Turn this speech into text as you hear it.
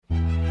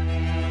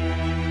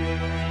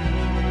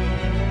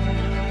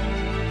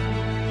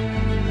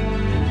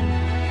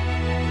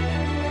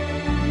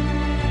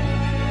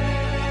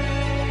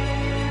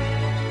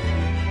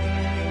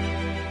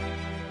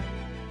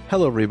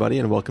Hello, everybody,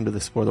 and welcome to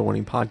the Spoiler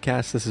Warning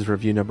Podcast. This is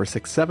review number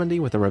 670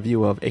 with a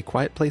review of A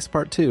Quiet Place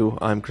Part 2.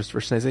 I'm Christopher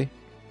Schnese.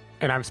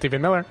 And I'm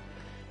Stephen Miller.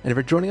 And if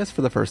you're joining us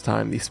for the first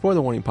time, the Spoiler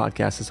Warning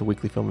Podcast is a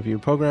weekly film review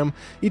program.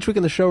 Each week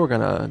in the show, we're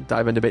going to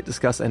dive in, debate,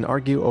 discuss, and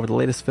argue over the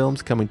latest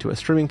films coming to a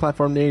streaming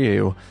platform near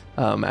you,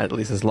 at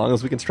least as long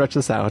as we can stretch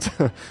this out.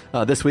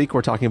 This week,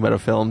 we're talking about a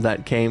film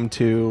that came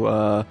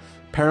to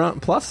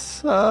Paramount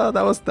Plus.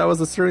 That was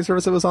the streaming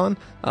service it was on.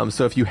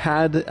 So if you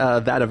had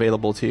that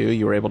available to you,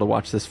 you were able to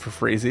watch this for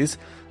freezies.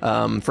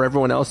 For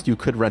everyone else, you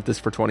could rent this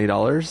for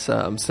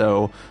 $20.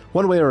 So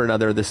one way or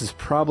another, this is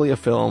probably a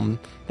film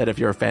that if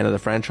you're a fan of the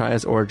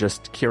franchise or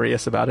just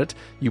curious about it,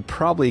 you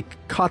probably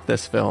caught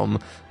this film.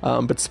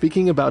 But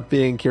speaking about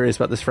being curious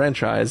about this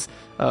franchise,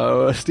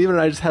 Steven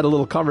and I just had a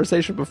little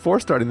conversation before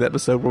starting the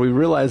episode where we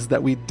realized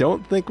that we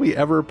don't think we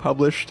ever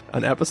published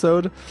an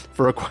episode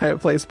for A Quiet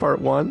Place Part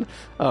 1.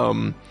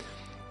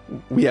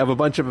 We have a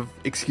bunch of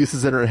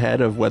excuses in our head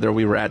of whether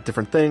we were at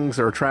different things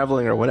or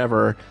traveling or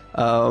whatever,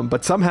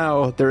 but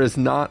somehow there is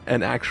not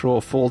an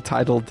actual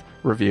full-titled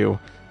review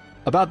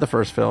about the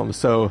first film.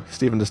 So,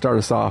 Stephen, to start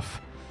us off,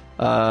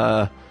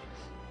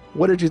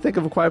 what did you think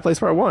of A Quiet Place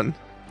Part 1?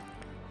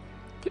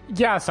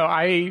 Yeah, so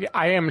I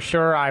am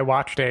sure I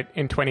watched it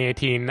in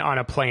 2018 on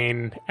a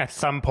plane at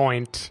some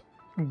point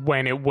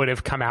when it would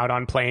have come out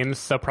on planes,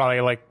 so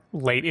probably like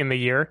late in the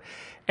year.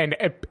 And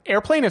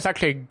Airplane is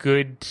actually a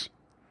good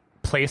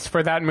place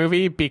for that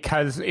movie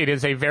because it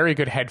is a very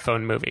good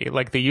headphone movie.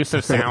 Like, the use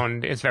of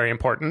sound is very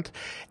important.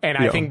 And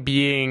I think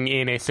being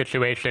in a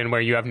situation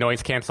where you have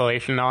noise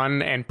cancellation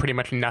on and pretty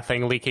much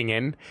nothing leaking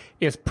in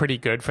is pretty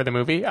good for the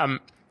movie.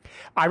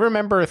 I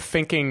remember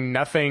thinking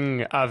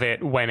nothing of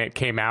it when it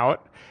came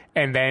out.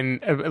 And then,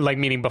 like,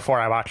 meaning before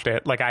I watched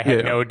it, like, I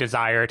had no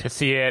desire to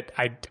see it.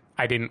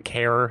 I didn't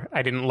care.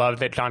 I didn't love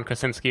that John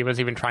Krasinski was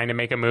even trying to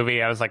make a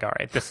movie. I was like, all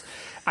right,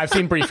 I've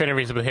seen brief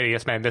interviews with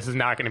Hideous Men. This is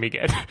not going to be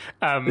good.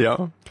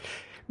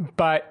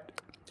 But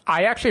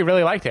I actually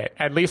really liked it,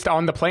 at least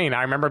on the plane.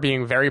 I remember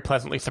being very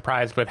pleasantly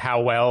surprised with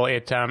how well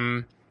it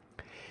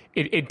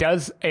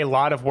does a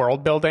lot of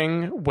world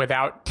building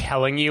without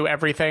telling you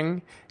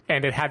everything.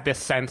 And it had this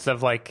sense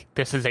of, like,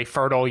 this is a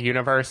fertile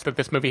universe that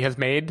this movie has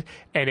made,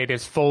 and it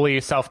is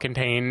fully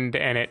self-contained,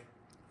 and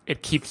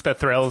it keeps the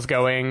thrills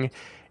going.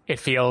 It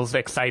feels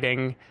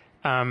exciting.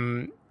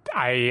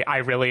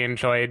 I really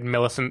enjoyed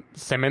Millicent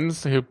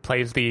Simmons, who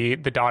plays the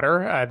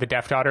daughter, the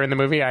deaf daughter in the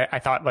movie. I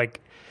thought,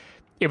 like,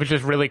 it was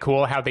just really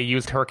cool how they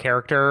used her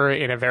character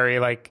in a very,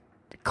 like,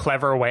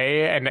 clever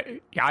way,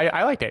 and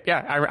I liked it.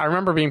 Yeah, I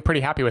remember being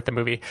pretty happy with the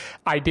movie.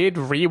 I did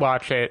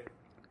rewatch it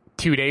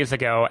 2 days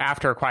ago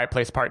after A Quiet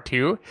Place Part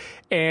 2,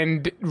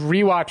 and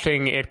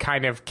rewatching it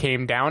kind of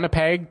came down a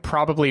peg,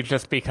 probably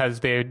just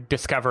because the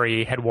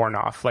discovery had worn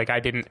off. Like, I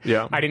didn't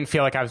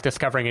feel like I was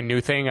discovering a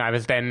new thing. I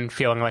was then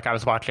feeling like I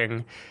was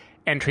watching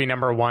entry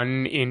number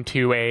 1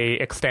 into a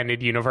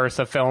extended universe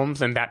of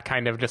films, and that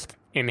kind of just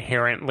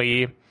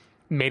inherently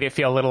made it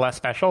feel a little less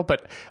special.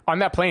 But on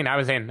that plane, I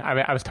was in.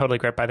 I was totally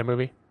gripped by the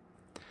movie.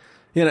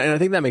 Yeah, and I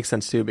think that makes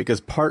sense too,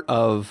 because part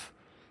of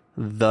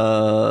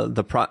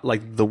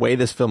the way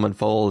this film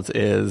unfolds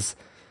is,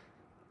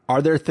 are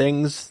there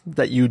things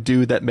that you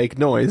do that make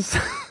noise?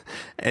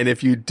 And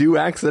if you do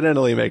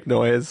accidentally make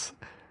noise,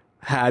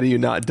 how do you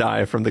not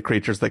die from the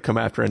creatures that come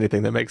after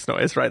anything that makes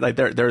noise, right? Like,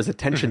 there is a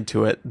tension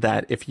to it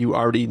that if you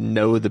already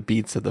know the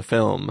beats of the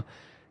film,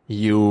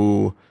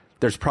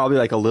 there's probably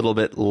like a little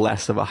bit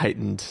less of a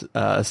heightened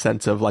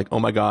sense of, like,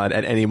 oh my God,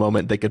 at any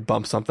moment they could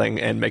bump something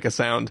and make a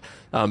sound,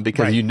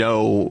 because you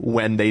know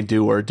when they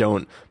do or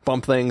don't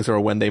bump things, or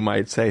when they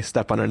might, say,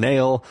 step on a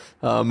nail,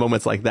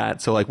 moments like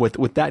that. So, like,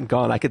 with that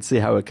gone, I could see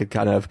how it could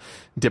kind of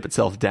dip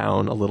itself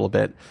down a little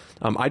bit.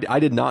 I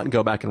did not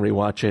go back and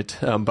rewatch it,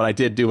 but I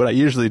did do what I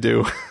usually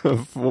do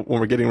when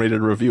we're getting ready to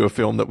review a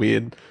film that we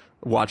had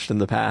watched in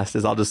the past,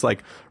 is I'll just,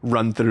 like,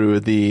 run through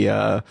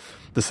the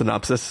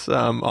synopsis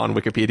on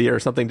Wikipedia or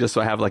something, just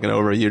so I have, like, an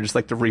overview, just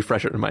like to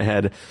refresh it in my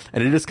head.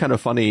 And it is kind of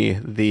funny.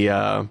 There's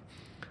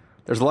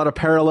a lot of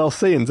parallel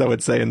scenes, I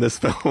would say, in this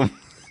film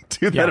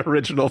to that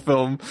original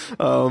film.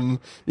 I mean,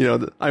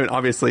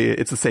 obviously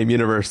it's the same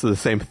universe, so the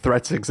same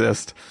threats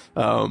exist.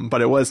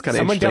 But it was kind of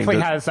someone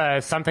definitely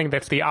has something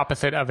that's the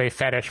opposite of a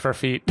fetish for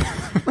feet.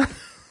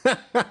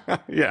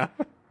 Yeah.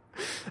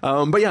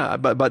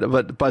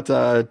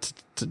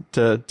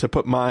 To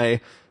put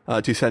my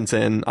 2 cents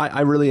in,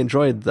 I really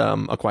enjoyed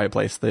A Quiet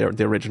Place, the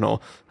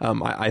original.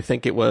 I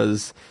think it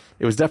was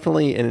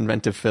definitely an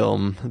inventive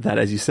film that,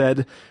 as you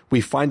said, we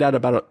find out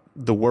about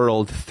the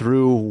world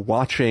through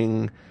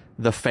watching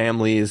the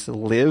families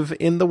live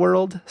in the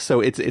world.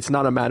 So it's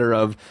not a matter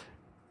of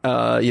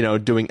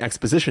doing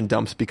exposition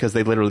dumps, because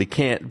they literally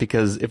can't,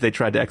 because if they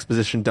tried to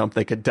exposition dump,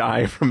 they could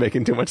die from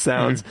making too much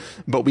sounds.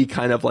 But we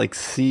kind of, like,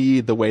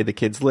 see the way the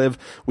kids live.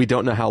 We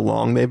don't know how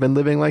long they've been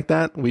living like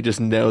that. We just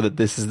know that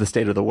this is the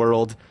state of the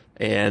world,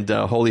 and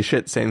holy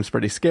shit, seems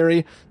pretty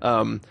scary.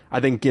 I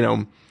think,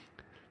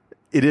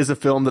 it is a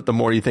film that the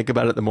more you think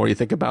about it, the more you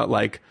think about,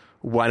 like,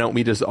 why don't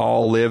we just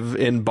all live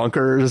in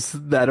bunkers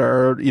that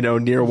are,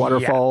 near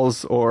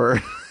waterfalls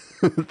or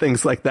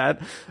things like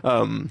that.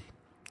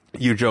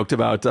 You joked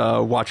about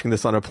watching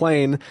this on a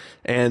plane,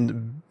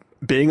 and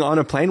being on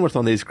a plane with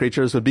one of these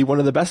creatures would be one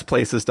of the best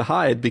places to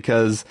hide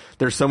because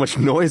there's so much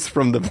noise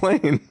from the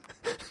plane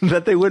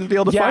that they wouldn't be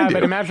able to find you.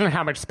 Yeah, but imagine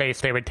how much space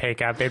they would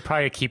take up. They'd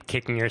probably keep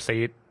kicking your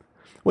seat.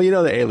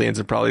 Well, the aliens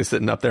are probably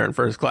sitting up there in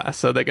first class,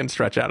 so they can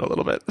stretch out a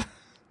little bit.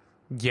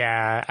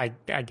 Yeah,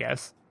 I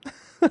guess.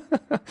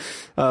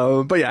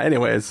 But yeah,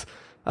 anyways,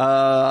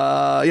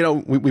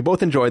 we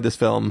both enjoyed this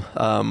film.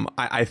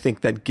 I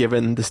think that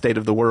given the state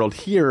of the world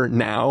here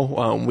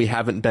now, we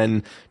haven't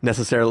been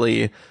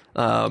necessarily,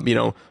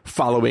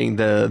 following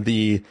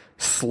the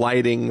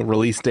sliding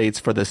release dates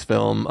for this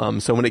film.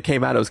 So when it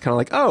came out, it was kind of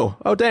like,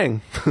 oh,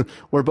 dang,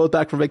 we're both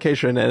back from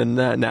vacation. And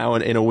now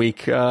in a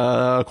week,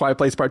 Quiet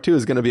Place Part 2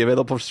 is going to be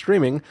available for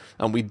streaming.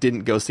 We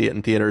didn't go see it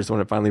in theaters when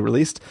it finally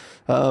released.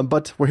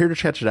 But we're here to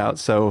check it out.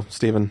 So,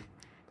 Stephen,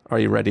 are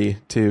you ready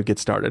to get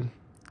started?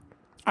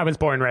 I was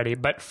born ready.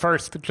 But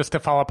first, just to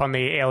follow up on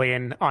the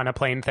alien on a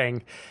plane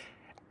thing,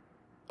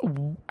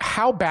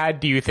 how bad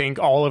do you think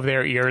all of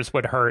their ears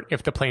would hurt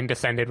if the plane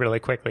descended really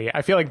quickly?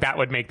 I feel like that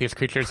would make these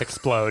creatures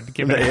explode,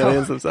 given the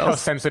aliens themselves, how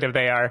sensitive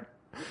they are.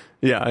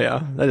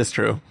 Yeah, that is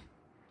true.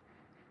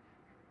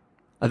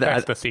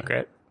 That's the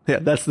secret. Yeah,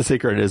 that's the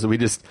secret, is we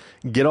just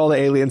get all the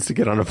aliens to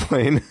get on a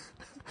plane,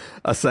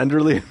 ascend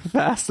really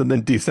fast, and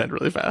then descend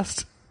really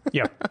fast.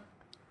 Yep.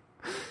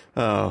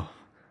 Oh,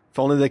 if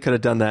only they could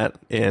have done that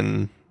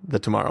in the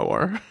Tomorrow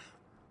War.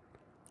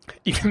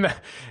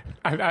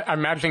 I'm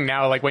imagining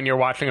now, like when you're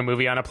watching a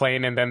movie on a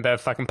plane and then the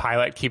fucking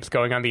pilot keeps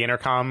going on the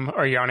intercom,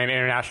 or you're on an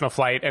international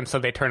flight and so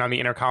they turn on the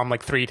intercom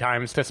like 3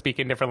 times to speak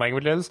in different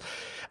languages.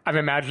 I'm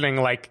imagining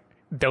like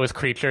those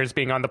creatures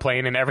being on the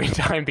plane, and every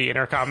time the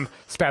intercom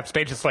steps,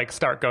 they just like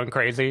start going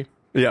crazy.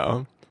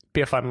 Yeah.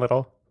 Be a fun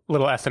little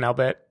SNL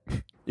bit.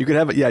 You could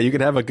have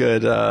a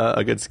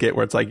good skit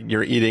where it's like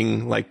you're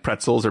eating like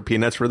pretzels or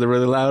peanuts really,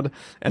 really loud,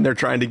 and they're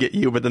trying to get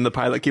you, but then the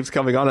pilot keeps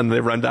coming on and they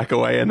run back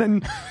away, and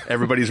then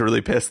everybody's really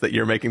pissed that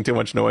you're making too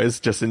much noise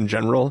just in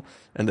general,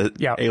 and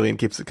the alien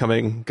keeps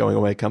coming, going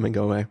away, coming,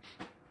 go away.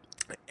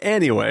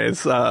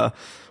 Anyways, what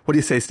do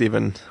you say,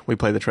 Stephen? We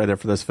play the trailer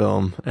for this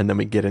film, and then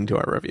we get into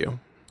our review.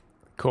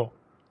 Cool.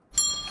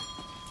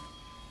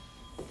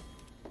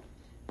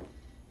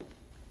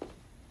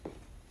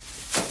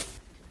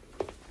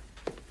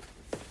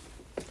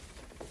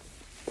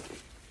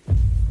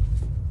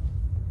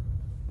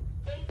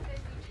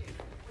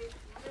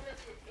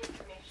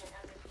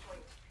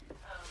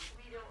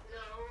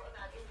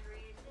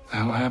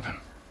 What happened?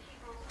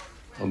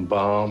 A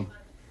bomb,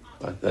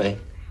 I think.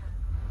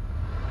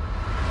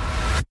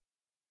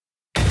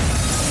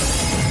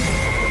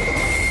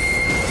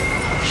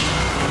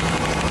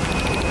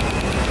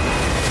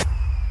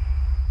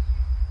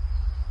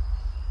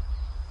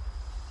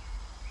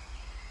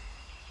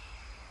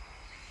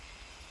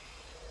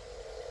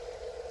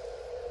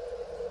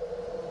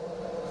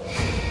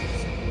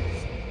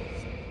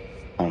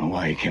 I don't know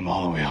why he came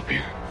all the way up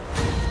here.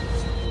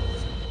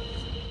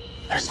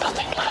 There's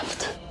nothing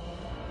left.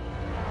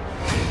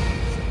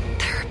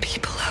 There are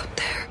people out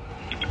there.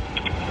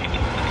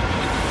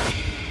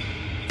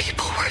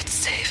 People worth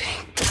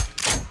saving.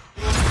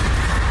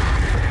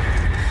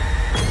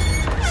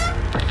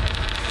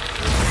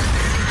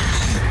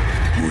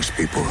 Most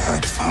people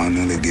had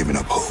finally given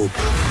up hope.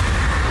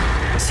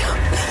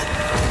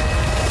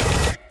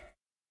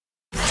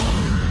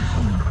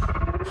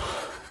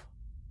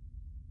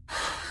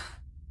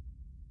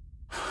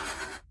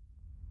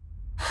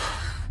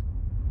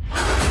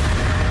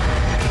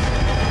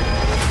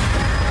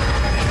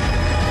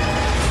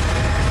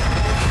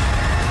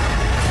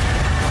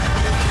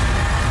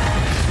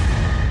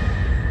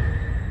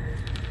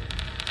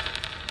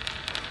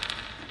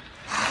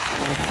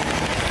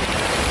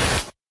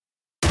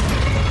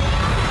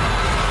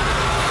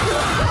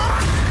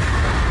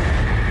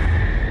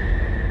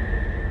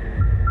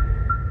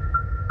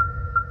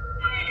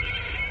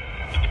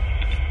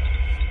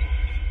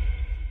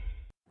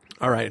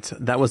 All right,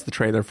 that was the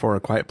trailer for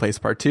A Quiet Place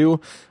Part 2.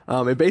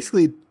 It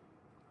basically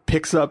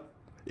picks up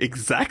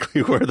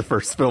exactly where the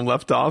first film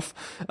left off.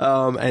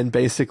 And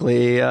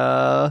basically,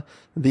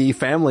 the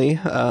family,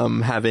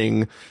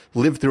 having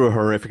lived through a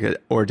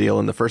horrific ordeal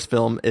in the first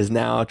film, is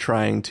now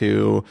trying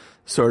to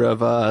sort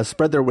of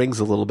spread their wings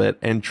a little bit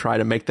and try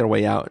to make their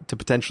way out to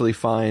potentially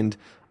find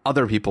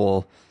other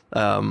people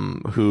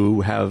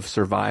who have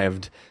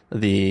survived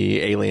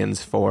the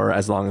aliens for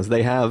as long as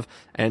they have,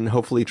 and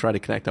hopefully try to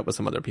connect up with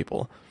some other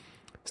people.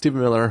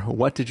 Stephen Miller,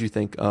 what did you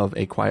think of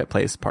A Quiet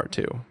Place Part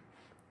 2?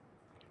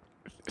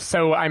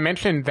 So I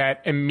mentioned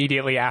that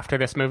immediately after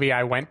this movie,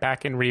 I went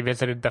back and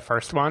revisited the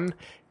first one.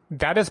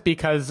 That is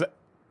because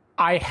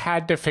I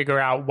had to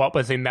figure out what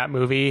was in that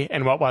movie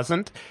and what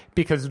wasn't,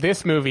 because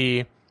this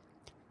movie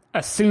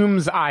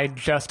assumes I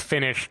just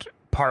finished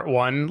part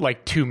 1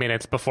 like 2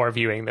 minutes before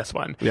viewing this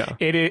one. Yeah.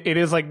 It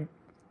is like,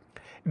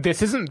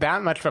 this isn't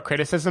that much of a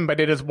criticism, but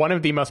it is one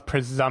of the most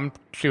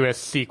presumptuous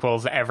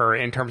sequels ever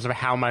in terms of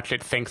how much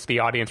it thinks the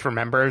audience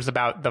remembers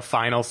about the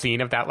final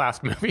scene of that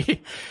last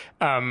movie.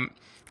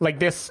 Like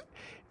this,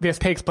 this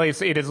takes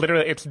place,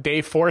 it's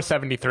day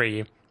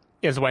 473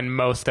 is when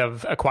most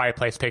of A Quiet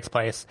Place takes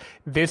place.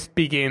 This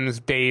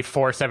begins day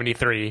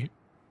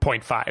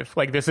 473.5.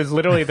 Like, this is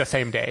literally the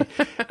same day.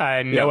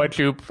 Noah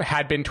Jupe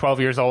had been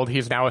 12 years old.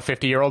 He's now a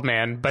 50-year-old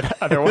man, but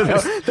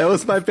otherwise... that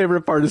was my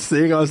favorite part of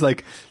seeing. I was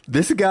like,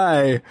 this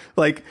guy,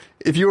 like,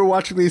 if you were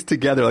watching these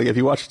together, like if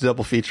you watched a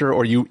double feature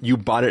or you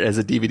bought it as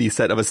a DVD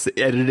set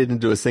edited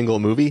into a single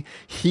movie,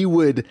 he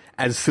would,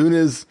 as soon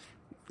as,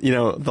 you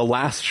know, the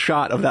last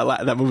shot of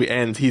that movie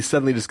ends, he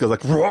suddenly just goes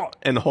like, "Raw,"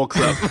 and hulks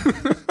up.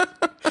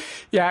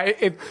 Yeah,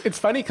 it's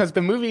funny because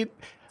the movie,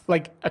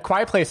 like, A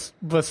Quiet Place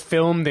was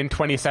filmed in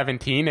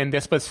 2017 and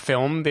this was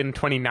filmed in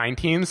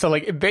 2019. So,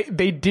 like,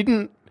 they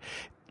didn't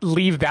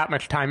leave that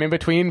much time in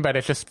between, but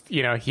it's just,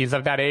 you know, he's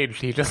of that age.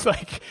 He just,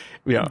 like,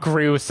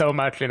 grew so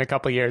much in a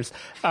couple of years.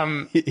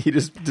 He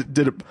just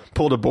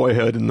pulled a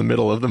Boyhood in the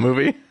middle of the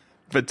movie,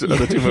 but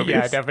the two movies.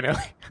 Yeah,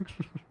 definitely.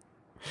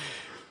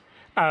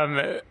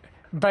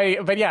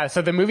 But yeah,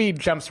 so the movie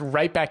jumps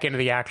right back into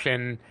the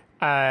action.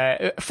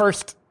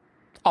 First,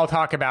 I'll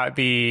talk about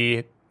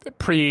the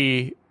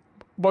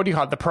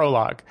the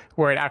prologue,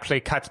 where it actually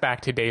cuts back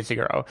to day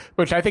 0,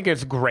 which I think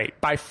is great.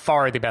 By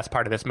far the best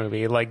part of this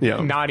movie,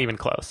 not even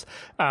close.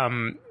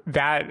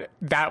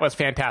 That was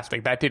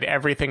fantastic. That did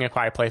everything A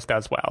Quiet Place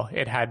does well.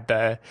 It had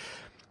the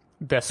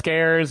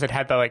scares, it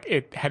had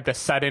the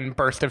sudden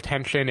burst of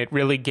tension. It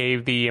really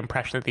gave the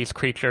impression that these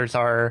creatures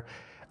are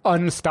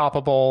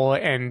unstoppable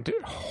and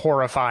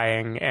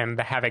horrifying, and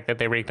the havoc that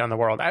they wreaked on the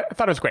world. I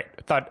thought it was great.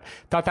 Thought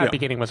that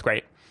beginning was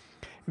great.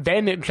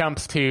 Then it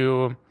jumps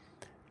to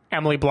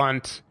Emily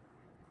Blunt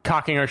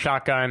cocking her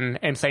shotgun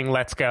and saying,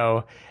 "Let's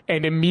go."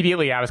 And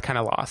immediately I was kind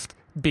of lost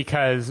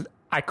because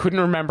I couldn't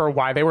remember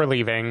why they were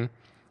leaving.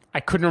 I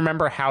couldn't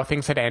remember how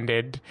things had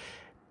ended.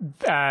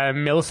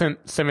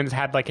 Millicent Simmons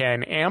had like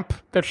an amp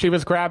that she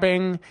was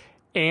grabbing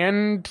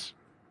and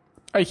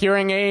a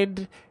hearing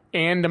aid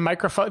and a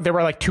microphone. There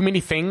were like too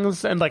many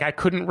things, and like I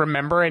couldn't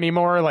remember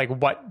anymore. Like,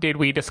 what did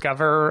we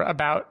discover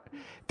about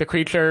the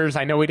creatures?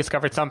 I know we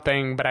discovered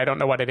something, but I don't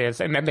know what it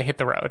is. And then they hit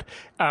the road.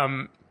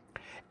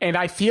 And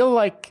I feel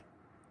like,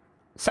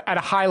 at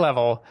a high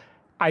level,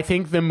 I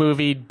think the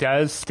movie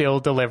does still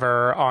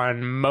deliver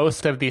on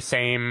most of the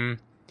same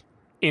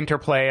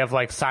interplay of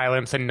like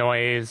silence and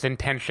noise and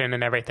tension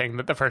and everything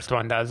that the first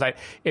one does.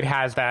 It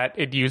has that.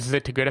 It uses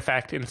it to good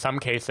effect in some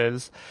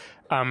cases.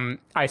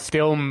 I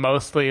still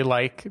mostly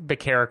like the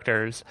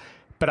characters,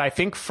 but I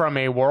think from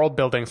a world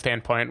building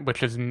standpoint,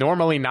 which is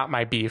normally not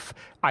my beef,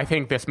 I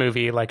think this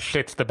movie like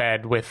shits the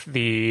bed with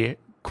the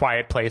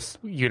Quiet Place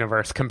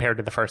universe compared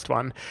to the first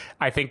one.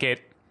 I think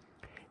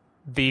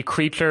the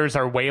creatures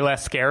are way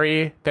less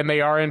scary than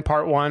they are in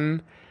part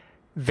 1.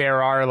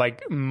 There are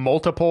like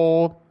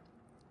multiple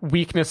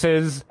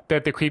weaknesses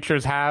that the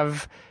creatures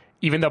have,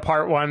 even though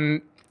part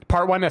one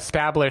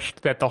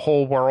established that the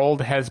whole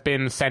world has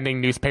been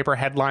sending newspaper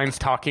headlines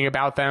talking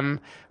about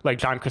them. Like,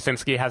 John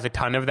Krasinski has a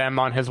ton of them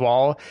on his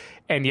wall,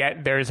 and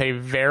yet there's a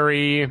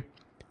very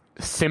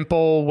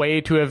simple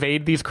way to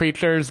evade these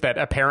creatures that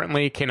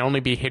apparently can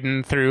only be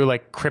hidden through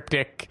like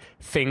cryptic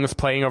things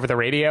playing over the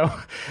radio.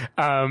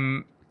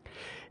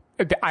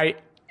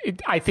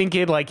 I think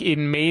it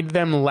made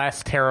them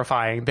less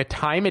terrifying. The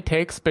time it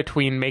takes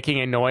between making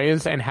a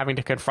noise and having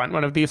to confront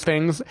one of these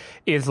things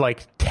is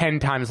like 10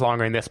 times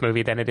longer in this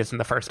movie than it is in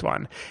the first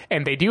one.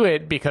 And they do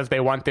it because they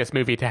want this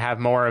movie to have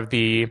more of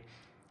the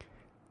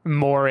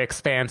more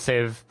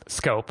expansive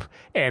scope,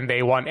 and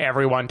they want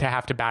everyone to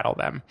have to battle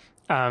them.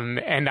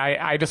 And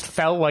I just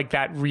felt like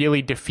that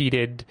really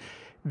defeated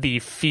the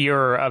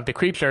fear of the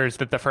creatures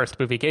that the first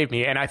movie gave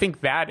me. And I think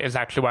that is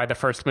actually why the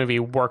first movie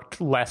worked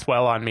less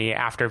well on me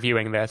after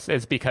viewing this,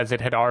 is because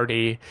it had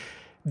already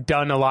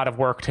done a lot of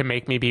work to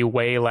make me be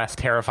way less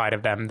terrified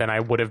of them than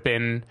I would have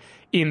been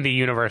in the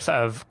universe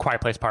of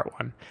Quiet Place Part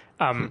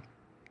 1.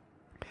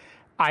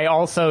 I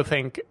also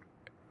think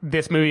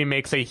this movie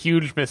makes a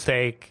huge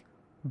mistake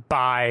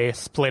by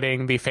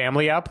splitting the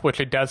family up, which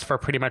it does for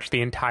pretty much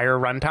the entire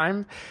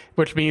runtime,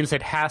 which means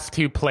it has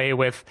to play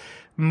with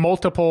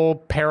multiple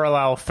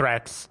parallel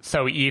threats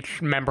so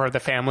each member of the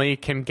family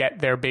can get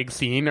their big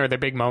scene or their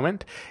big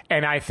moment.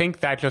 And I think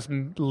that just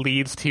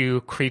leads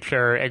to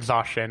creature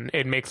exhaustion.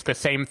 It makes the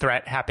same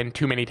threat happen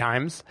too many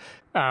times.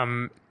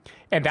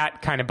 And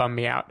that kind of bummed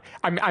me out.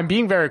 I'm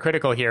being very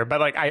critical here,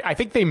 but like I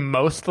think they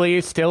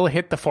mostly still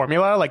hit the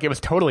formula. Like, it was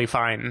totally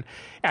fine.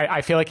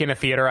 I feel like in a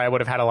theater I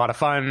would have had a lot of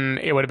fun.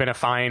 It would have been a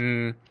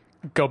fine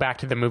go back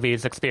to the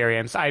movies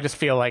experience. I just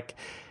feel like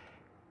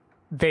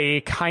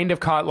they kind of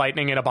caught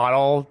lightning in a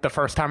bottle the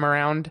first time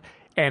around,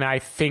 and I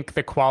think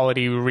the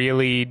quality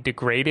really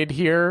degraded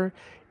here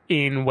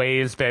in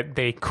ways that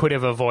they could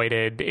have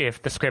avoided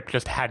if the script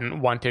just hadn't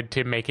wanted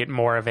to make it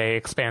more of a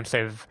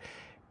expansive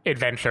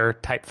adventure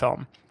type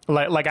film.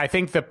 Like I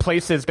think the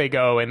places they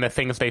go and the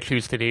things they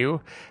choose to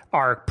do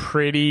are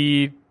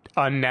pretty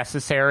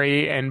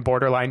unnecessary and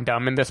borderline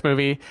dumb in this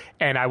movie,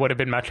 and I would have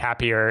been much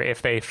happier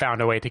if they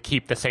found a way to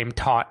keep the same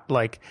taut,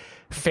 like,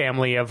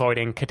 family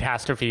avoiding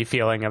catastrophe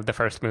feeling of the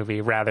first movie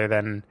rather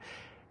than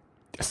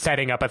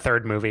setting up a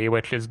third movie,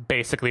 which is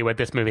basically what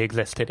this movie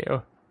exists to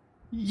do.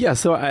 Yeah,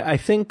 so I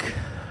think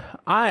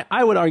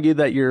I would argue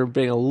that you're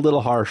being a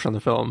little harsh on the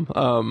film.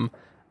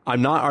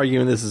 I'm not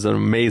arguing this is an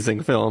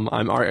amazing film.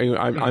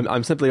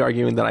 I'm simply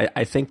arguing that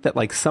I think that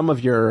like some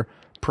of your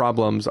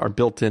problems are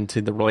built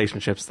into the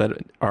relationships that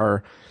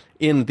are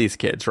in these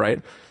kids,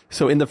 right?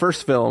 So in the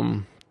first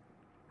film,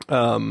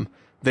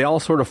 they all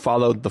sort of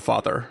followed the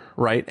father,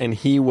 right? And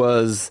he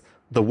was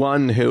the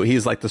one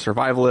he's like the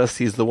survivalist.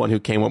 He's the one who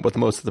came up with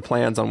most of the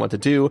plans on what to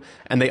do.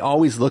 And they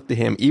always looked to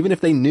him, even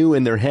if they knew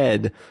in their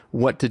head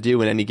what to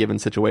do in any given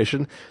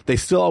situation, they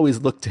still always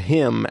looked to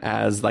him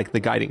as like the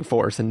guiding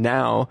force. And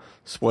now,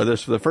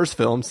 spoilers for the first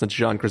film, since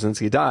John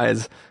Krasinski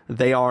dies,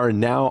 they are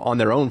now on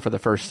their own for the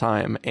first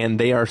time. And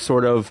they are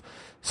sort of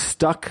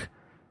stuck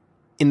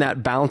in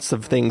that balance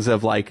of things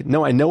of like,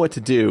 no, I know what to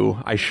do.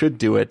 I should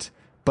do it.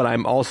 But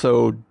I'm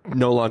also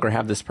no longer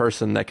have this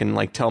person that can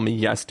like tell me,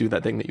 yes, do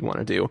that thing that you want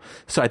to do.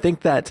 So I think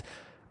that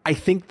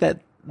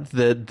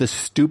the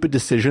stupid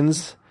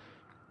decisions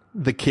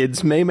the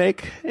kids may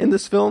make in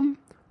this film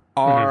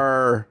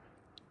are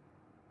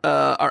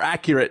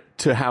accurate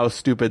to how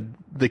stupid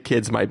the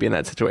kids might be in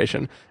that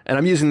situation. And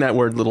I'm using that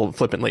word a little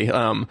flippantly.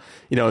 Kids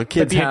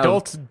but the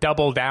adults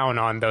double down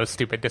on those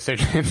stupid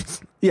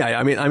decisions.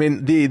 Yeah. But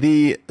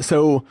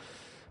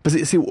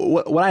see,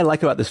 what I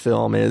like about this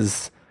film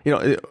is,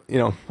 hold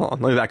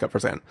on, let me back up for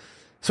a second.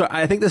 So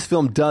I think this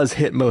film does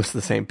hit most of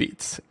the same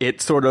beats.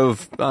 It sort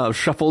of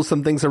shuffles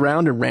some things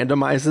around and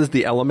randomizes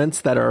the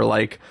elements that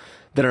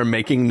are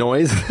making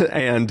noise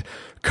and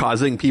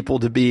causing people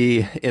to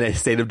be in a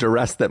state of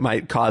duress that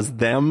might cause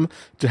them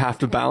to have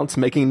to balance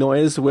making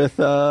noise with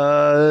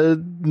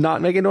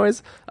not making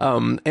noise.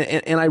 And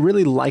I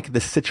really like the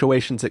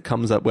situations it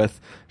comes up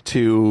with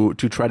to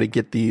try to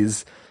get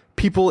these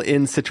people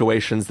in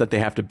situations that they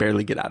have to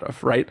barely get out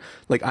of, right?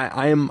 Like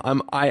I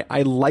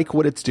like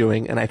what it's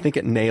doing, and I think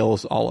it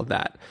nails all of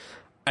that.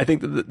 I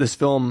think that this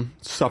film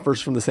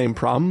suffers from the same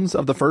problems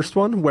of the first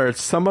one, where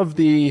some of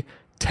the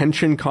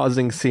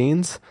tension-causing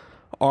scenes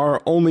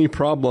are only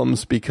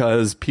problems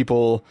because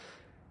people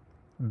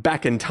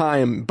back in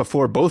time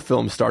before both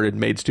films started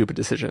made stupid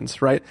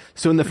decisions, right?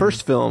 So in the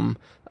first film,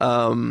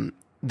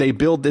 they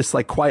build this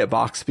like quiet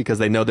box because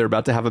they know they're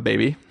about to have a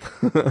baby.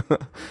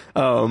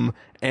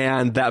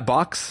 And that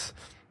box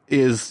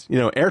is,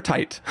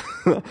 airtight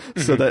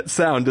so that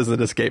sound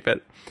doesn't escape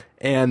it.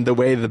 And the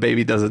way the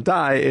baby doesn't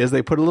die is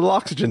they put a little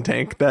oxygen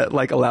tank that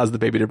like allows the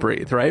baby to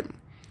breathe, right?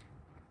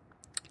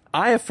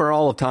 I, for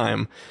all of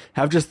time,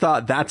 have just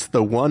thought that's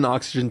the one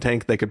oxygen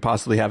tank they could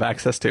possibly have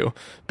access to,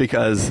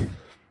 because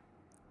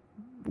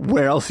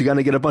where else are you going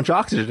to get a bunch of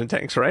oxygen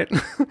tanks, right?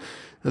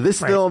 This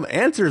film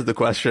answers the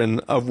question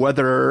of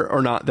whether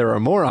or not there are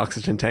more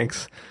oxygen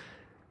tanks,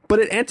 but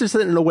it answers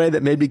it in a way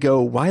that made me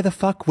go, why the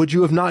fuck would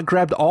you have not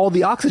grabbed all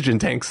the oxygen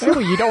tanks? Oh,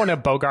 you don't want to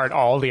bogart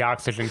all the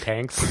oxygen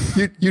tanks.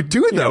 You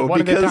do, though,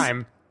 one at a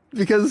time.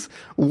 Because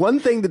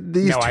one thing that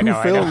these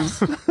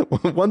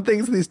one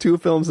thing these two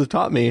films have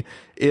taught me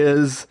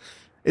is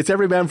it's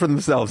every man for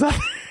themselves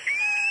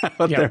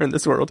out there in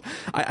this world.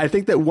 I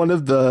think that one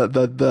of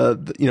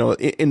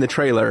the in the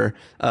trailer,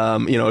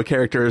 a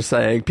character is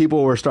saying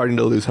people were starting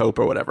to lose hope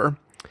or whatever.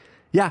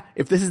 Yeah,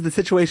 if this is the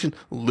situation,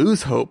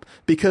 lose hope,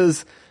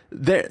 because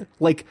the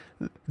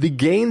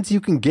gains you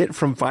can get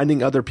from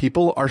finding other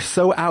people are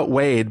so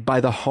outweighed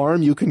by the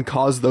harm you can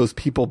cause those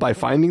people by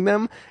finding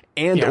them,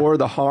 and or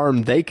the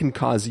harm they can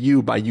cause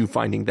you by you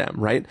finding them,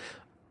 right?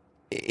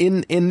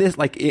 In this,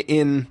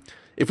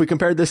 if we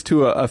compared this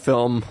to a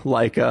film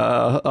like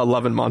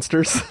Love and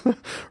Monsters,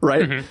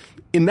 right? Mm-hmm.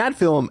 In that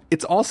film,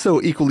 it's also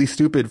equally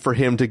stupid for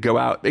him to go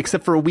out,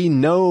 except for we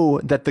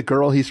know that the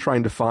girl he's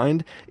trying to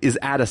find is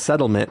at a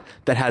settlement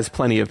that has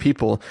plenty of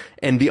people,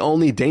 and the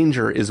only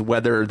danger is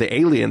whether the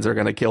aliens are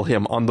going to kill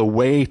him on the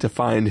way to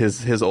find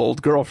his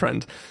old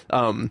girlfriend.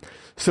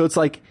 So it's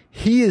like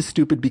he is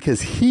stupid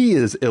because he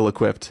is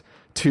ill-equipped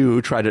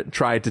to try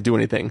to do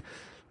anything.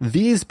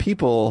 These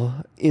people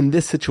in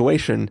this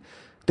situation,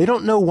 they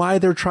don't know why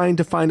they're trying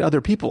to find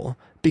other people,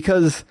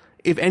 because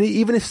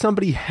even if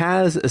somebody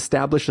has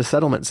established a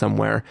settlement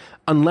somewhere,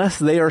 unless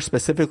they are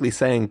specifically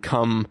saying,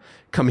 come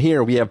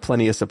here, we have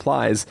plenty of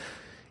supplies,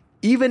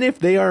 even if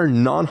they are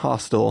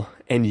non-hostile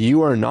and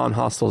you are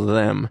non-hostile to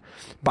them,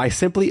 by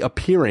simply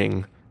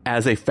appearing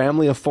as a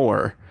family of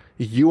four,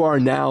 you are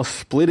now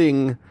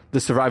splitting the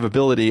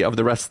survivability of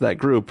the rest of that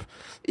group,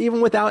 even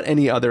without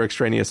any other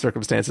extraneous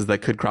circumstances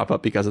that could crop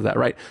up because of that,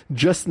 right?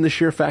 Just in the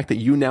sheer fact that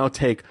you now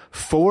take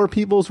 4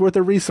 people's worth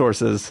of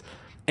resources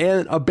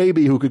and a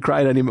baby who could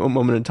cry at any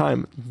moment in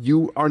time,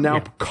 you are now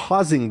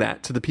causing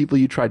that to the people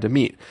you tried to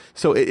meet.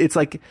 So it's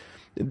like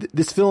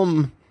this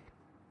film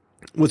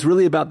was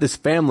really about this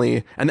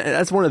family. And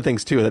that's one of the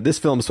things, too, that this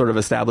film sort of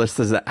established,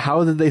 is that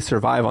how did they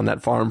survive on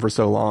that farm for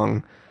so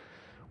long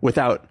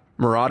without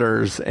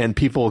marauders and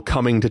people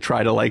coming to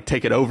try to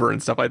take it over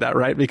and stuff like that,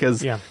 right?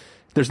 Because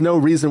there's no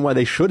reason why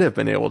they should have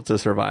been able to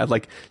survive.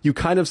 You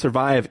kind of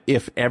survive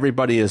if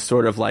everybody is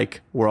sort of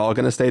we're all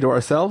going to stay to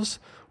ourselves,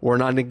 We're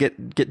not going to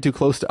get too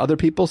close to other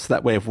people, so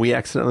that way if we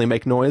accidentally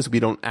make noise, we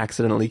don't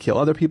accidentally kill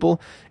other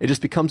people. It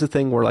just becomes a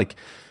thing where, like,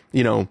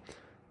 you know,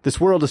 this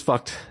world is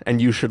fucked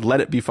and you should let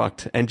it be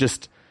fucked and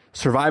just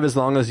survive as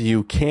long as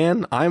you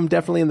can. I'm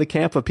definitely in the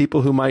camp of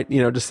people who might,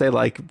 you know, just say,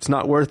 like, it's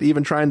not worth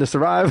even trying to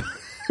survive.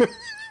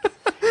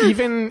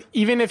 even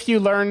if you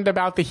learned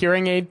about the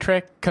hearing aid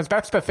trick, because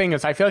that's the thing,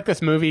 is I feel like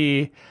this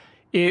movie,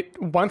 it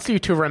wants you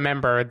to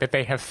remember that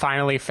they have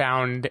finally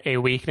found a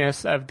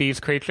weakness of these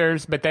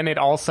creatures, but then it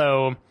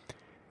also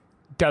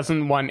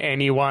doesn't want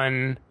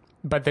anyone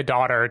but the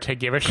daughter to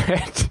give a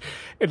shit.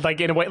 Like,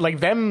 in a way, like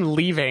them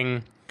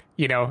leaving,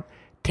 you know,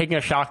 taking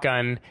a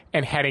shotgun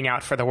and heading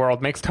out for the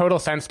world makes total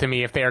sense to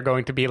me if they are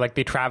going to be like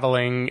the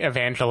traveling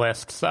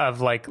evangelists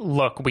of, like,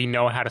 look, we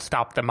know how to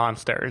stop the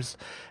monsters.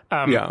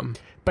 Yeah.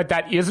 But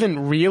that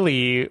isn't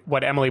really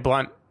what Emily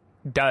Blunt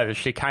does.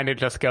 She kind of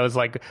just goes,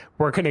 like,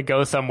 we're going to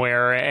go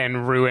somewhere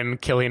and ruin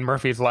Cillian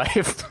Murphy's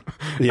life.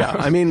 Yeah.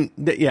 I mean,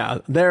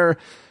 they're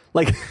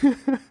like,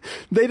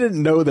 they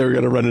didn't know they were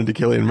going to run into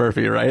Cillian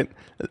Murphy, right?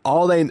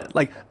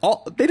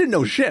 They didn't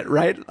know shit,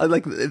 right?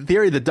 Like, in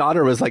theory, the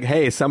daughter was like,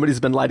 hey, somebody's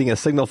been lighting a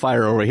signal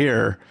fire over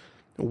here.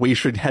 We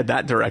should head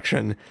that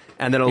direction.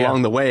 And then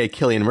along the way,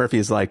 Cillian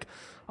Murphy's like,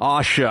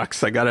 aw,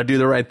 shucks, I got to do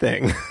the right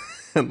thing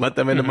and let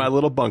them into my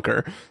little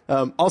bunker.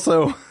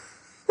 Also,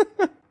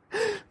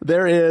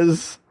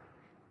 there's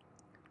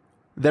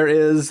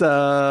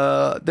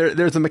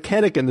a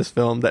mechanic in this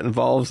film that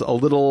involves a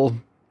little,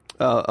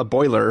 a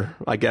boiler,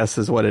 I guess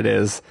is what it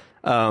is.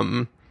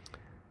 And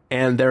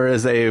there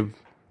is a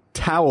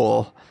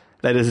towel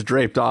that is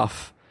draped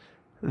off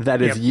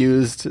that is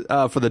used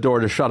for the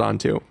door to shut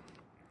onto.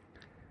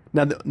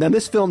 Now,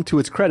 this film, to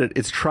its credit,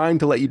 it's trying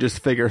to let you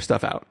just figure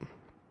stuff out,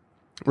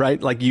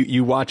 right? Like,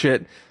 you watch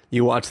it,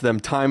 you watch them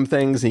time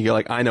things, and you're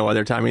like, I know why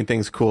they're timing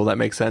things. Cool, that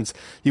makes sense.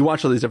 You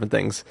watch all these different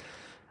things.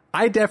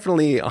 I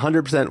definitely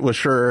 100% was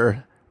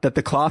sure that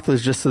the cloth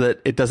was just so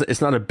that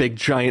it's not a big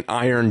giant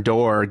iron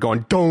door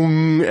going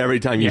dong every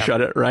time you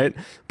shut it, right?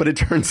 But it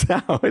turns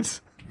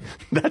out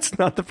that's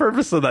not the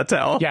purpose of that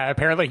towel. Yeah,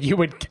 apparently you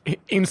would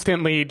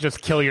instantly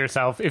just kill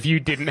yourself if you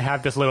didn't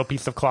have this little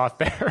piece of cloth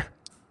there.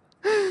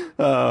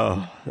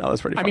 Oh, that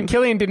was pretty fun. I mean,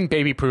 Cillian didn't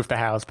baby-proof the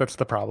house. That's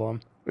the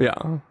problem.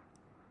 Yeah.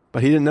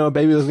 But he didn't know a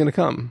baby was going to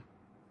come.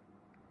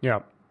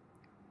 Yeah.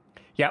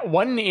 Yeah,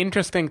 one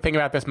interesting thing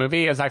about this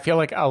movie is I feel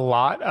like a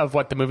lot of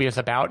what the movie is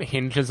about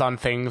hinges on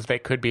things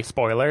that could be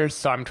spoilers.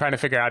 So I'm trying to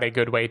figure out a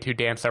good way to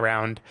dance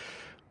around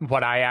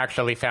what I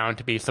actually found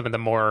to be some of the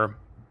more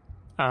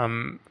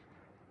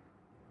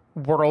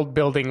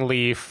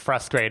world-buildingly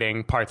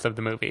frustrating parts of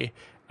the movie.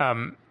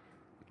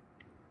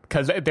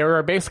 Because there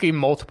are basically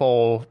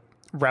multiple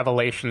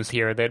revelations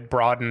here that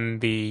broaden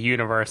the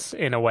universe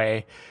in a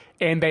way.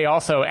 And they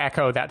also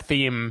echo that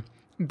theme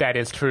that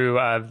is true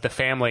of the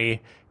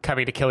family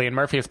coming to Cillian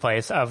Murphy's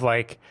place of,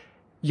 like,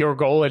 your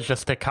goal is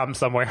just to come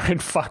somewhere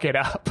and fuck it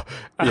up.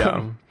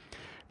 Yeah.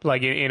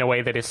 Like, in a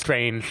way that is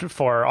strange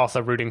for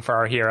also rooting for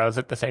our heroes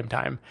at the same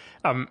time.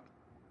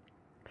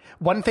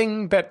 One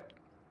thing that...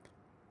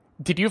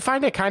 Did you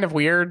find it kind of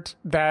weird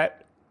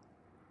that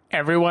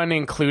everyone,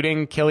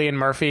 including Cillian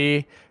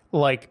Murphy,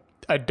 like,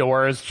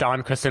 adores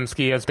John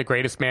Krasinski as the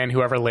greatest man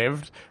who ever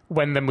lived,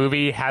 when the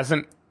movie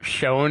hasn't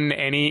shown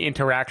any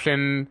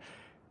interaction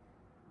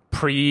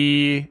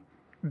pre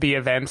the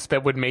events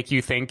that would make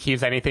you think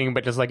he's anything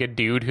but just like a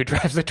dude who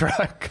drives a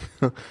truck?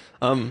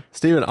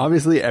 Steven,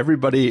 obviously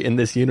everybody in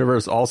this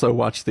universe also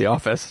watched The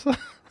Office.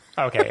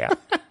 Okay, yeah.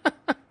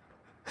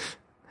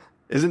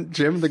 Isn't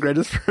Jim the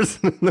greatest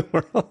person in the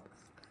world?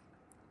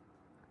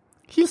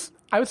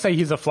 I would say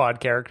he's a flawed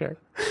character.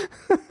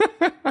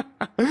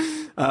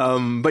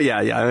 But yeah,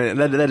 I mean,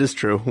 that is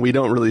true. We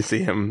don't really see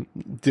him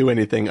do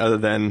anything other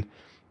than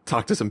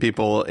talk to some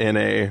people in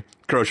a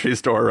grocery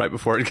store right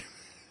before it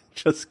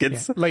just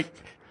gets... Yeah.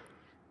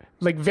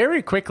 Like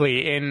very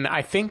quickly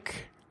I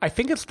think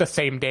it's the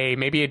same day,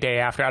 maybe a day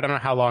after. I don't know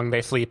how long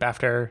they sleep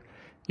after,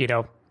 you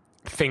know,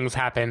 things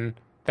happen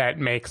that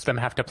makes them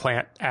have to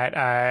plant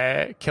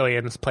at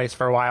Cillian's place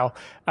for a while.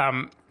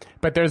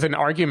 But there's an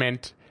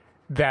argument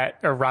that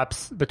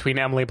erupts between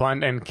Emily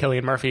Blunt and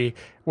Cillian Murphy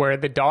where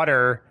the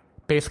daughter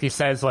basically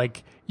says,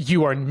 like,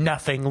 you are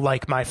nothing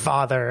like my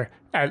father,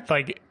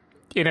 like,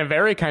 in a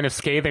very kind of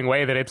scathing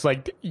way that it's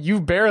like,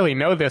 you barely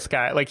know this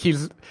guy. Like,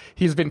 he's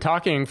been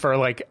talking for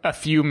like a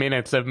few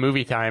minutes of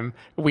movie time.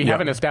 We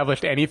haven't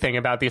established anything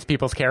about these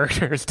people's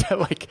characters to,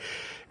 like,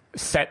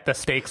 set the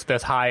stakes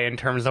this high in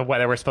terms of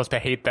whether we're supposed to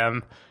hate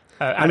them.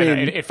 I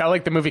mean, it felt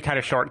like the movie kind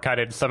of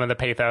shortcutted some of the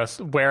pathos,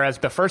 whereas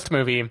the first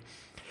movie,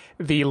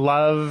 the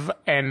love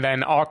and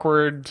then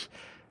awkward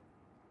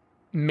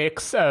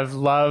mix of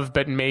love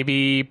but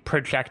maybe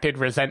projected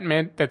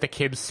resentment that the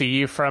kids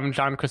see from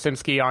John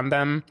Krasinski on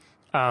them,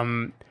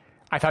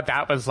 I thought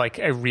that was like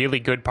a really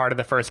good part of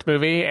the first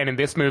movie. And in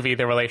this movie,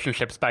 the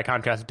relationships, by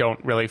contrast,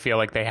 don't really feel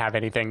like they have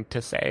anything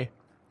to say.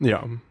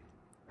 Yeah.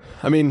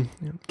 I mean,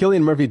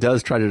 Cillian Murphy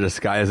does try to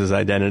disguise his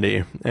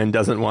identity and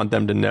doesn't want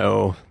them to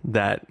know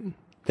that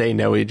they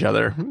know each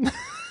other.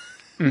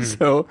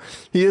 So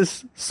he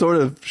is sort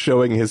of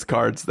showing his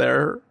cards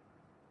there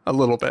a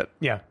little bit.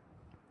 Yeah.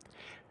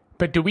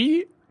 But do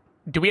we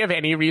have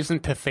any reason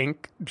to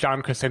think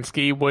John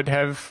Krasinski would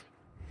have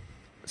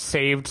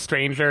saved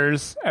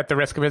strangers at the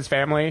risk of his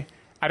family?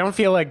 I don't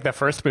feel like the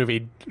first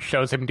movie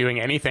shows him doing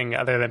anything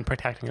other than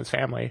protecting his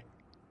family.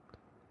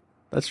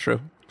 That's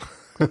true.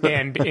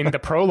 And in the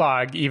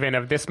prologue, even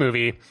of this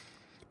movie,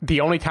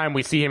 the only time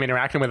we see him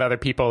interacting with other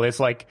people is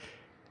like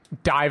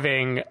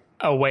diving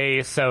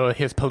away so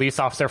his police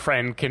officer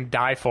friend can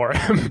die for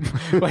him.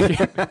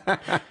 Like,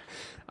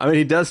 I mean,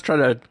 he does try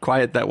to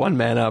quiet that one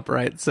man up,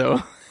 right?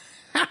 So,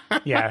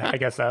 yeah, I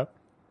guess so.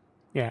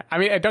 Yeah, I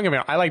mean, don't get me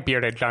wrong. I like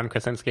bearded John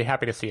Krasinski.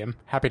 Happy to see him.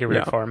 Happy to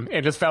root for him.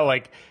 It just felt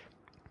like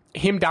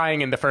him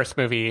dying in the first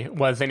movie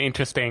was an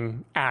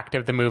interesting act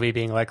of the movie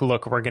being like,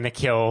 look, we're going to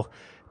kill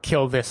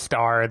this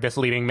star, this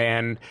leading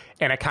man.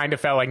 And it kind of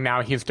felt like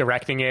now he's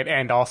directing it.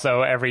 And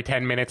also every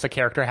 10 minutes, a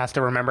character has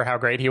to remember how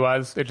great he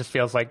was. It just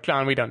feels like,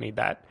 John, we don't need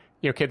that.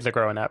 Your kids are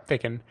growing up. They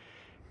can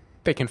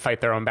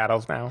fight their own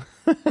battles now.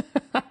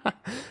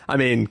 I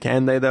mean,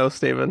 can they though,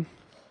 Steven?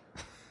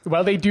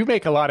 Well, they do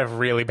make a lot of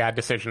really bad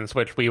decisions,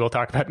 which we will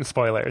talk about in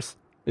spoilers.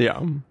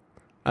 Yeah.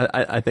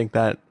 I think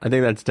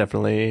that's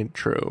definitely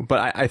true.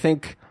 But I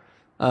think,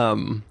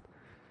 you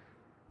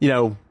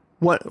know,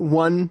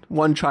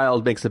 one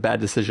child makes a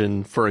bad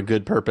decision for a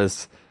good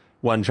purpose.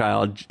 One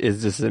child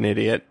is just an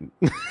idiot.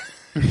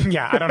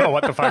 Yeah, I don't know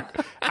what the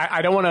fuck.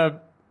 I don't want to,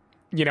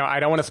 you know, I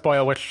don't want to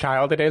spoil which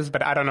child it is,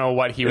 but I don't know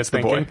what he was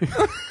thinking.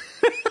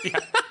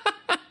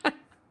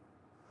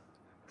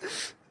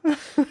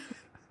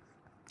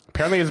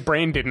 Apparently his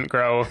brain didn't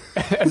grow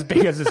as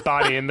big as his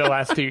body in the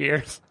last 2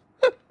 years.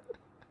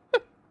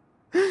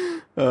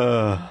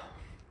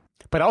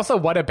 But also,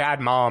 what a bad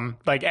mom.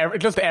 Like,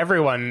 just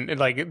everyone,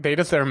 like, they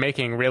just are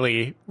making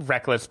really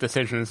reckless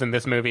decisions in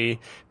this movie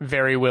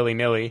very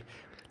willy-nilly.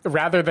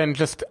 Rather than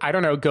just, I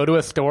don't know, go to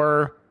a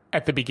store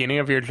at the beginning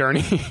of your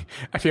journey.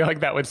 I feel like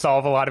that would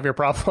solve a lot of your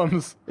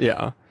problems.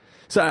 Yeah.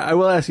 So I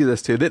will ask you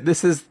this, too.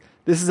 This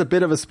is a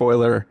bit of a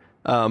spoiler,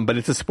 but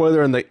it's a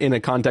spoiler in a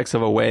context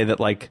of a way that,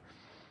 like,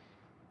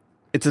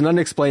 it's an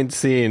unexplained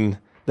scene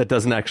that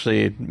doesn't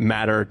actually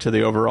matter to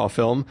the overall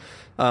film.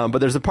 But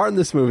there's a part in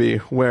this movie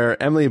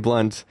where Emily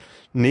Blunt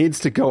needs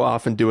to go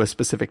off and do a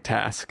specific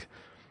task.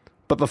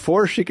 But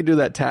before she can do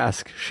that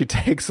task, she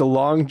takes a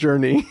long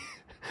journey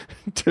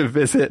to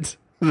visit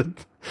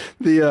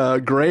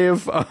the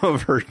grave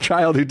of her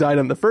child who died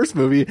in the first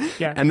movie,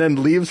 and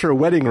then leaves her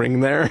wedding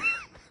ring there.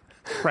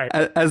 Right.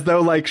 As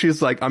though, like,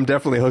 she's like, I'm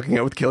definitely hooking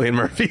up with Cillian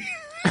Murphy.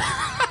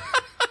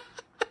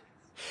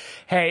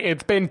 Hey,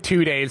 it's been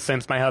 2 days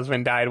since my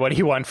husband died. What do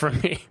you want from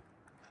me?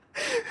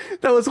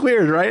 That was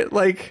weird, right?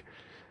 Like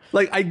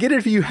I get it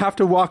if you have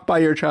to walk by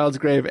your child's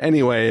grave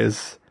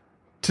anyways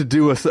to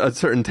do a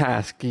certain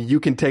task.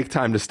 You can take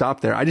time to stop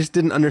there. I just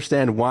didn't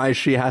understand why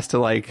she has to,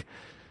 like,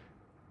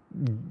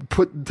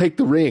 take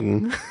the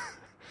ring.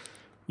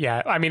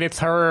 Yeah, I mean, it's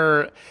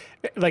her,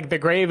 like, the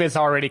grave is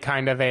already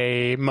kind of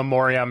a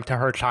memoriam to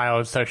her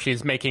child, so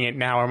she's making it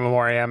now a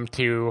memoriam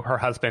to her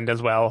husband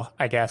as well,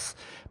 I guess.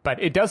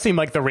 But it does seem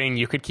like the ring,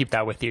 you could keep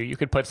that with you. You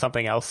could put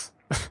something else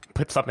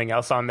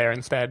on there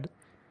instead.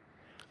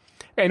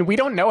 And we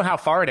don't know how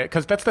far it is,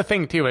 because that's the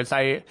thing, too, is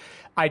I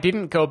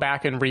didn't go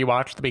back and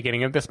rewatch the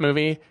beginning of this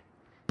movie,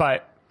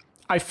 but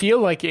I feel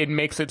like it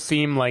makes it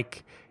seem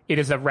like it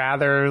is a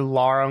rather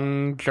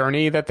long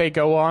journey that they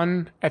go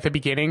on at the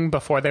beginning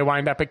before they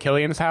wind up at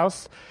Cillian's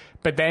house.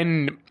 But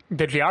then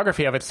the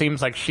geography of it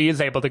seems like she is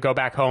able to go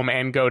back home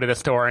and go to the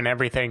store and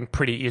everything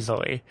pretty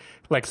easily.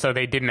 Like, so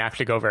they didn't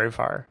actually go very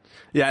far.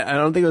 Yeah, I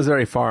don't think it was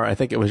very far. I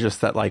think it was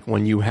just that, like,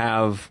 when you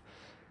have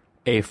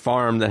a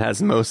farm that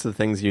has most of the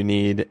things you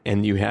need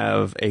and you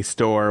have a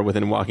store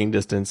within walking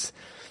distance,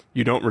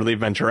 you don't really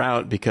venture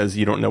out because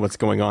you don't know what's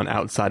going on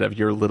outside of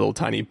your little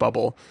tiny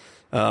bubble.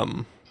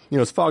 You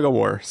know, it's fog of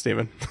war,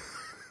 Steven.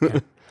 Yeah.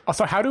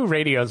 Also, how do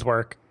radios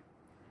work?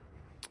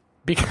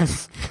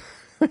 Because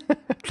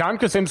John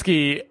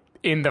Krasinski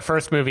in the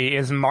first movie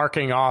is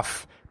marking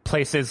off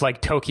places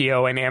like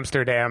Tokyo and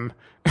Amsterdam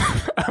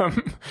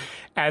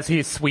as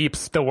he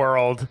sweeps the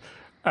world.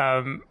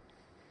 But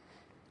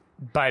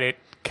it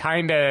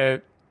kind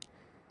of,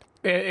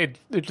 it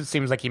just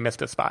seems like he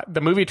missed a spot.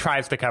 The movie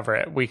tries to cover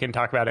it. We can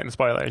talk about it in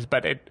spoilers,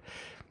 but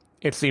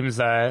it seems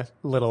a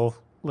little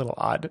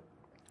odd.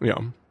 Yeah.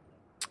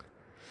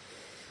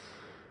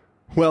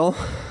 Well,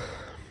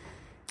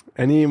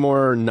 any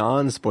more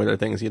non-spoiler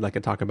things you'd like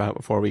to talk about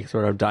before we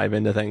sort of dive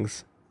into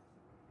things?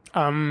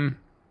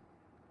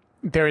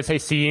 There is a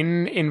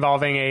scene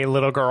involving a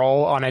little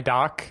girl on a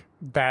dock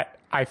that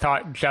I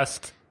thought,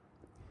 just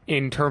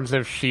in terms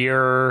of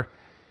sheer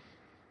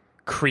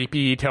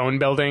creepy tone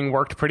building,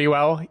 worked pretty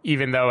well,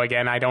 even though,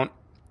 again, I don't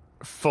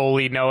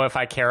fully know if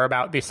I care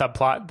about the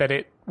subplot that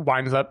it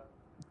winds up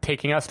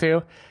taking us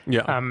to.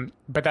 Yeah.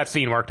 But that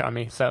scene worked on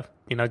me, so,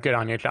 you know, good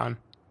on you, John.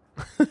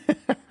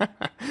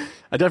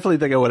 I definitely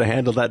think I would have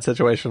handled that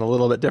situation a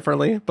little bit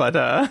differently,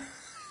 but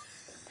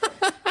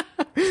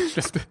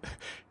just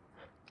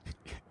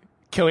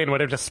Killian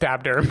would have just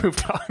stabbed her and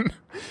moved on.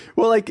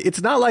 Well, like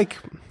it's not like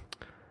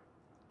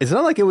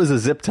it was a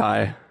zip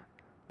tie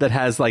that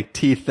has like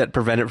teeth that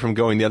prevent it from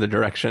going the other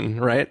direction,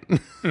 right?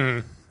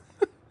 Mm.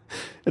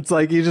 It's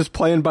like you're just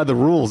playing by the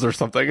rules or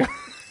something.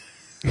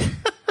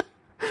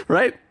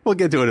 Right? We'll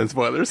get to it in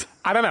spoilers.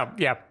 I don't know.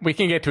 Yeah, we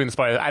can get to it in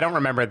spoilers. I don't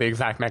remember the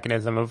exact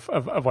mechanism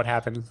of what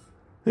happens.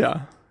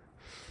 Yeah.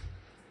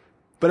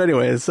 But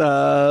anyways,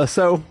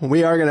 so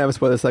we are going to have a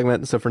spoiler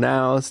segment. So for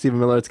now, Stephen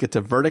Miller, let's get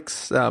to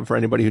verdicts. For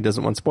anybody who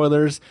doesn't want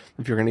spoilers,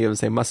 if you're going to give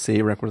us a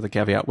must-see, recommend with a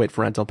caveat, wait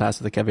for rental, pass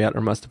with a caveat,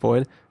 or must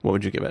avoid, what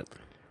would you give it?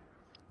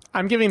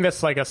 I'm giving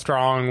this like a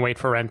strong wait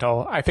for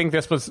rental. I think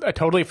this was a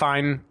totally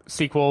fine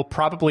sequel.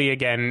 Probably,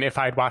 again, if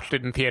I'd watched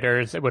it in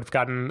theaters, it would have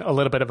gotten a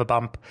little bit of a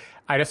bump.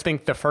 I just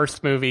think the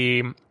first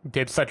movie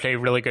did such a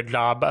really good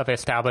job of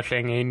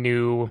establishing a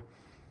new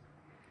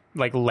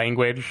like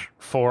language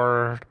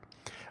for...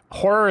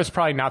 Horror is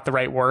probably not the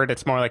right word.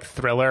 It's more like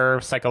thriller,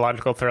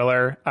 psychological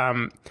thriller.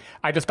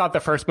 I just thought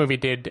the first movie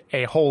did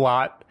a whole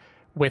lot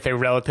with a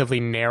relatively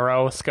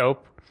narrow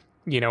scope.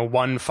 You know,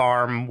 one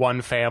farm,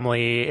 one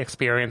family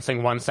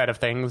experiencing one set of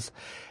things.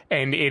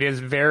 And it is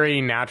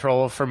very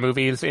natural for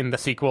movies in the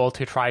sequel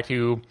to try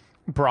to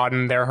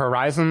broaden their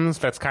horizons.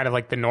 That's kind of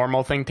like the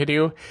normal thing to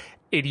do.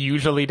 It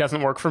usually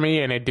doesn't work for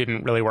me, and it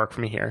didn't really work for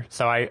me here.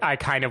 So I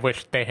kind of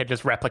wish they had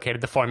just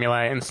replicated the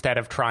formula instead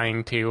of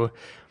trying to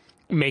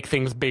make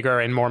things bigger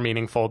and more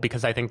meaningful,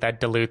 because I think that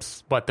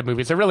dilutes what the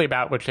movies are really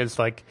about, which is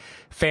like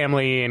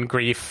family and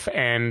grief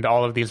and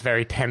all of these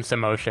very tense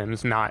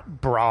emotions, not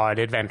broad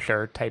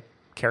adventure type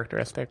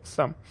characteristics.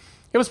 So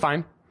it was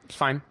fine. It's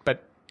fine,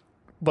 but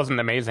wasn't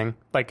amazing.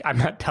 Like, I'm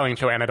not telling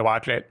Joanna to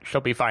watch it. She'll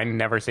be fine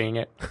never seeing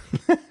it.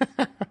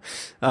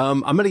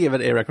 I'm going to give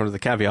it a recommend with a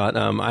caveat.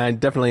 I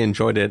definitely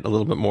enjoyed it a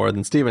little bit more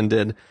than Steven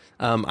did.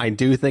 I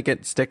do think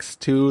it sticks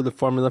to the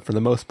formula for the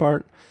most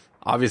part.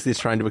 Obviously, it's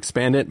trying to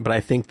expand it, but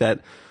I think that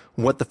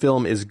what the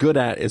film is good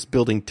at is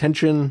building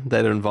tension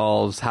that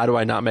involves how do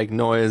I not make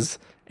noise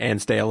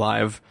and stay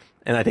alive.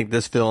 And I think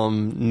this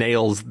film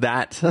nails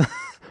that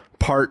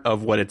part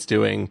of what it's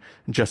doing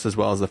just as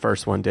well as the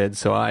first one did.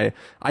 So I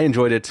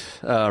enjoyed it.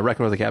 Recommend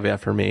with a caveat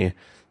for me.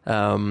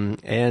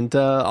 And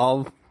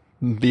I'll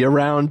be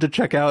around to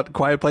check out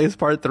Quiet Place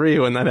Part 3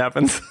 when that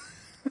happens.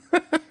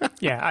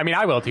 Yeah, I mean,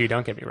 I will too.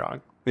 Don't get me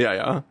wrong.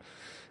 Yeah.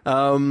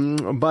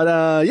 But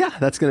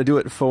that's going to do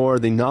it for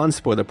the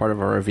non-spoiler part of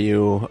our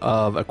review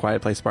of A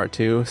Quiet Place Part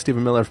 2.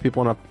 Stephen Miller, if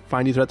people want to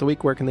find you throughout the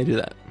week, where can they do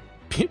that?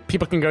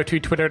 People can go to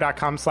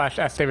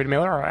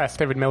twitter.com/sdavidmiller or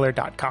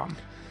sdavidmiller.com.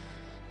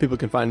 People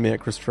can find me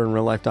at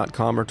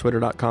ChristopherInRealLife.com or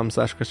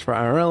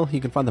Twitter.com/ChristopherIRL.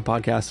 You can find the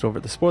podcast over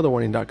at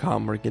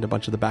thespoilerwarning.com, where you get a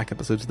bunch of the back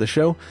episodes of the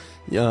show.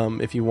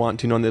 If you want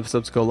to know when the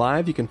episodes go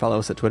live, you can follow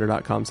us at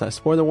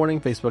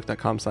Twitter.com/spoilerwarning,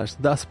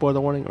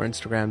 Facebook.com/thespoilerwarning, or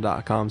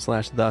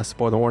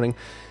Instagram.com/thespoilerwarning.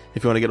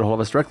 If you want to get a hold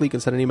of us directly, you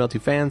can send an email to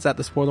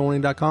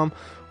fans@thespoilerwarning.com,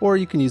 or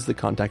you can use the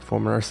contact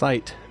form on our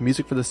site.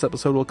 Music for this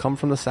episode will come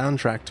from the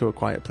soundtrack to A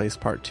Quiet Place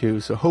Part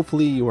 2, so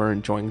hopefully you are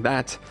enjoying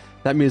that.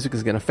 That music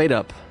is going to fade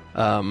up.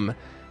 When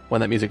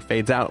that music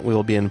fades out, we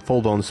will be in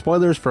full-blown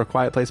spoilers for A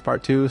Quiet Place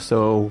Part 2,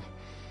 so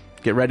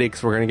get ready,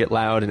 because we're going to get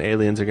loud and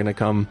aliens are going to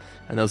come,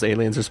 and those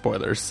aliens are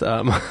spoilers.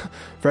 For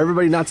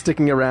everybody not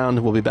sticking around,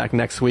 we'll be back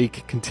next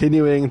week,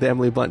 continuing the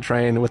Emily Blunt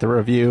train with a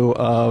review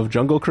of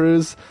Jungle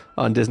Cruise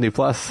on Disney+.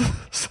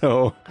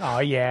 So oh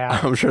yeah,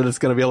 I'm sure that's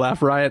going to be a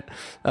laugh riot.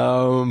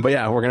 But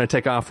yeah, we're going to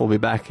take off. We'll be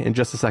back in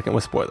just a second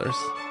with spoilers.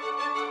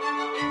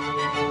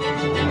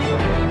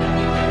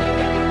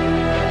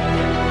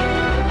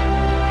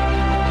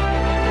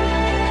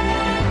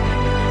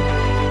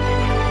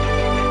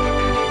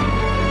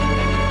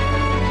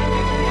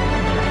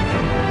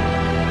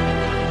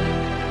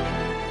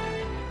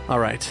 All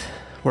right,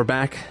 we're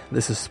back.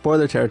 This is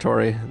spoiler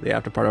territory, the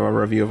after part of our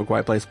review of A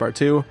Quiet Place Part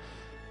 2.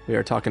 We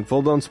are talking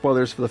full-blown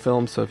spoilers for the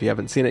film, so if you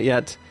haven't seen it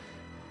yet,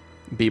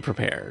 be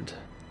prepared.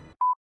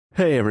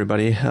 Hey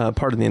everybody,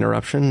 pardon the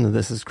interruption.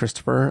 This is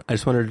Christopher. I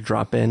just wanted to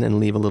drop in and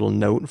leave a little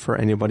note for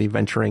anybody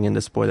venturing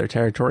into spoiler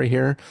territory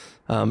here.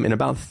 In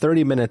about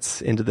 30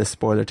 minutes into this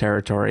spoiler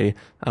territory,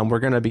 we're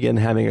going to begin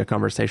having a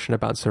conversation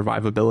about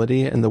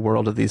survivability in the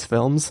world of these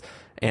films.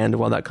 And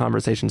while that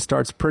conversation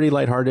starts pretty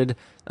lighthearted,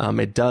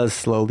 it does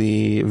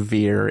slowly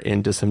veer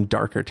into some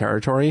darker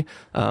territory,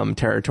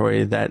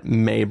 territory that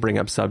may bring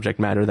up subject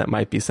matter that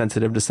might be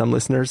sensitive to some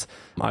listeners.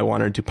 I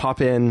wanted to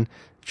pop in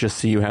just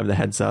so you have the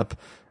heads up.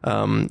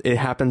 It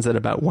happens at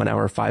about 1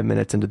 hour, 5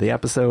 minutes into the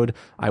episode.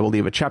 I will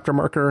leave a chapter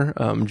marker,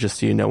 just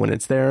so you know when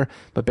it's there.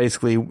 But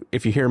basically,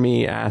 if you hear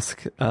me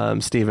ask,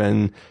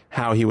 Stephen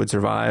how he would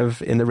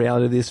survive in the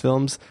reality of these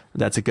films,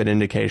 that's a good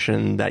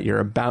indication that you're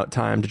about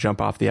time to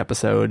jump off the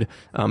episode,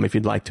 if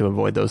you'd like to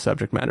avoid those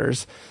subject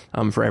matters.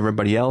 For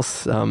everybody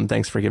else,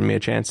 thanks for giving me a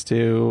chance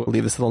to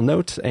leave this little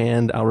note,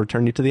 and I'll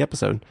return you to the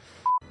episode.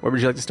 Where would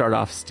you like to start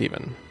off,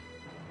 Stephen?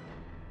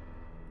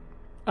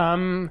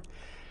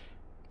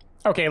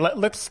 Okay,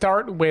 let's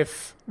start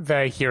with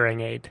the hearing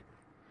aid,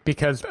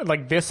 because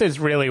like this is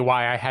really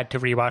why I had to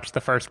rewatch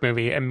the first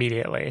movie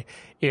immediately.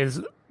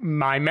 Is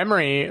my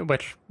memory,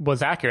 which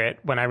was accurate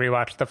when I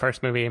rewatched the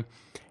first movie,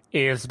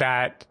 is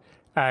that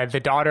the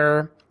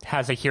daughter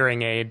has a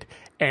hearing aid,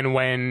 and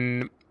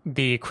when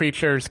the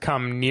creatures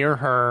come near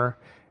her,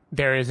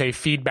 there is a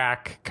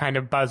feedback kind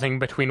of buzzing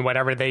between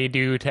whatever they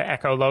do to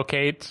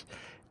echolocate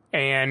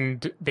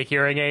and the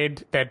hearing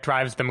aid that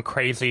drives them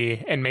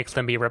crazy and makes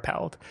them be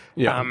repelled.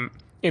 Yeah.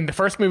 In the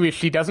first movie,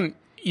 she doesn't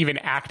even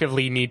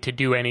actively need to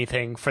do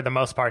anything for the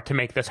most part to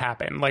make this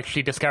happen. Like,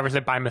 she discovers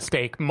it by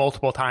mistake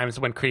multiple times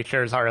when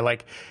creatures are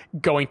like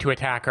going to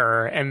attack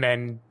her and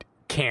then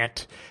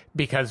can't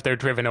because they're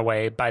driven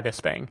away by this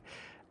thing.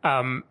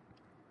 I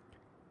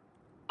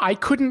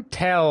couldn't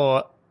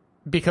tell,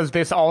 because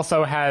this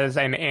also has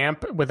an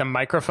amp with a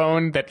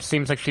microphone that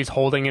seems like she's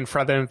holding in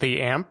front of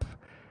the amp,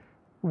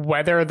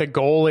 whether the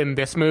goal in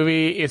this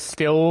movie is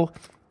still...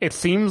 It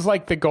seems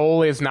like the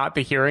goal is not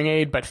the hearing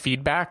aid, but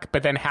feedback.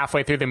 But then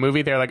halfway through the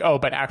movie, they're like, oh,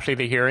 but actually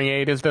the hearing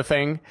aid is the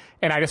thing.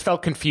 And I just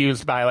felt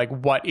confused by, like,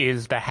 what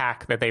is the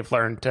hack that they've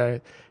learned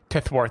to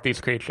thwart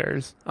these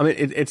creatures? I mean,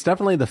 it's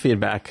definitely the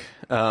feedback.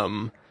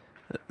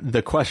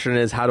 The question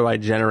is, how do I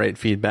generate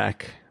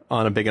feedback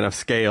on a big enough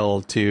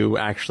scale to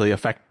actually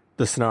affect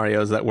the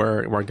scenarios that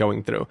we're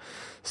going through?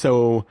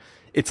 So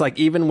it's like,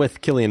 even with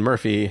Cillian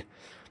Murphy,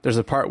 there's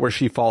a part where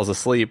she falls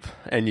asleep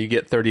and you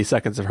get 30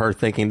 seconds of her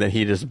thinking that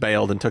he just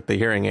bailed and took the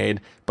hearing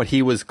aid, but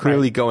he was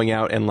clearly going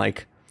out and,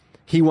 like,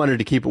 he wanted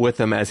to keep it with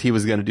him as he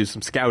was going to do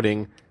some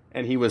scouting,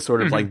 and he was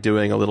sort of like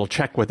doing a little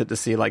check with it to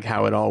see, like,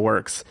 how it all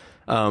works.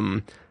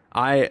 So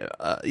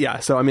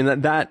I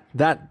mean,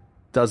 that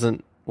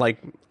doesn't,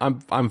 like,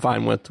 I'm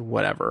fine with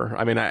whatever.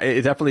 I mean,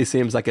 it definitely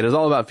seems like it is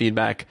all about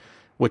feedback,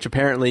 which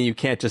apparently you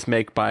can't just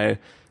make by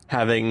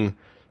having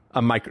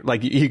a mic,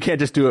 like, you can't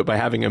just do it by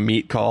having a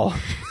meet call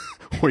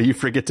where you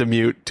forget to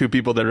mute two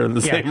people that are in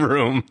the same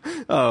room.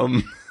 I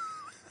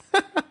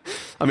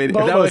mean, if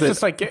that was it's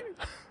just like,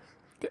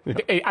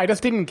 I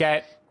just didn't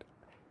get,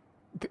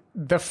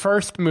 the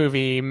first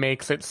movie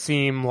makes it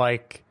seem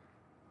like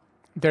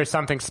there's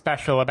something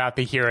special about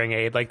the hearing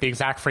aid, like the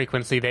exact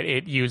frequency that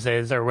it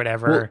uses or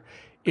whatever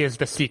is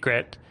the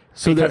secret.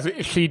 So because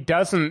she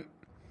doesn't,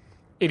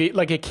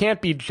 it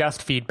can't be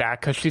just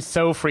feedback, because she's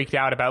so freaked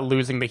out about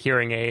losing the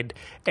hearing aid.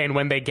 And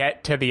when they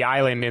get to the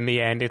island in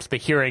the end, it's the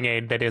hearing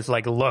aid that is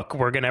like, look,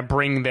 we're going to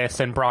bring this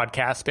and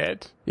broadcast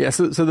it. Yeah.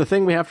 So the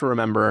thing we have to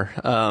remember,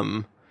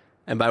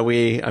 and by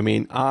we, I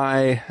mean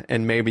I,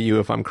 and maybe you,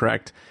 if I'm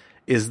correct,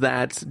 is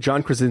that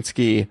John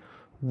Krasinski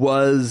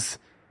was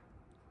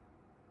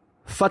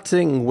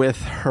futzing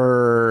with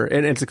her,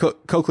 and it's a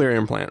cochlear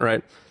implant,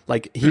 right?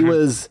 Like, he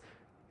was,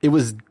 it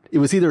was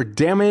either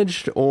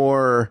damaged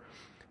or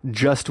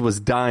just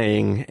was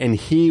dying, and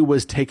he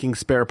was taking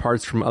spare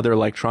parts from other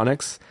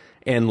electronics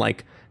and,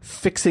 like,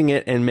 fixing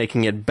it and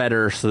making it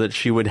better so that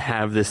she would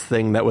have this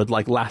thing that would,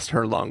 like, last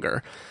her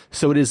longer.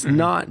 So it is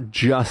not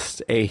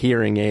just a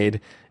hearing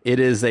aid. It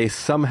is a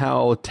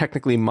somehow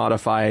technically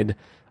modified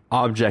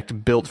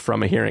object built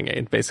from a hearing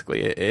aid,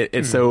 basically.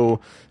 So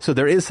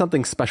there is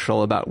something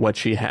special about what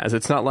she has.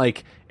 It's not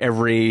like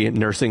every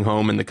nursing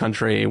home in the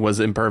country was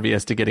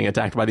impervious to getting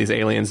attacked by these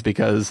aliens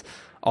because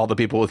all the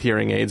people with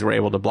hearing aids were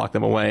able to block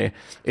them away.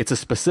 It's a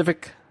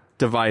specific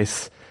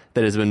device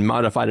that has been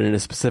modified in a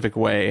specific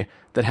way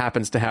that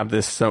happens to have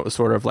this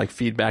sort of, like,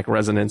 feedback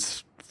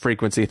resonance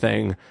frequency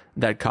thing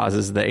that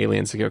causes the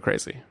aliens to go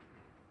crazy.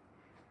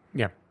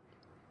 Yeah.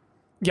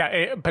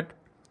 Yeah, but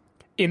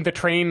in the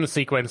train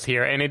sequence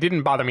here, and it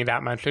didn't bother me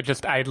that much,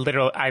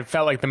 I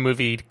felt like the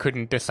movie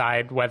couldn't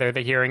decide whether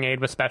the hearing aid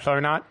was special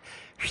or not.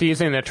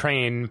 She's in a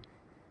train,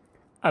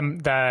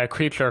 the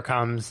creature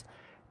comes,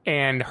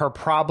 and her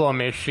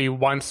problem is she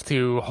wants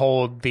to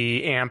hold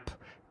the amp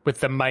with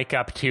the mic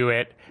up to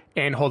it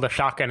and hold a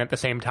shotgun at the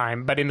same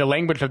time. But in the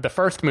language of the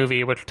first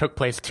movie, which took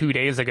place 2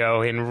 days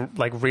ago in,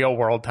 like, real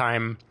world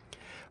time,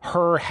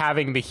 her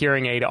having the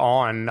hearing aid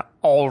on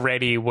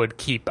already would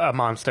keep a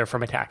monster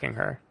from attacking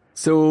her.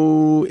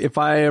 So if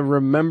I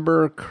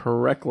remember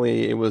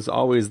correctly, it was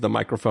always the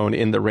microphone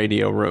in the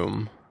radio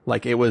room.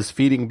 Like, it was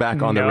feeding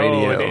back on the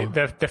radio.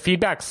 The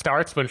feedback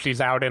starts when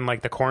she's out in,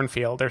 like, the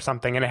cornfield or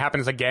something, and it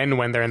happens again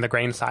when they're in the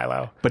grain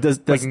silo. But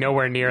does like,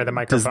 nowhere near the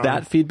microphone. Does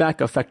that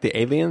feedback affect the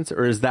aliens,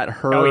 or is that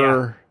her? Oh,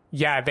 yeah.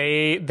 Yeah,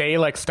 they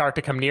like start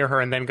to come near her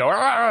and then go,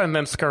 "Arr!" and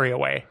then scurry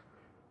away.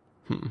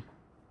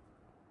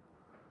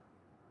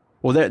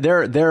 Well,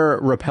 they're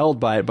repelled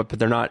by it, but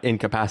they're not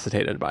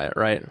incapacitated by it,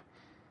 right?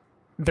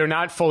 They're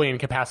not fully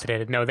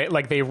incapacitated. No,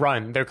 they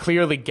run. They're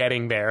clearly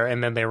getting there,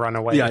 and then they run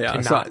away.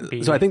 Yeah.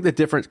 So I think the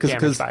difference,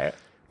 because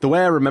the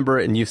way I remember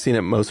it, and you've seen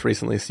it most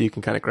recently, so you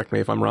can kind of correct me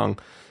if I'm wrong,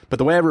 but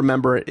the way I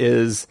remember it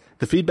is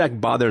the feedback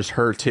bothers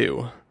her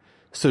too.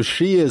 So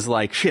she is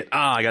like, shit,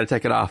 I got to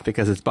take it off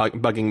because it's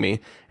bugging me.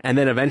 And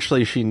then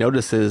eventually she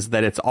notices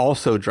that it's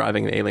also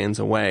driving the aliens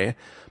away.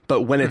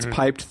 But when it's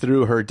piped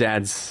through her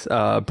dad's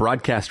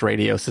broadcast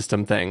radio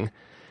system thing,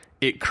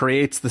 it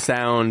creates the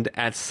sound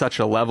at such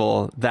a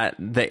level that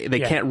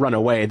they can't run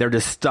away. They're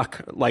just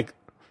stuck, like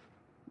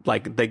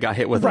they got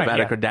hit with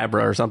Avada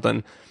Kedavra or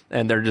something.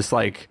 And they're just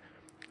like,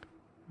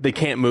 they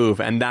can't move,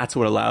 and that's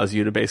what allows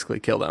you to basically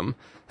kill them.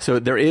 So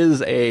there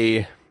is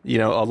a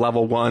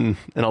level 1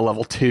 and a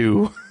level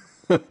 2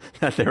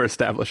 that they're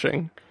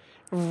establishing.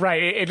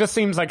 Right. It just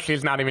seems like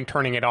she's not even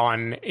turning it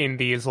on in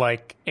these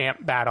like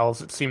amp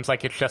battles. It seems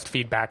like it's just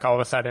feedback all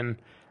of a sudden.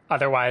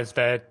 Otherwise,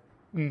 the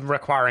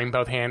requiring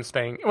both hands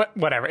thing,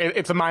 whatever.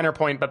 It's a minor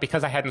point, but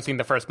because I hadn't seen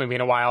the first movie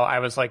in a while, I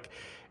was like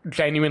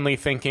genuinely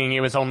thinking it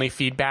was only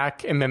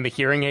feedback, and then the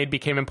hearing aid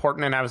became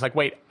important, and I was like,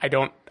 wait, I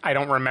don't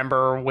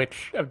remember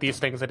which of these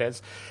things it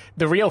is.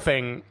 The real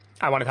thing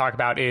I want to talk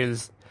about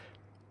is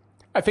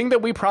a thing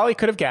that we probably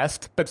could have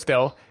guessed, but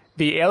still,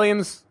 the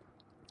aliens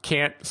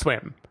can't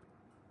swim.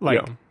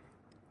 Like, yeah.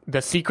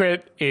 The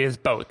secret is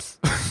boats.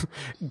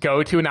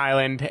 Go to an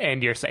island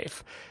and you're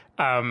safe.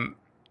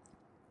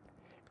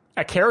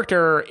 A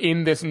character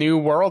in this new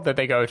world that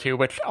they go to,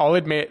 which I'll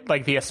admit,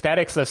 like the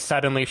aesthetics of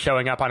suddenly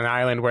showing up on an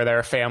island where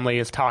their family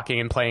is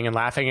talking and playing and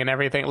laughing and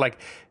everything, like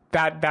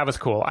that was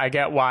cool. I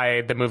get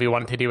why the movie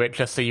wanted to do it,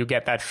 just so you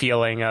get that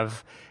feeling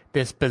of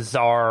this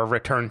bizarre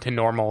return to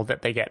normal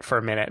that they get for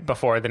a minute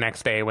before the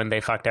next day when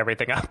they fucked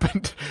everything up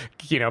and,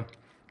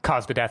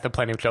 caused the death of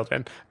plenty of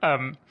children.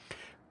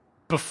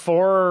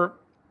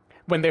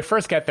 When they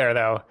first get there,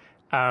 though,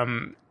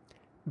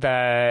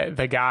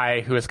 the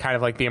guy who is kind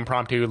of like the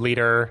impromptu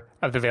leader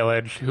of the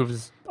village,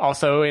 who's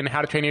also in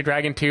How to Train Your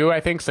Dragon 2,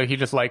 I think, so he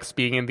just likes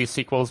being in these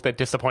sequels that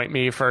disappoint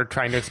me for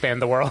trying to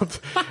expand the world.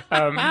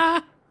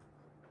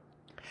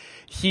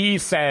 He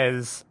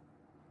says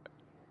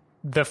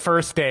the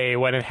first day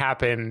when it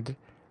happened,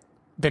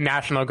 the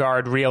National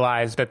Guard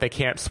realized that they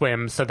can't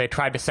swim, so they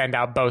tried to send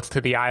out boats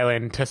to the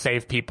island to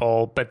save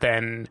people, but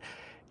then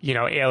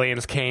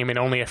aliens came and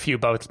only a few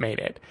boats made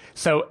it.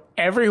 So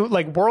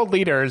world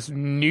leaders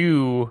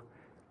knew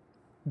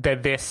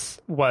that this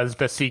was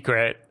the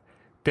secret.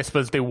 This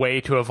was the way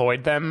to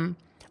avoid them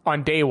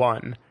on day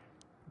one.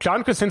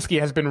 John Krasinski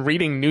has been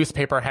reading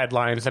newspaper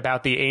headlines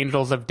about the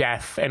angels of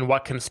death and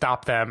what can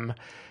stop them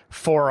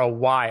for a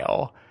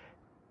while.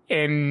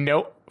 And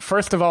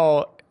first of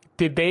all,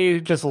 did they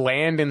just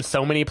land in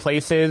so many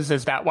places?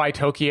 Is that why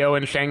Tokyo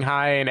and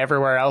Shanghai and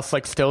everywhere else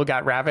still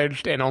got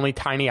ravaged and only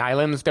tiny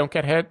islands don't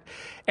get hit?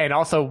 And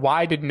also,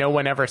 why did no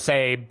one ever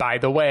say, by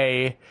the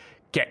way,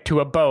 get to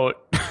a boat,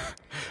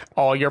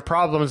 all your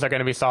problems are going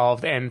to be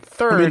solved? And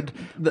third,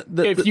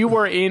 if you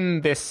were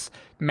in this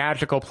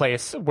magical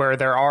place where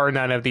there are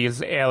none of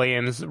these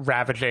aliens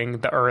ravaging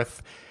the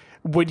Earth,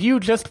 would you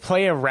just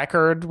play a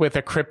record with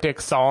a cryptic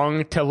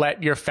song to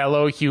let your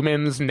fellow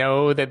humans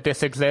know that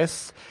this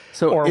exists?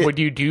 Would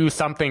you do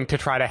something to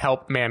try to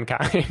help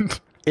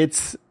mankind?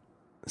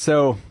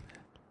 So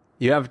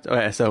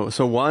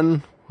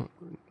one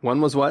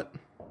was what?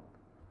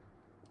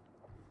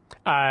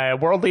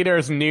 World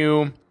leaders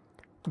knew,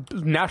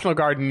 National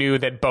Guard knew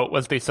that boat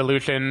was the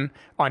solution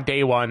on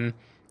day one,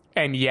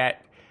 and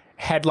yet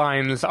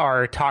headlines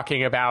are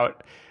talking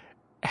about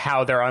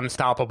how they're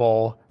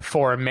unstoppable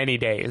for many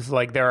days.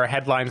 Like, there are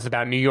headlines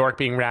about New York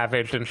being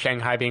ravaged and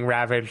Shanghai being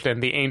ravaged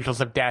and the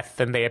angels of death,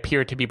 and they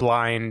appear to be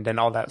blind and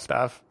all that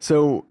stuff.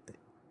 So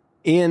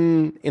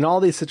in all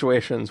these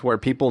situations where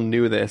people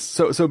knew this,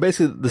 so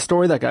basically the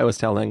story that guy was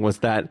telling was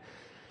that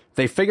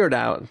they figured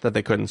out that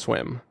they couldn't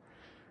swim.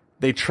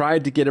 They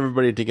tried to get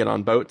everybody to get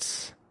on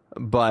boats,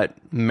 but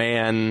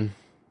man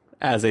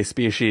as a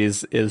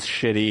species is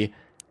shitty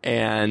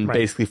and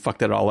basically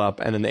fucked it all up,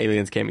 and then the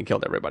aliens came and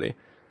killed everybody.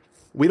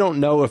 We don't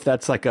know if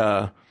that's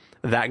that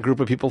group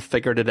of people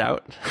figured it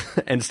out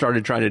and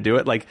started trying to do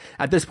it. Like,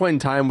 at this point in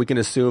time, we can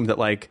assume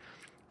that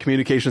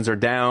communications are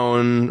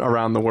down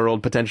around the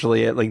world,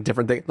 potentially at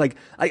different things.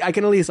 I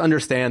can at least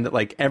understand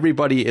that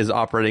everybody is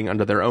operating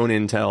under their own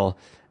intel,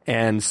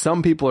 and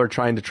some people are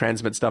trying to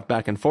transmit stuff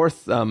back and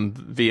forth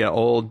via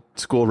old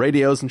school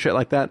radios and shit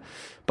like that.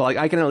 But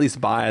I can at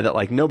least buy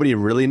that nobody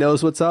really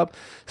knows what's up.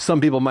 Some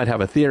people might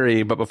have a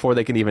theory, but before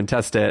they can even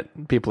test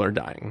it, people are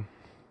dying.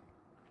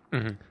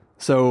 Mm-hmm.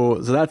 So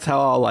that's how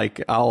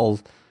I'll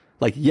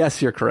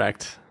yes, you're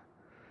correct.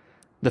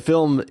 The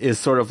film is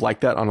sort of like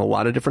that on a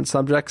lot of different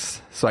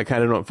subjects, so I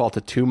kind of don't fault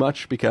it too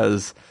much,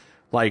 because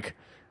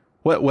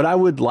what I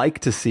would like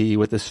to see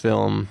with this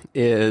film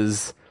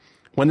is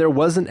when there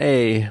wasn't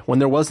a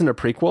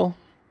prequel,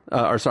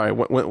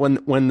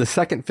 when the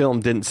second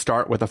film didn't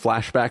start with a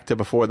flashback to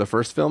before the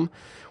first film,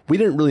 we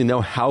didn't really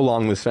know how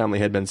long this family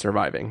had been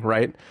surviving,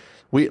 right?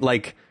 We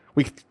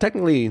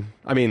technically,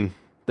 I mean,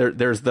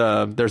 There's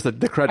the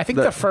credit. I think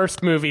the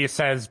first movie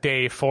says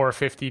day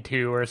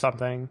 452 or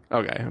something.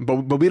 Okay,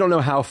 but we don't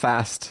know how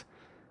fast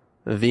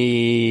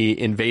the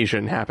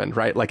invasion happened,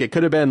 right? It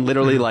could have been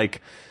literally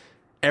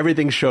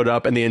everything showed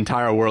up and the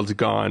entire world's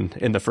gone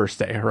in the first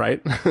day,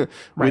 right?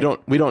 Right.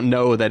 We don't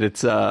know that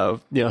it's a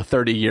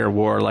 30-year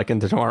war in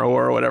the Tomorrow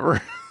War or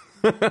whatever.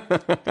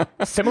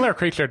 Similar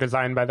creature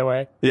design, by the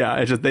way. Yeah,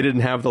 it's just they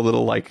didn't have the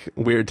little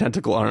weird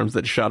tentacle arms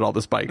that shot all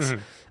the spikes.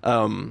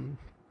 Mm-hmm.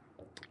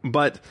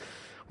 But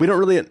we don't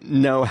really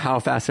know how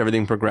fast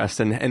everything progressed,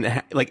 and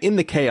in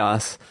the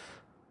chaos,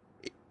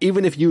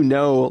 even if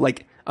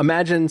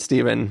imagine,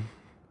 Steven,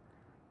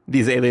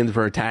 these aliens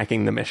were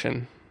attacking the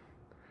mission,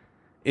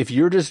 if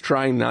you're just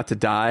trying not to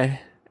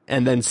die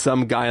and then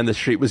some guy on the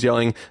street was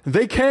yelling,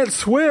 "They can't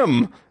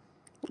swim,"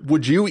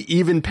 would you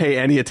even pay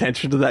any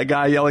attention to that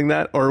guy yelling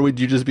that? Or would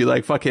you just be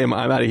like, fuck him,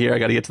 I'm out of here, I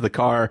got to get to the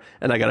car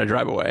and I got to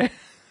drive away?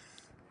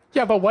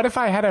 Yeah, but what if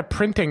I had a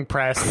printing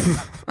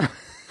press?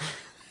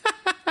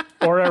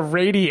 Or a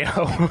radio?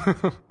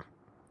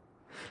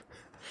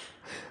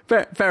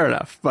 Fair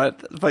enough,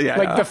 but yeah.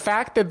 Like, the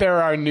fact that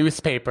there are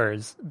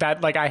newspapers that,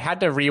 like, I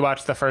had to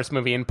rewatch the first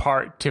movie in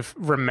part to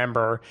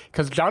remember,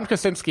 because John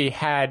Krasinski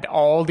had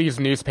all these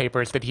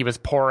newspapers that he was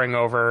poring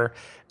over,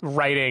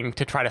 writing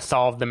to try to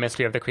solve the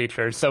mystery of the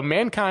creatures. So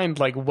mankind,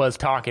 like, was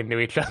talking to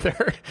each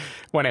other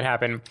when it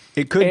happened.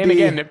 It could and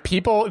be. again,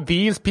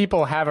 these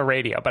people have a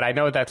radio, but I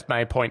know that's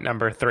my point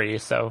number 3,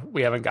 so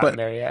we haven't gotten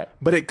there yet.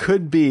 But it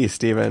could be,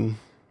 Stephen.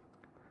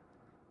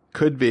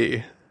 Could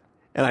be.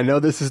 And I know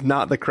this is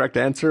not the correct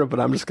answer, but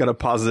I'm just going to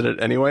posit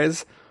it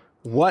anyways.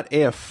 What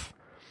if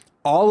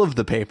all of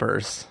the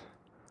papers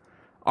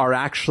are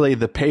actually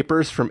the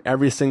papers from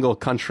every single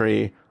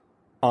country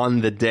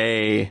on the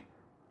day,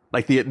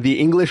 like the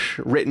English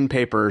written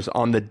papers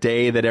on the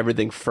day that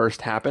everything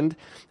first happened,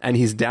 and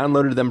he's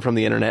downloaded them from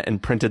the internet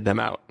and printed them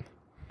out?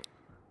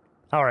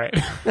 All right.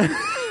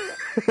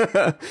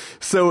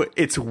 So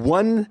it's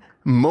one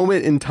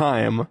moment in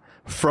time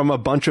from a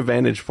bunch of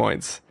vantage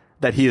points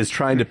that he is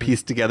trying to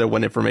piece together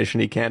what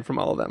information he can from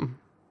all of them.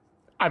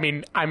 I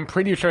mean, I'm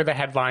pretty sure the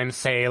headlines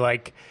say,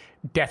 like,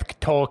 death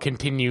toll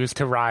continues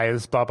to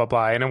rise, blah, blah,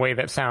 blah, in a way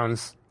that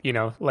sounds, you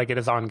know, like it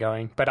is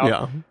ongoing. But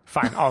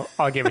fine,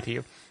 I'll give it to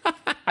you.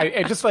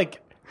 It just,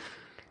 like,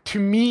 to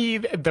me,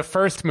 the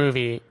first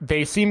movie,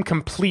 they seem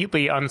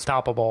completely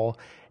unstoppable.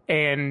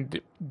 And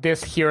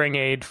this hearing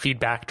aid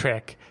feedback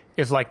trick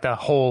is like the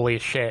holy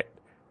shit.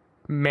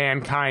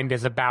 Mankind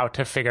is about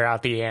to figure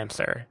out the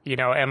answer, you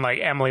know, and like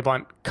Emily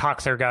Blunt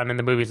cocks her gun and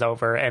the movie's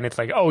over, and it's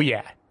like, oh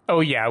yeah,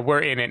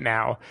 we're in it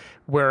now.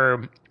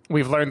 We've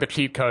learned the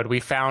cheat code. We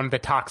found the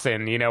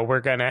toxin. You know,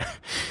 we're gonna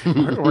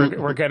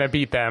we're gonna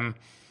beat them.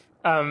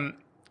 And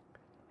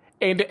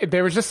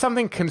there was just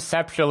something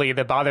conceptually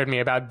that bothered me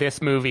about this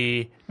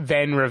movie,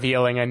 then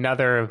revealing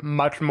another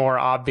much more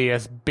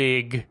obvious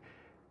big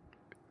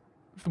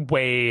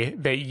way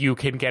that you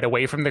can get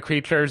away from the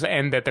creatures,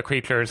 and that the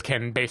creatures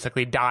can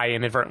basically die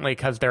inadvertently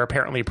because they're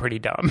apparently pretty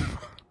dumb.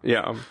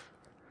 Yeah.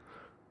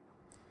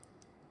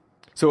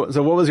 So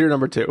what was your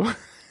number 2?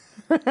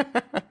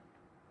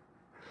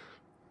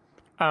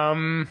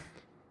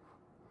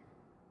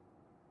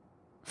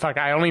 Fuck,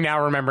 I only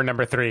now remember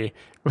number 3,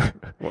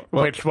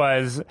 which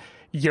was,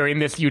 you're in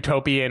this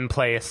utopian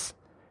place,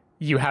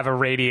 you have a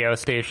radio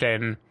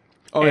station,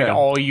 and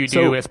all you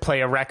do is play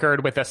a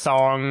record with a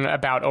song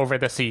about over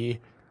the sea.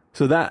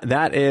 So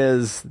that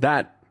is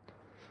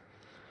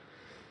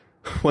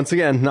once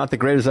again, not the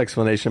greatest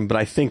explanation, but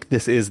I think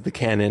this is the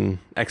canon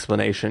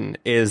explanation,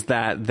 is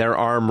that there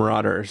are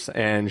marauders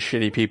and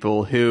shitty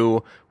people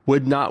who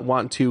would not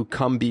want to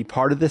come be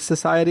part of this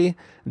society.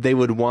 They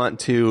would want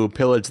to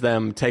pillage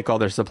them, take all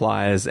their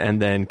supplies,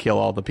 and then kill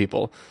all the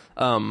people.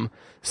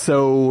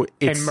 So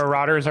it's... And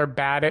marauders are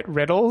bad at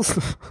riddles?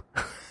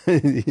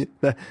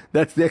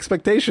 That's the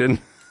expectation.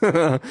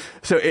 So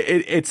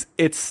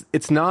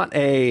it's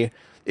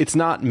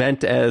not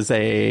meant as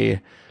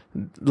a,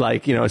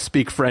 like, you know,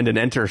 speak friend and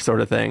enter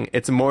sort of thing.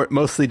 It's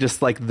mostly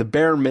just like the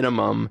bare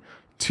minimum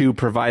to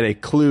provide a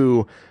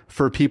clue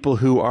for people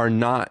who are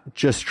not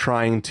just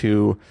trying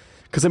to,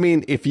 because I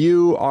mean, if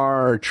you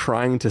are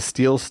trying to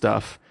steal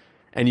stuff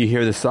and you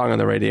hear this song on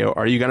the radio,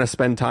 are you going to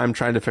spend time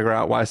trying to figure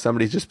out why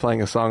somebody's just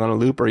playing a song on a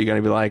loop? Or are you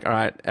going to be like, all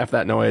right, F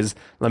that noise,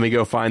 let me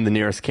go find the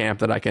nearest camp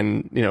that I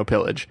can, you know,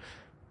 pillage?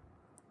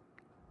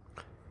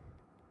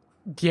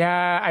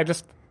 Yeah,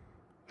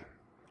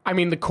 I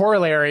mean, the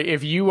corollary,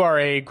 if you are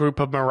a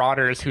group of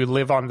marauders who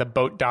live on the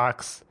boat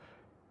docks,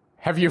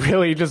 have you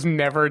really just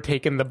never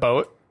taken the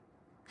boat?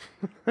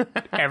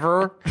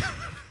 Ever?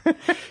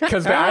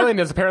 Because the island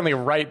is apparently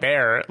right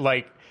there.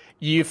 Like,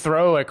 you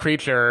throw a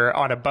creature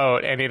on a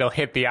boat and it'll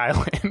hit the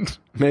island.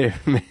 Maybe.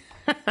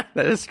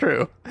 That is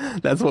true.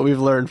 That's what we've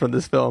learned from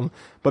this film.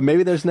 But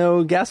maybe there's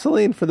no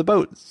gasoline for the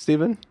boat,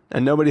 Stephen,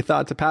 and nobody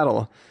thought to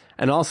paddle.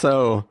 And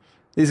also,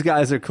 these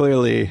guys are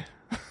clearly...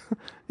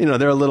 You know,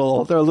 they're a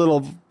little bit,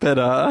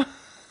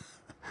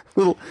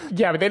 little.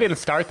 Yeah, but they didn't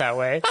start that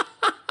way,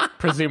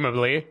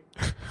 presumably.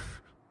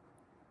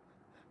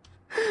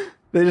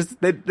 They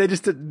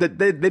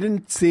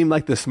didn't seem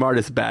like the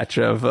smartest batch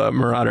of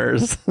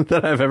marauders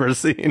that I've ever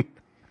seen.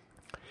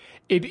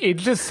 It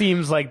just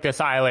seems like this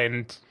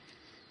island,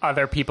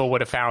 other people would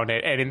have found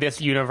it, and in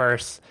this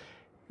universe,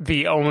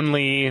 the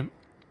only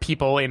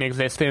people in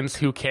existence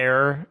who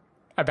care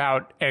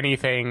about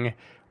anything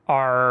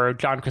are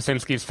John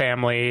Krasinski's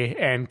family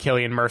and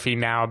Cillian Murphy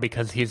now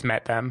because he's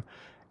met them.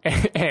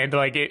 And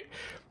like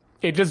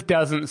it just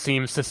doesn't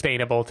seem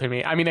sustainable to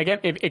me. I mean, again,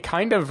 it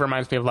kind of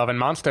reminds me of Love and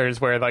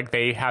Monsters, where like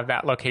they have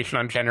that location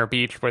on Jenner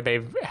Beach where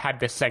they've had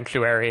this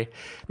sanctuary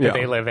that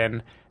they live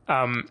in.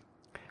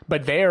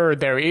 But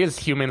there is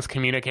humans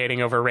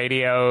communicating over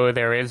radio.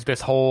 There is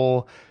this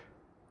whole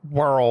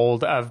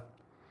world of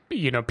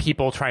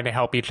people trying to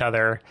help each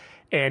other.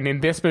 And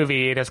in this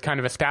movie, it is kind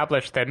of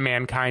established that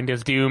mankind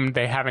is doomed.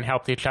 They haven't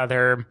helped each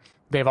other.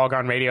 They've all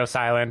gone radio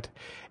silent.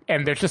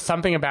 And there's just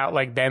something about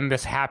like then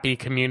this happy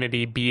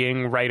community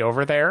being right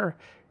over there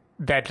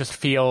that just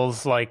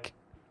feels like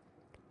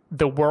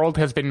the world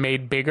has been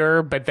made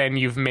bigger, but then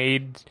you've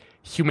made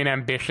human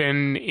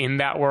ambition in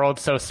that world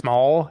so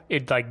small,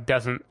 it like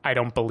doesn't, I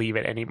don't believe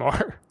it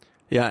anymore.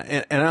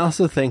 Yeah, and I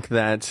also think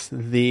that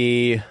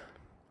the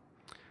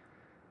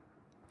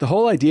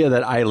whole idea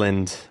that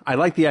island, I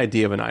like the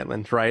idea of an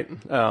island, right?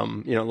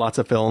 Lots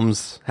of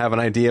films have an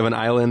idea of an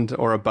island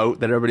or a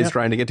boat that everybody's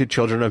trying to get to.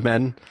 Children of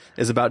Men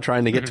is about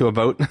trying to get to a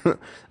boat.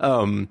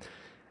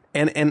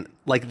 And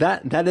like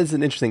that is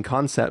an interesting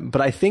concept,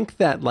 but I think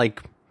that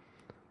like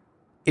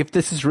if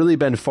this has really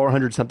been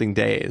 400 something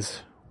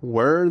days,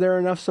 were there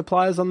enough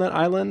supplies on that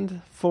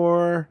island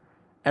for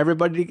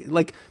everybody?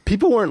 Like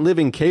people weren't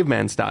living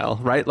caveman style,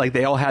 right? Like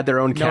they all had their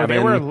own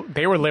cabin. No,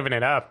 they were living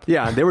it up.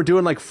 Yeah, they were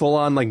doing like full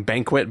on like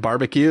banquet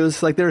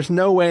barbecues. Like there's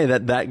no way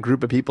that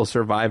group of people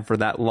survived for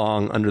that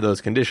long under those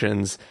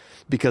conditions,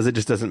 because it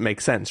just doesn't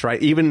make sense,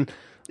 right? Even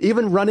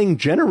running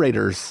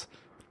generators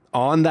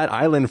on that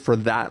island for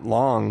that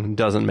long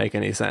doesn't make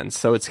any sense.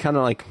 So it's kind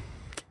of like,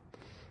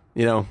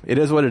 it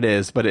is what it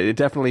is, but it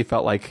definitely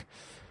felt like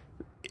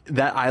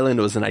that island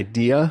was an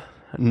idea,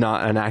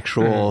 not an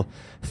actual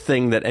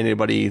thing that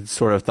anybody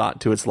sort of thought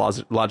to its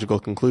logical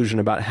conclusion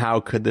about how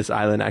could this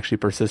island actually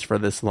persist for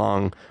this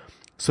long,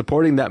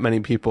 supporting that many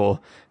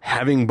people,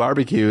 having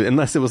barbecue,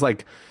 unless it was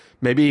like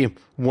maybe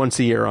once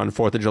a year on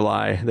 4th of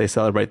July, they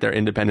celebrate their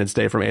Independence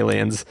Day from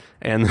aliens,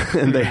 and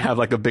they have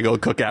like a big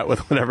old cookout with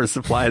whatever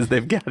supplies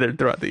they've gathered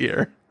throughout the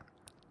year.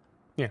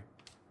 Yeah.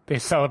 They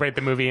celebrate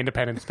the movie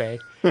Independence Day.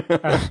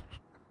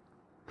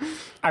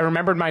 I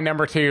remembered my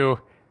number 2.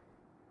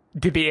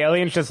 Did the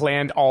aliens just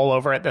land all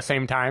over at the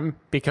same time?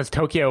 Because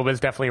Tokyo was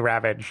definitely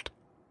ravaged,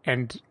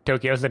 and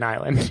Tokyo's an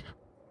island.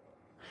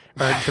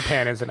 Or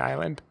Japan is an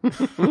island.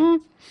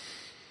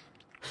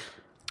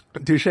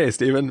 Touche,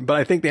 Stephen. But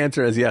I think the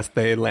answer is yes,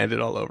 they landed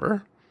all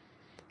over.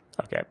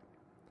 Okay.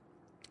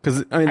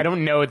 Because I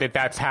don't know that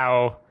that's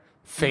how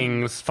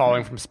things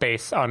falling from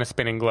space on a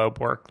spinning globe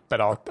work, but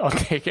I'll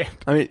take it.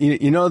 I mean,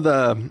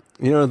 the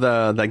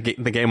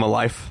Game of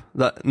Life,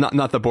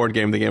 not the board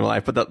game, the Game of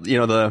Life, but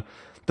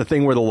the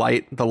thing where the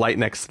light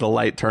next to the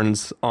light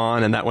turns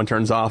on and that one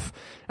turns off,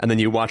 and then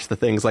you watch the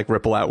things like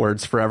ripple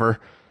outwards forever.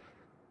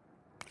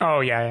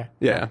 Oh yeah.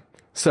 Yeah.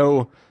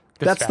 So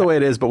that's the way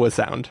it is, but with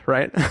sound,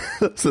 right?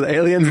 So the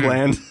aliens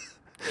land,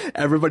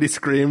 everybody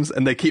screams,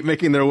 and they keep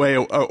making their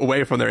way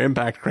away from their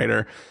impact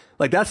crater.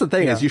 Like that's the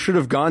thing is you should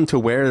have gone to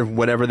where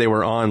whatever they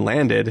were on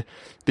landed,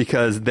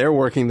 because they're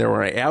working their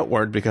way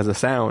outward because of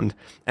sound,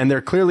 and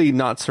they're clearly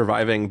not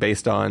surviving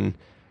based on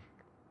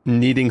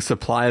needing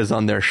supplies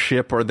on their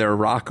ship or their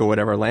rock or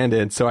whatever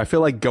landed. So I feel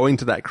like going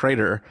to that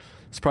crater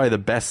is probably the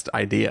best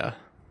idea.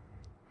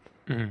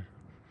 Mm-hmm.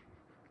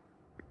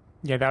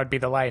 Yeah, that would be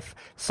the life.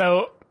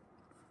 So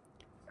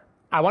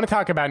I want to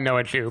talk about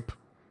Noah Jupe.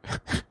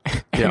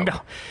 We've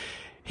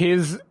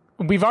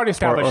already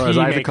established or as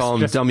I like to call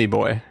him, Dummy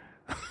Boy.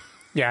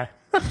 Yeah.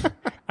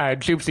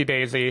 Jupesy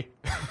Daisy.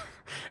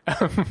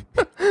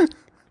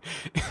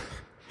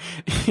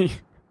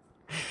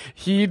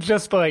 He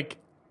just like...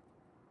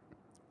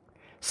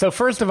 So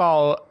first of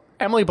all,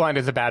 Emily Blunt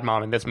is a bad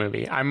mom in this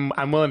movie. I'm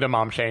willing to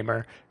mom shame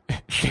her.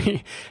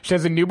 She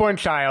has a newborn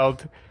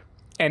child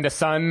and a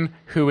son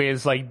who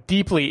is like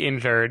deeply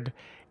injured,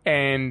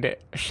 and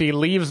she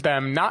leaves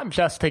them not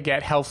just to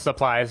get health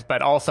supplies,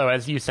 but also,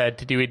 as you said,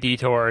 to do a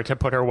detour to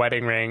put her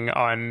wedding ring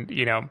on,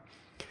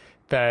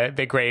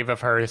 the grave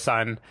of her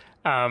son.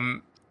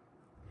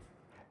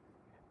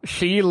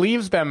 She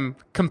leaves them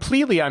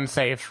completely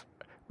unsafe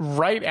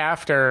right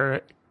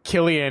after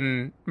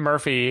Cillian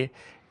Murphy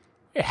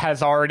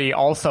has already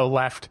also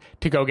left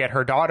to go get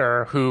her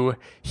daughter, who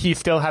he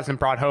still hasn't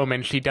brought home,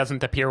 and she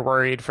doesn't appear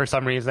worried for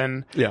some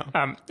reason.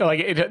 Yeah.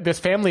 This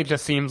family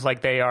just seems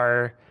like they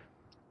are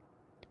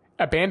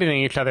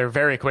abandoning each other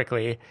very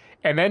quickly.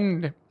 And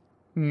then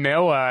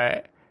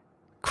Noah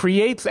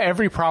creates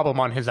every problem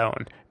on his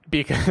own,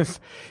 because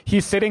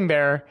he's sitting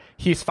there,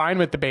 he's fine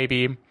with the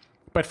baby,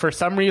 but for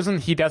some reason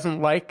he doesn't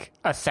like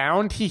a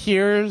sound he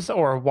hears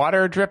or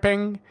water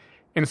dripping.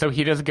 And so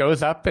he just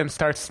goes up and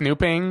starts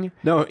snooping.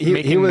 No,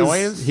 making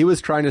noise. He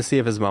was trying to see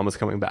if his mom was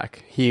coming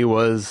back. He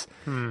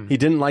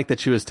didn't like that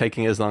she was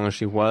taking as long as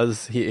she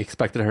was. He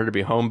expected her to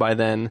be home by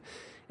then,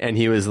 and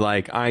he was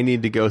like, I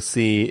need to go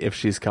see if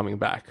she's coming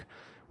back,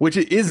 which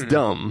is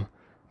dumb.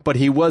 But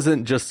he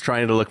wasn't just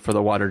trying to look for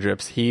the water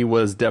drips. He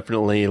was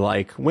definitely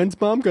like,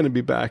 when's mom going to be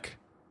back?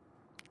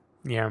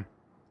 Yeah.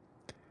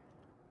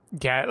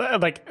 Yeah,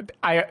 like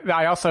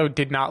I also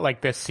did not like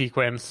this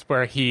sequence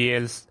where he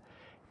is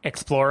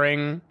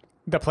exploring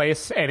the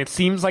place, and it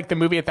seems like the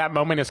movie at that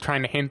moment is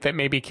trying to hint that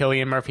maybe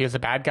Cillian Murphy is a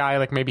bad guy,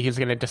 like maybe he's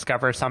going to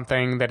discover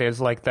something that is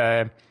like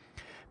the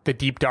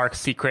deep dark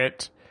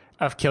secret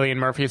of Cillian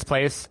Murphy's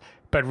place,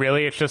 but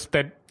really it's just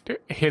that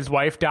his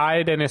wife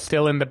died and is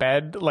still in the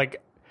bed. Like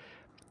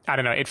I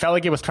don't know. It felt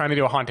like it was trying to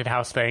do a haunted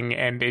house thing,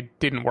 and it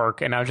didn't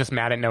work. And I was just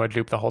mad at Noah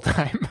Jupe the whole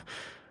time.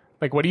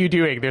 Like, what are you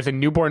doing? There's a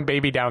newborn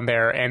baby down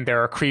there, and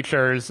there are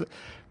creatures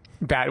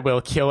that will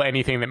kill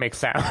anything that makes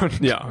sound.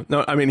 Yeah.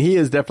 No, I mean, he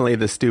is definitely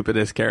the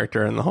stupidest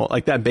character in the whole.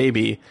 Like, that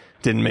baby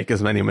didn't make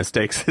as many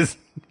mistakes as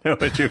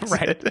Noah Jupe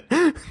did.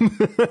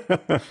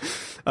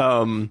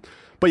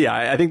 But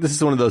yeah, I think this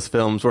is one of those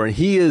films where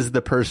he is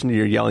the person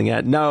you're yelling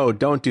at. No,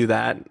 don't do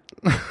that.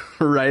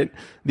 Right?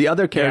 The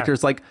other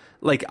characters,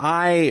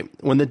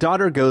 when the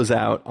daughter goes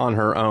out on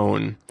her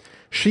own,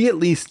 she at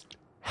least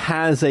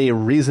has a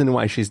reason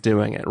why she's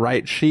doing it,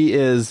 right? She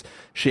has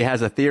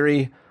a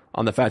theory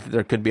on the fact that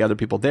there could be other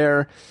people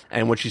there,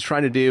 and what she's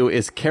trying to do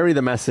is carry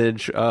the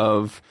message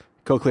of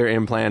cochlear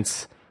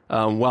implants.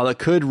 While it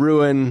could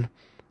ruin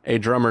a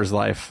drummer's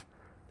life,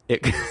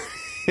 it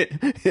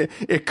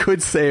it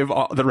could save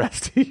the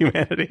rest of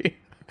humanity.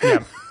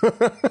 Yeah.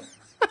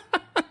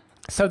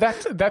 So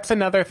that's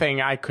another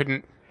thing I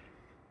couldn't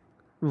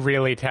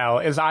really tell,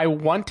 is I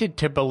wanted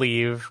to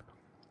believe,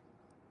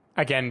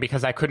 again,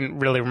 because I couldn't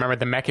really remember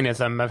the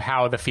mechanism of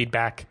how the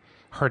feedback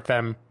hurt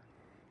them.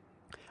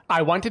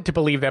 I wanted to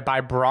believe that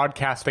by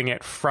broadcasting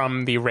it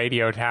from the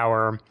radio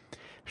tower,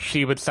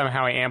 she would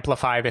somehow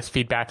amplify this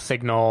feedback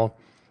signal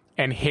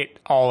and hit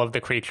all of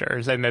the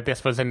creatures, and that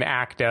this was an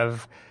act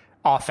of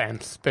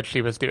offense that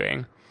she was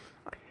doing.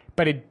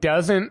 But it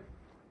doesn't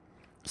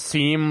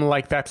seem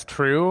like that's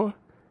true.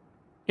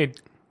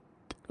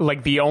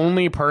 Like, the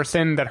only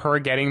person that her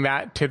getting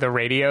that to the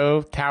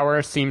radio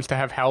tower seems to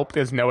have helped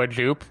is Noah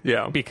Jupe.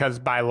 Yeah. Because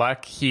by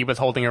luck, he was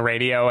holding a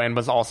radio and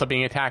was also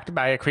being attacked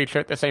by a creature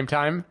at the same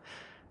time.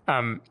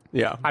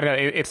 Yeah. I don't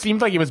know. It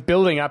seemed like it was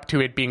building up to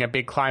it being a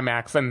big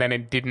climax, and then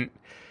it didn't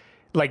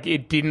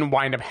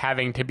wind up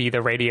having to be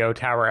the radio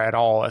tower at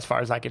all, as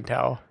far as I can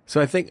tell.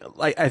 So I think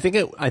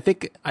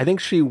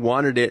she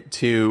wanted it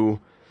to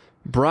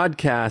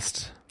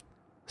broadcast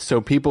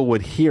so people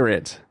would hear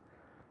it,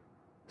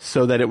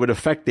 so that it would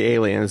affect the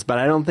aliens, but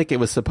I don't think it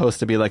was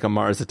supposed to be like a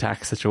Mars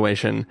attack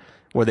situation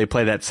where they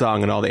play that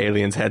song and all the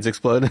aliens' heads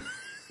explode.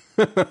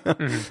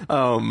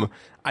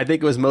 I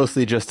think it was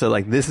mostly just to,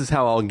 like, this is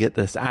how I'll get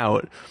this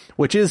out,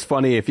 which is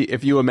funny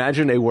if you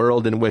imagine a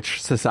world in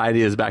which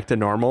society is back to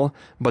normal,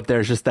 but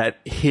there's just that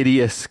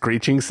hideous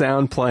screeching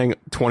sound playing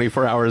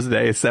 24 hours a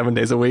day, 7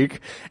 days a week,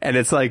 and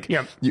it's like,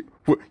 yep.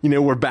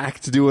 We're back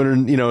to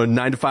doing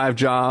 9-to-5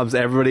 jobs.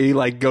 Everybody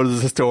like goes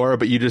to the store,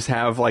 but you just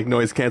have like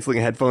noise canceling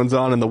headphones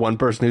on, and the one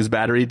person whose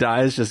battery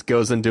dies just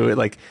goes into it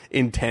like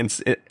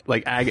intense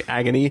like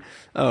agony.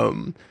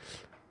 Yeah,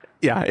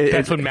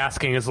 that's what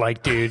masking is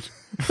like, dude.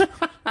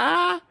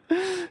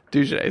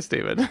 Touché,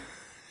 Steven.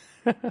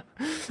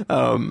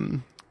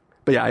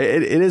 But yeah,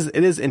 it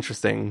is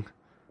interesting.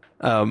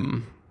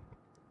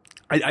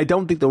 I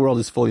don't think the world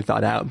is fully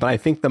thought out, but I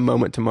think the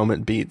moment to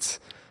moment beats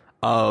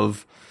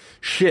of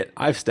shit,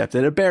 I've stepped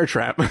in a bear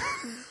trap.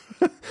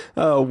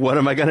 What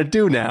am I gonna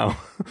do now?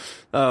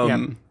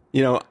 I'm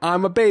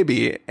a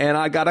baby and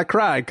I gotta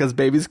cry because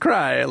babies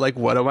cry. Like,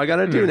 what am I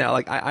gonna do now?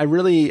 Like, I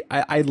really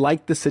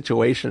like the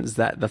situations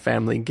that the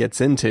family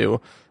gets into.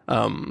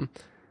 And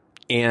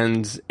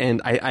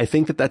I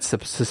think that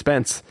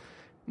suspense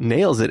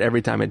nails it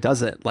every time it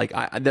does it. Like,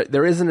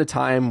 there isn't a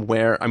time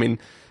where, I mean,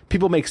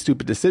 people make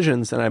stupid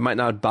decisions and I might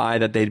not buy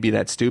that they'd be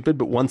that stupid,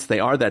 but once they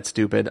are that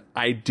stupid,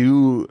 I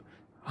do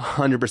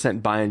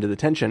 100% buy into the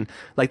tension.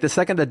 Like, the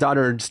second the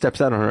daughter steps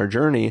out on her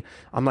journey,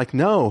 I'm like,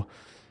 no,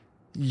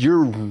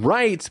 you're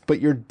right, but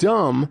you're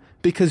dumb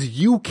because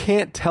you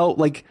can't tell.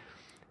 Like,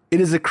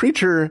 it is a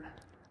creature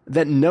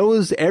that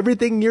knows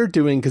everything you're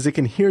doing because it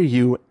can hear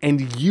you,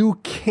 and you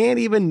can't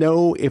even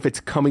know if it's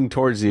coming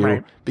towards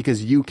you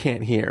because you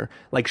can't hear.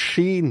 Like,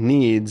 she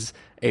needs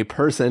a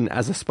person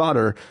as a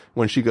spotter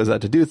when she goes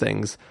out to do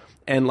things.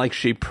 And like,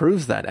 she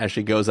proves that as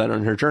she goes out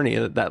on her journey,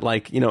 that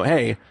like,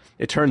 hey,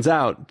 it turns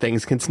out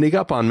things can sneak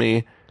up on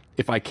me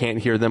if I can't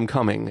hear them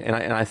coming. And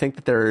I think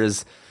that there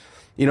is,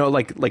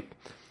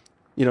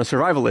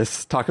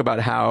 survivalists talk about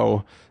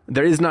how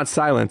there is not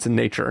silence in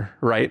nature,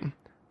 right?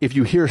 If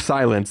you hear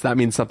silence, that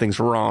means something's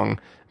wrong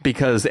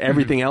because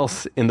everything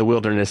else in the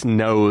wilderness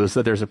knows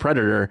that there's a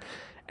predator,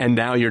 and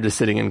now you're just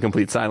sitting in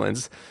complete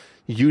silence.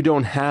 You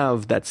don't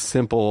have that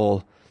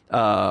simple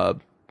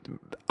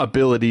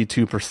ability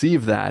to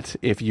perceive that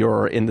if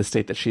you're in the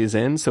state that she's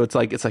in. So it's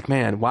like,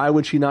 man, why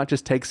would she not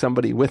just take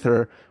somebody with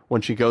her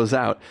when she goes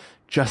out?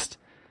 Just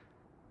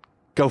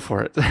go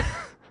for it.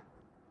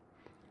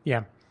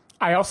 Yeah.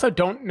 I also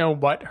don't know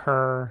what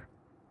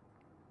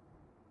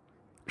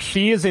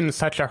she is in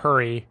such a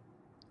hurry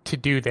to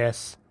do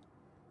this.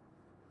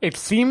 It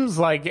seems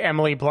like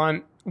Emily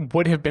Blunt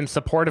would have been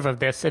supportive of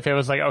this if it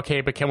was like,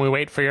 okay, but can we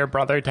wait for your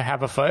brother to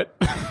have a foot?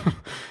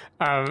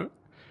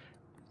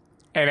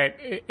 And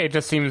it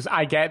just seems,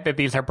 I get that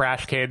these are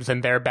brash kids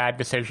and their bad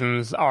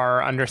decisions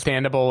are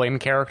understandable in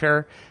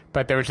character,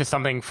 but there was just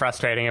something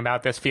frustrating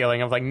about this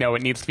feeling of like, no,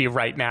 it needs to be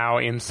right now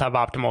in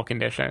suboptimal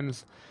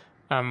conditions.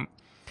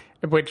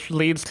 Which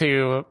leads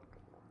to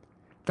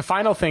the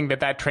final thing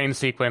that train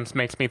sequence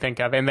makes me think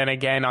of, and then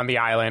again on the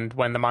island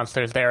when the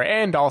monster's there,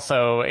 and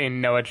also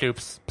in Noah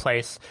Jupe's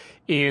place,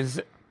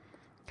 is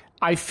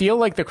I feel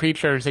like the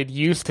creatures, it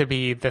used to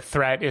be the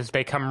threat is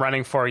they come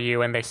running for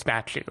you and they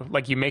snatch you.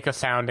 Like, you make a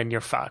sound and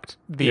you're fucked.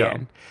 The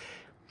end.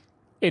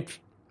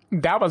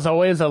 That was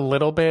always a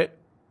little bit...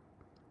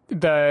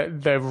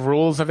 The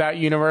rules of that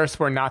universe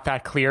were not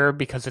that clear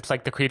because it's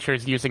like the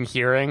creatures using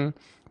hearing,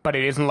 but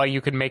it isn't like you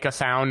could make a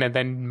sound and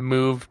then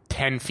move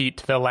 10 feet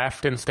to the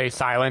left and stay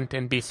silent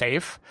and be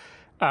safe.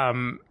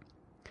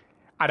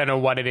 I don't know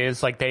what it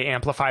is. Like, they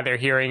amplify their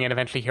hearing and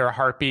eventually hear a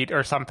heartbeat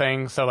or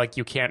something. So, like,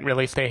 you can't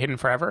really stay hidden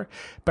forever.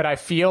 But I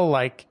feel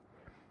like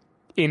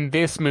in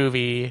this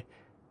movie,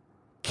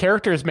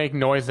 characters make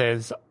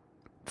noises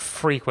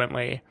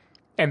frequently.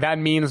 And that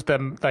means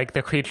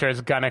the creature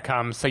is gonna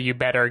come, so you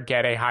better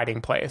get a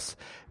hiding place.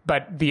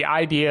 But the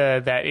idea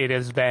that it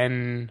is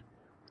then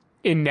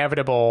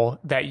inevitable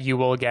that you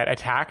will get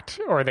attacked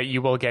or that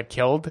you will get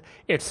killed,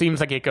 it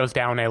seems like it goes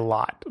down a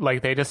lot.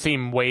 Like, they just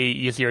seem way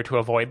easier to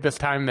avoid this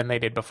time than they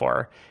did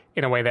before,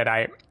 in a way that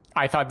I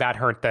thought that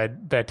hurt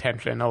the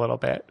tension a little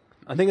bit.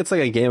 I think it's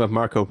like a game of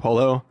Marco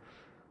Polo,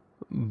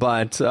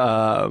 but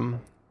the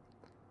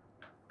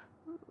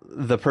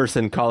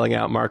person calling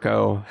out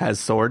Marco has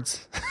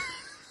swords.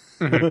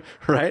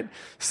 Right?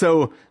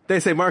 So they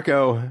say,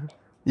 Marco,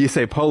 you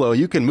say Polo,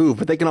 you can move,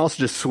 but they can also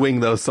just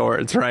swing those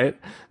swords, right?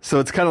 So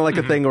it's kind of like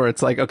a thing where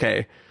it's like,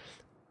 okay,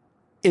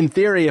 in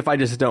theory, if I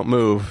just don't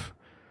move,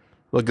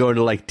 we'll go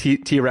into like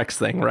T-Rex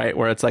thing, right?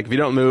 Where it's like, if you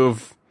don't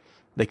move,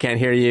 they can't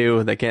hear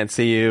you, they can't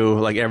see you,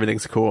 like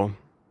everything's cool.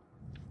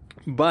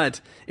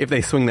 But if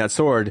they swing that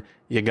sword,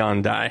 you're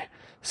gonna die.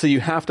 So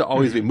you have to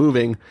always be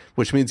moving,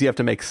 which means you have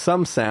to make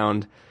some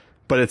sound,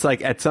 but it's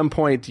like at some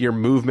point your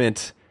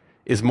movement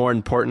is more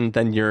important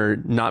than you're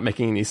not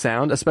making any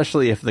sound,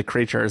 especially if the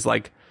creature is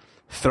like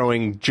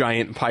throwing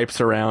giant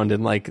pipes around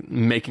and like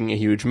making a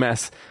huge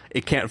mess.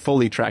 It can't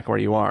fully track where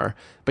you are.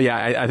 But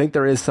yeah, I think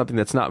there is something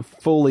that's not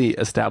fully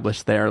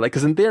established there. Like,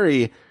 because in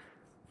theory,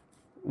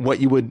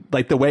 what you would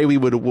like, the way we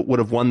would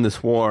have won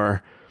this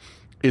war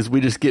is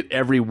we just get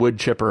every wood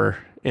chipper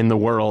in the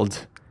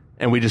world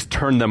and we just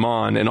turn them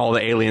on and all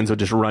the aliens would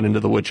just run into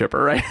the wood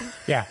chipper, right?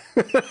 Yeah.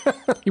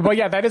 Well,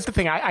 yeah, that is the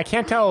thing. I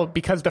can't tell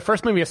because the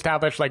first movie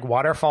established like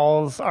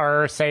waterfalls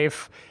are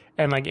safe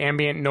and like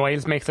ambient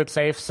noise makes it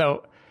safe.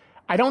 So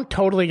I don't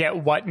totally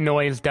get what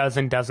noise does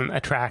and doesn't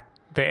attract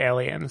the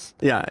aliens.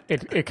 Yeah.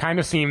 It kind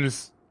of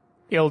seems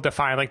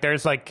ill-defined. Like,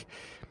 there's like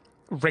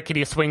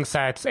rickety swing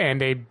sets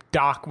and a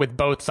dock with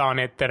boats on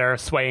it that are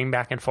swaying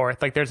back and forth.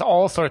 Like, there's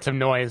all sorts of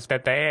noise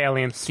that the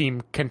aliens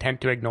seem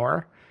content to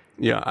ignore.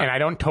 Yeah. And I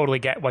don't totally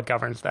get what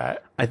governs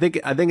that. I think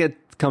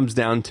it comes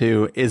down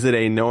to, is it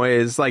a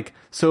noise? Like,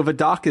 so if a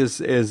dock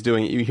is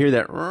doing it, you hear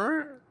that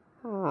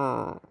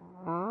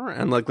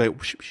and like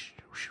whoosh, whoosh,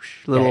 whoosh,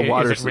 whoosh, little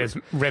water. Is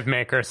it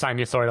rhythmic or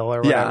sinusoidal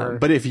or whatever? Yeah,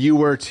 but if you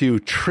were to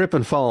trip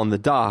and fall on the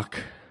dock,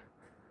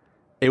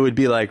 it would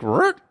be like,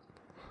 and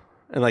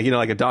like, you know,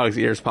 like a dog's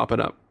ears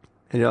popping up.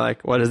 And you're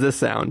like, what is this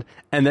sound?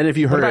 And then if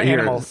you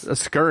hear a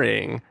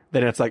scurrying,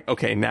 then it's like,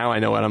 okay, now I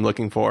know what I'm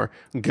looking for.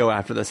 Go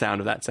after the sound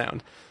of that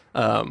sound.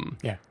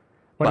 Yeah.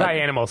 What about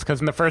animals? Because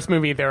in the first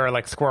movie, there are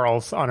like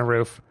squirrels on a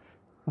roof.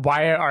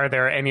 Why are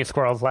there any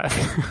squirrels left?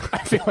 I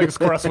feel like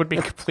squirrels would be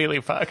completely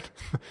fucked.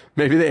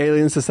 Maybe the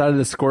aliens decided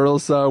the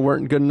squirrels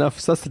weren't good enough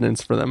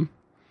sustenance for them.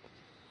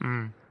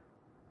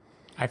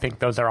 I think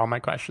those are all my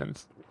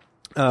questions.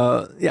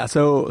 Yeah.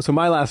 So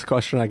my last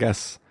question, I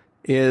guess,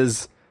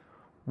 is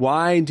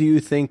why do you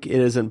think it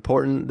is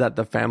important that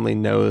the family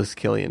knows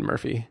Cillian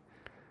Murphy?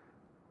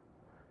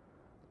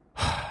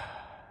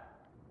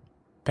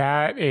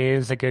 That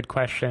is a good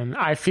question.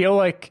 I feel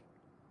like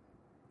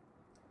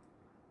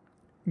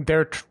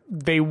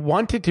they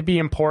want it to be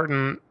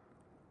important.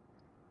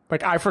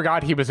 Like, I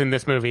forgot he was in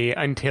this movie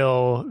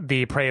until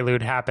the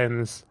prelude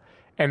happens.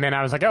 And then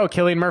I was like, oh,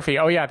 Cillian Murphy.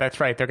 Oh, yeah, that's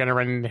right. They're going to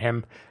run into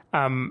him.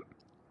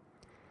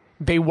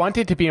 They want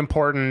it to be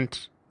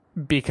important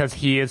because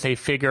he is a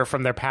figure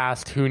from their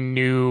past who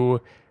knew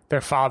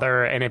their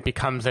father, and it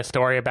becomes a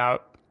story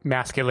about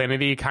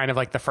masculinity, kind of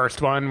like the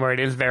first one, where it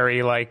is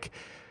very like,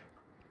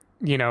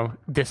 you know,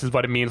 this is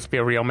what it means to be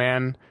a real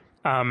man.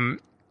 And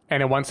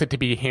it wants it to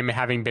be him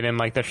having been in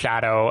like the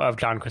shadow of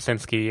John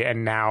Krasinski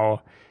and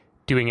now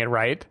doing it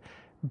right.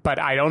 But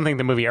I don't think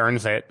the movie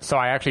earns it. So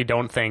I actually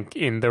don't think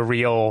in the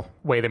real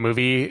way the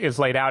movie is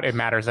laid out, it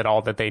matters at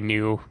all that they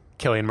knew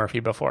Cillian Murphy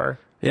before.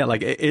 Yeah,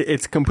 like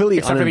it's completely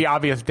except for the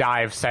obvious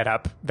dive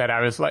setup that I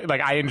was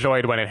like I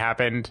enjoyed when it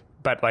happened,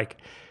 but like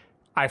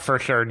I for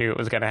sure knew it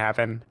was going to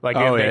happen. Like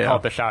they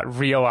called the shot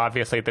real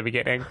obviously at the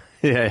beginning.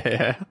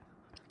 Yeah.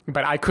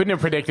 But I couldn't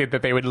have predicted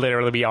that they would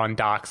literally be on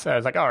docks. I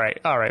was like, all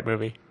right,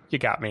 movie, you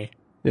got me.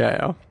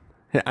 Yeah.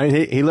 I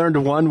mean, he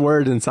learned one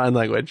word in sign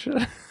language.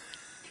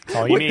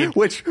 All you need.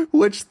 Which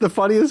the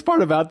funniest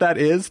part about that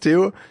is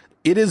too,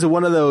 it is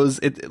one of those.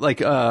 It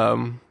like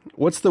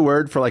what's the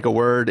word for like a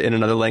word in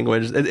another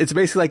language? It's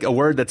basically like a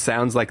word that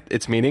sounds like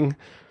its meaning.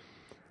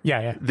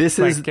 Yeah. This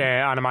like, is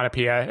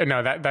onomatopoeia.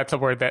 No, that's a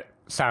word that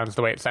sounds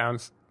the way it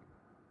sounds.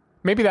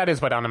 Maybe that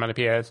is what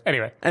onomatopoeia is.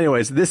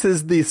 Anyways, this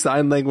is the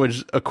sign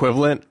language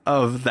equivalent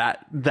of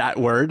that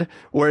word,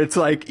 where it's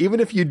like, even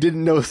if you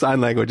didn't know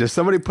sign language, if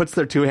somebody puts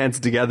their two hands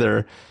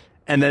together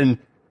and then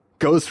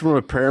goes from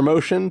a prayer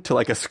motion to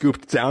like a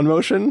scooped down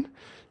motion,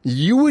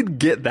 you would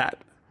get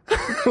that.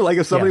 Like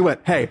if somebody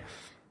went, hey,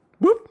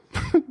 whoop,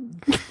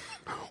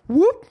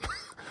 whoop,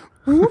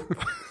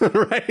 whoop,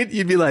 right?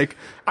 You'd be like,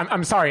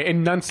 I'm sorry,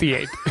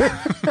 enunciate.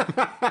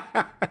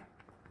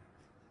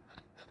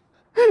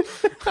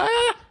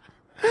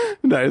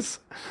 Nice.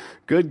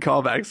 Good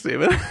callback,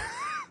 Steven.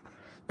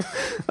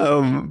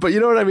 But you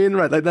know what I mean,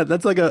 right? Like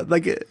that's like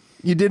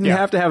you didn't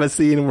have to have a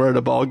scene where at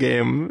a ball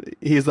game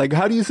he's like,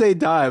 how do you say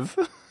dive?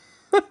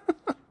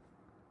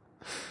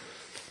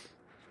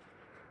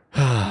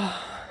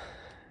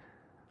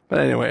 But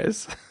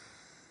anyways,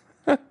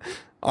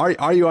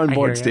 are you on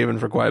board, Steven,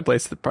 for Quiet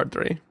Place Part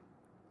 3?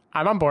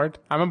 I'm on board.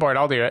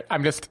 I'll do it.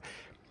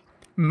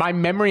 My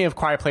memory of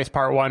Quiet Place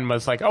Part 1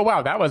 was like, oh,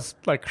 wow, that was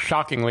like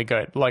shockingly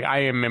good. Like,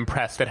 I am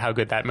impressed at how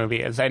good that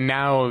movie is. And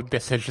now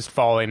this has just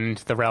fallen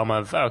into the realm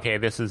of, okay,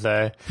 this is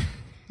a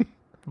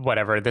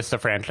whatever. This is a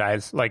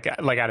franchise. Like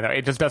I don't know.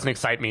 It just doesn't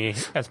excite me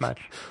as much.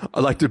 I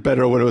liked it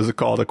better when it was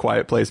called A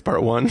Quiet Place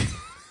Part 1.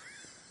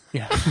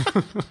 Yeah.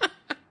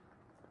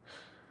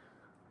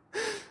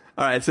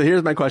 All right. So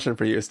here's my question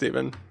for you,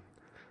 Steven.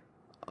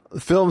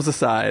 Films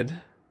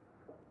aside,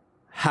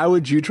 how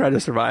would you try to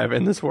survive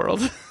in this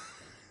world?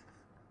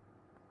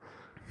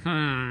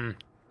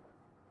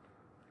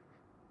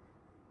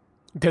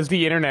 Does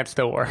the internet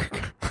still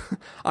work?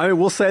 I mean,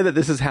 we'll say that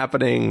this is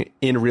happening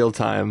in real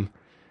time,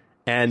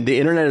 and the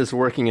internet is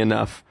working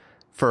enough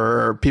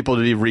for people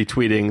to be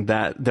retweeting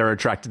that they're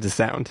attracted to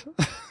sound.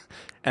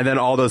 And then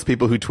all those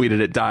people who tweeted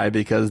it die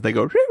because they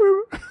go,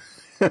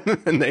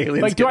 and the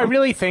aliens like, do I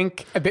really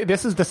think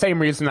this is the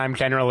same reason I'm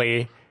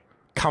generally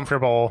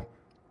comfortable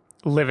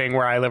living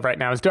where I live right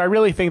now? Is do I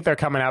really think they're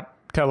coming up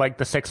to like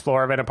the 6th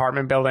floor of an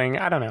apartment building?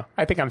 I don't know.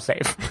 I think I'm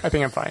safe. I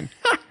think I'm fine.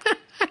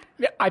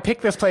 I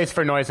picked this place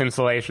for noise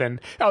insulation.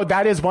 Oh,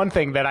 that is one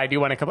thing that I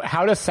do want to...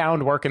 How does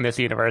sound work in this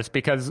universe?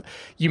 Because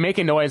you make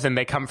a noise and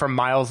they come from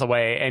miles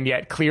away, and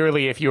yet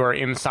clearly if you are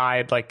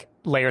inside like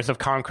layers of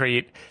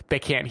concrete, they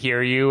can't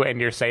hear you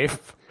and you're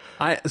safe.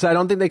 So I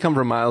don't think they come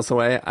from miles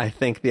away. I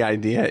think the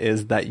idea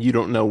is that you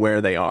don't know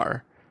where they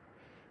are.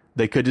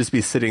 They could just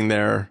be sitting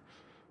there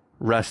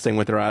resting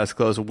with their eyes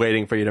closed,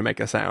 waiting for you to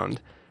make a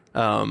sound.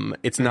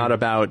 It's not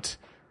about,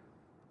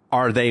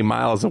 are they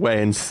miles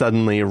away and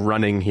suddenly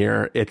running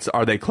here? It's,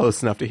 are they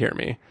close enough to hear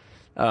me?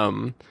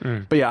 But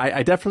yeah,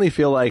 I definitely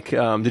feel like,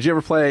 did you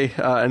ever play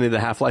any of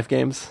the Half-Life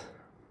games?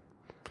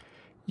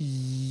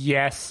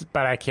 Yes,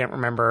 but I can't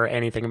remember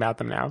anything about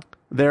them now.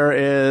 There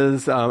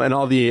is, and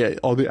all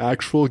the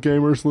actual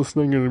gamers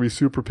listening are going to be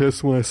super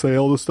pissed when I say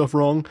all this stuff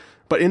wrong.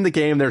 But in the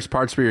game, there's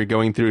parts where you're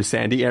going through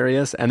sandy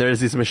areas, and there's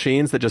these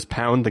machines that just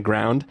pound the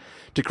ground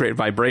to create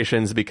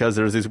vibrations because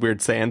there's these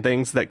weird sand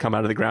things that come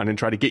out of the ground and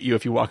try to get you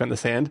if you walk on the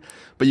sand.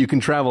 But you can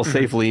travel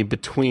safely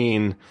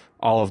between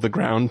all of the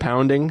ground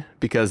pounding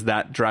because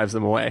that drives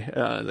them away,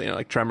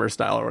 like Tremor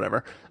style or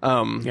whatever.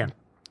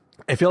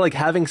 I feel like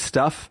having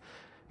stuff,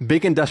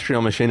 big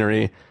industrial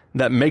machinery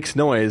that makes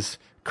noise,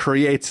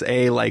 creates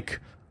a like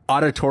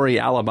auditory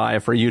alibi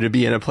for you to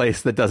be in a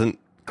place that doesn't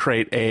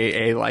create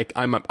a like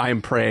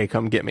I'm prey,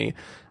 come get me.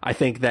 I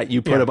think that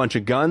you put a bunch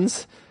of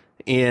guns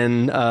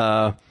in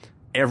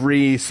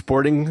every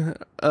sporting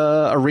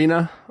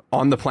arena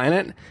on the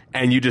planet,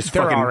 and you just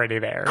they're already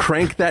there.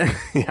 Crank that.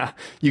 Yeah,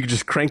 you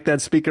just crank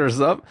that speakers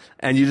up,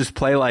 and you just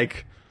play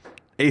like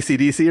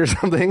AC/DC or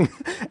something.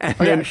 And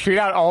then shoot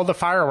out all the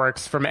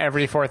fireworks from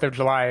every 4th of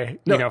July,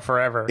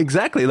 forever.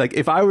 Exactly. Like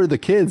if I were the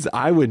kids,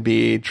 I would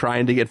be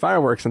trying to get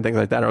fireworks and things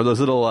like that. Or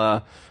those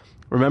little,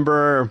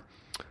 remember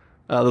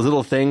those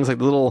little things, like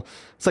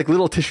it's like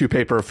little tissue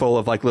paper full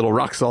of like little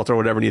rock salt or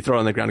whatever, and you throw it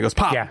on the ground, it goes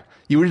pop. Yeah.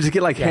 You would just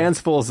get like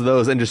handsfuls of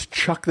those and just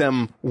chuck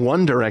them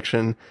one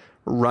direction,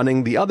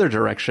 running the other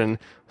direction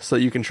so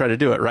you can try to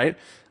do it, right?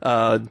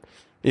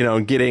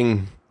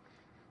 Getting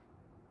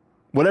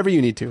whatever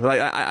you need to. Like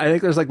I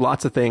think there's like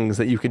lots of things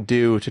that you could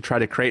do to try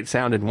to create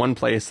sound in one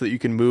place so that you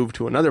can move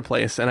to another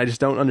place. And I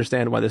just don't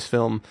understand why this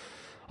film,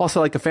 also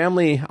like a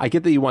family, I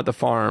get that you want the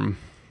farm,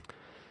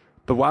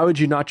 but why would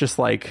you not just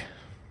like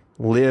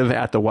live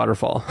at the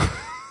waterfall?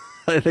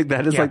 I think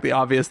that is like the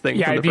obvious thing.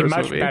 Yeah, from the it'd be first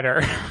much movie.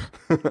 better.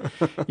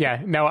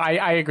 Yeah, no,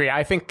 I agree.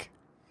 I think,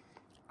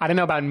 I don't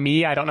know about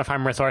me. I don't know if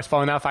I'm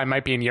resourceful enough. I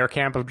might be in your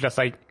camp of just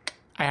like,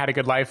 I had a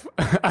good life.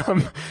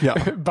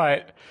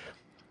 But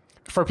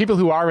for people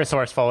who are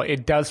resourceful,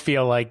 it does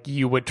feel like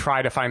you would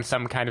try to find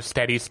some kind of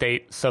steady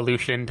state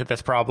solution to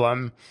this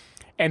problem.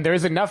 And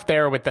there's enough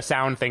there with the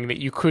sound thing that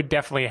you could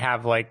definitely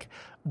have like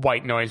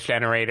white noise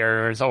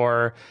generators,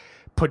 or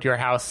put your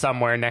house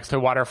somewhere next to a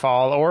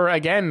waterfall, or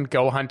again,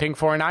 go hunting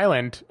for an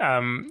island,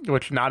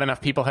 which not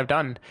enough people have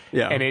done.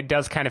 Yeah. And it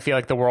does kind of feel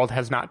like the world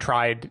has not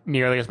tried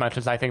nearly as much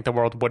as I think the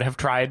world would have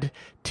tried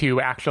to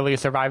actually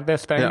survive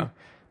this thing. Yeah.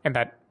 And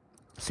that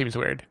seems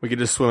weird. We could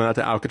just swim out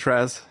to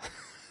Alcatraz.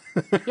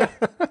 Yeah,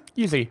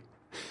 easy.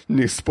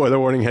 New spoiler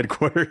warning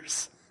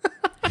headquarters.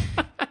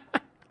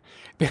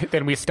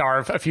 Then we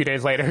starve a few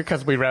days later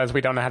because we realize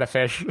we don't know how to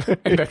fish,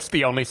 and that's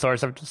the only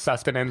source of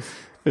sustenance.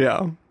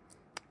 Yeah.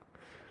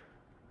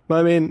 But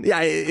I mean,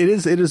 yeah, it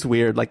is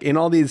weird. Like in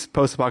all these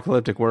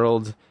post-apocalyptic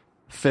world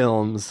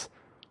films,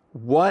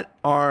 what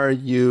are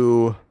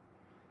you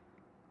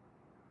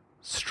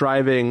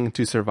striving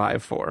to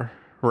survive for,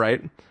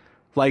 right?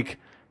 Like,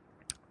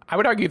 I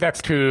would argue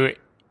that's true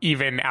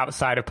even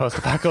outside of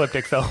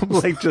post-apocalyptic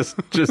films. like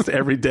just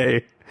every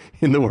day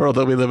in the world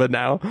that we live in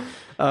now.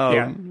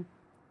 Yeah.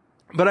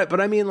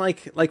 But I mean,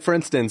 like for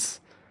instance,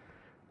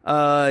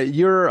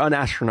 you're an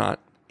astronaut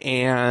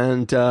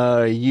and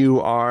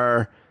you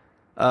are,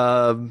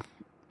 I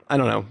don't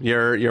know,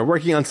 you're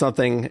working on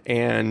something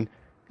and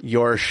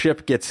your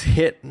ship gets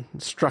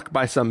struck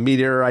by some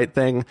meteorite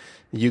thing.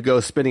 You go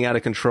spinning out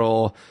of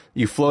control.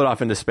 You float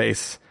off into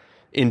space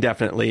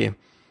indefinitely.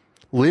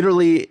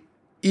 Literally,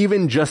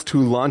 even just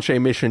to launch a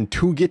mission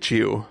to get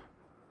you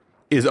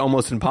is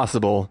almost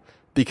impossible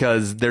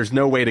because there's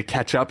no way to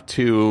catch up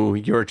to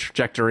your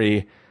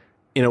trajectory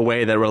in a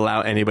way that will allow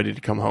anybody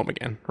to come home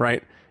again,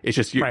 right? It's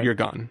just Right. You're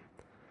gone.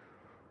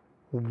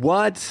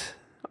 What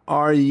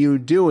are you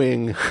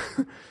doing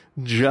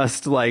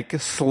just like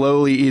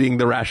slowly eating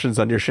the rations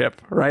on your ship,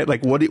 right?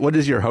 Like what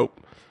is your hope?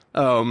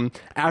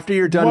 After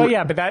you're done. Well,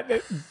 yeah, but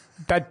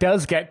that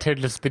does get to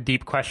just the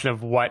deep question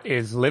of what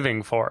is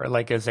living for.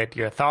 Like, is it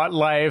your thought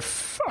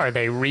life? Are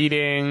they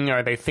reading?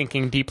 Are they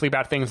thinking deeply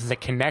about things? Is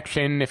it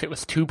connection? If it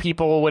was two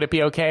people, would it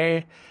be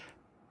okay?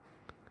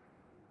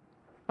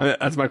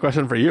 That's my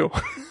question for you.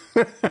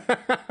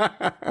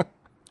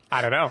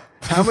 I don't know.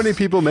 How many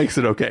people makes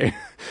it okay?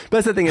 But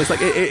that's the thing. It's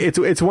like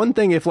it's one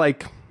thing if,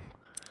 like,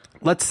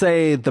 let's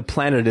say the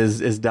planet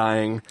is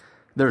dying.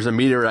 There's a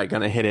meteorite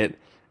going to hit it,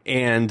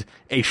 and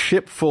a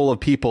ship full of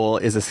people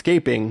is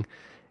escaping,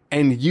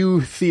 and you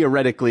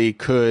theoretically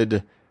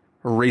could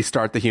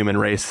restart the human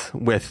race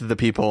with the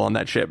people on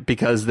that ship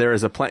because there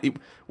is a planet.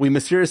 We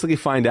mysteriously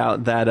find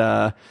out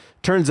that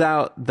turns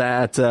out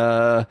that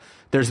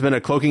there's been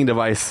a cloaking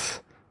device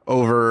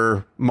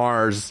over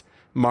Mars.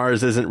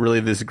 Mars isn't really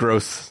this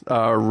gross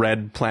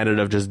red planet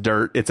of just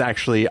dirt. It's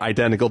actually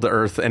identical to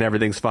Earth, and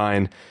everything's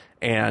fine.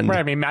 And Right,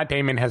 I mean, Matt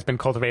Damon has been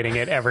cultivating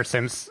it ever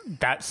since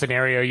that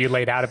scenario you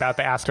laid out about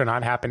the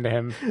astronaut happened to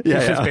him. Yeah,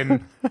 This yeah. has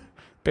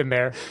been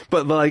there.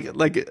 But like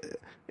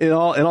in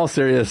all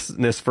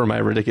seriousness, for my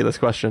ridiculous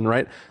question,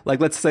 right? Like,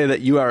 let's say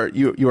that you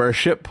are a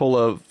ship full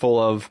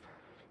of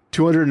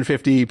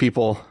 250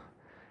 people,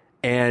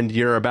 and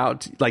you're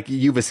about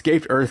you've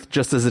escaped Earth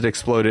just as it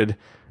exploded,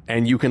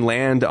 and you can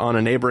land on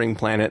a neighboring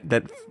planet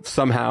that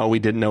somehow we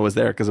didn't know was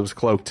there because it was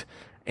cloaked,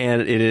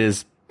 and it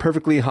is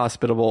perfectly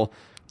hospitable.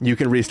 You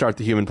can restart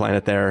the human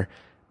planet there,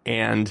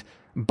 and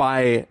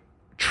by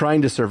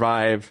trying to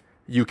survive,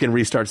 you can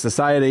restart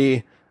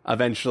society.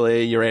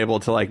 Eventually, you're able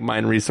to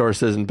mine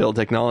resources and build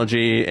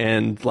technology,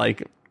 and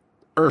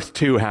Earth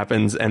 2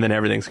 happens, and then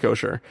everything's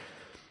kosher.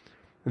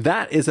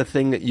 That is a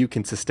thing that you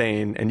can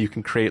sustain, and you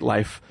can create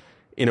life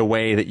in a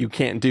way that you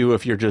can't do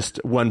if you're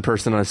just one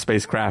person on a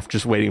spacecraft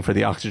just waiting for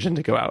the oxygen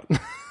to go out.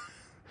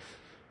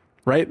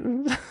 Right?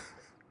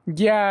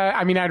 Yeah,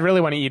 I mean, I'd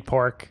really want to eat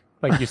pork.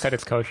 Like you said,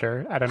 it's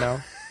kosher. I don't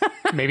know.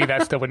 Maybe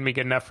that still wouldn't be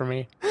good enough for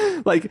me.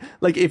 Like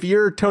if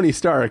you're Tony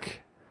Stark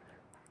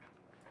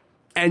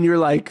and you're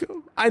like,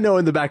 I know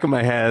in the back of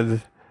my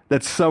head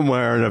that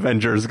somewhere an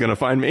Avenger is going to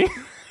find me.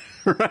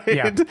 Right?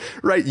 Yeah.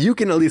 Right. You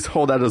can at least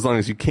hold out as long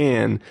as you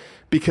can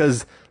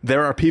because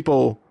there are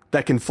people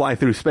that can fly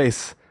through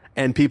space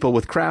and people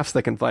with crafts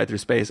that can fly through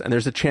space. And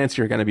there's a chance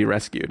you're going to be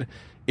rescued.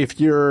 If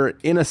you're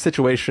in a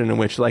situation in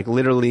which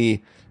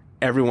literally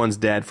everyone's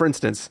dead, for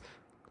instance,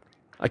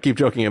 I keep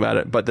joking about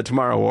it, but the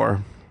Tomorrow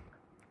War,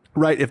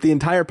 right? If the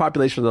entire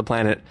population of the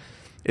planet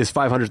is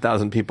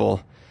 500,000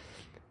 people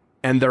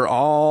and they're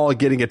all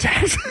getting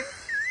attacked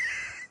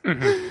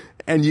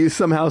and you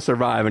somehow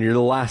survive and you're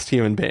the last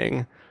human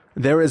being,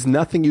 there is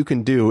nothing you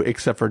can do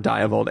except for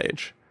die of old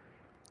age.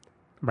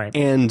 Right.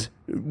 And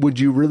would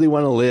you really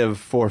want to live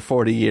for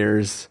 40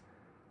 years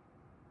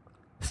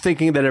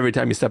thinking that every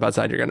time you step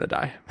outside, you're going to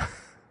die?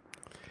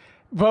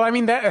 Well, I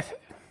mean,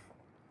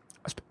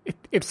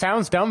 it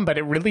sounds dumb, but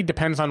it really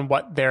depends on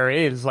what there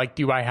is. Like,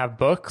 do I have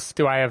books?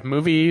 Do I have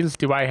movies?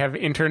 Do I have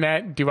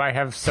internet? Do I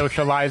have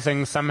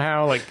socializing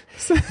somehow? Like,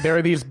 there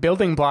are these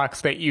building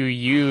blocks that you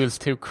use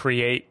to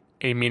create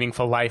a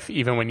meaningful life,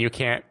 even when you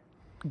can't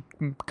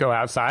go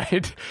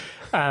outside.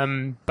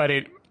 But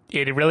it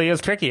really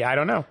is tricky. I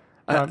don't know.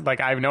 I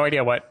have no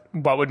idea what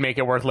would make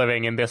it worth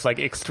living in this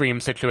extreme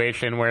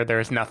situation where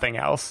there's nothing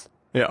else.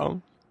 Yeah.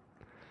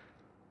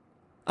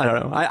 I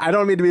don't know. I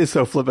don't mean to be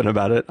so flippant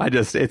about it.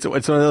 It's one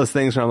of those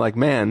things where I'm like,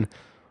 man,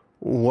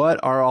 what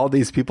are all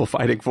these people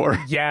fighting for?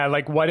 Yeah,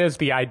 what is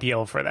the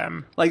ideal for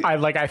them?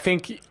 I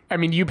think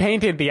you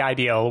painted the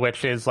ideal,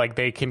 which is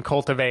they can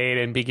cultivate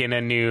and begin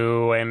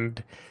anew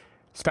and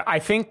stuff. I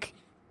think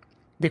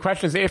the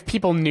question is if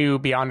people knew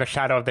beyond a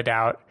shadow of the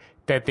doubt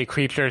that the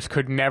creatures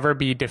could never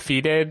be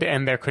defeated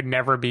and there could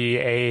never be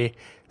a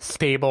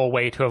stable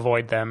way to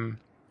avoid them,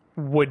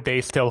 would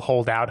they still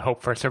hold out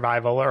hope for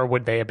survival, or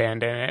would they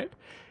abandon it?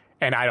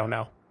 And I don't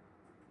know.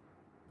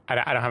 I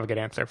don't have a good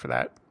answer for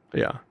that.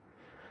 Yeah.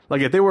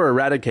 Like, if they were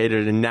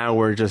eradicated and now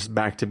we're just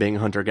back to being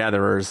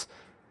hunter-gatherers,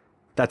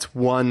 that's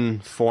one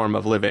form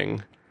of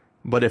living.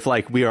 But if,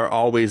 like, we are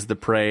always the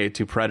prey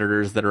to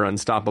predators that are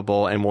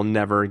unstoppable and will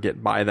never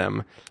get by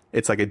them,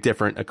 it's like a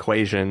different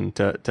equation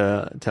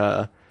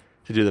to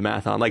do the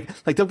math on. Like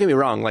don't get me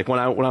wrong. Like, when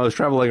I was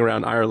traveling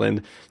around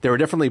Ireland, there were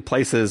definitely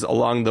places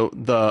along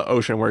the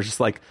ocean where it's just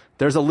like,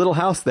 there's a little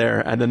house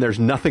there and then there's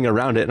nothing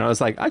around it. And I was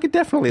like, I could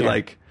definitely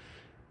like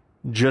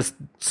just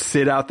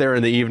sit out there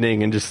in the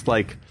evening and just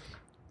like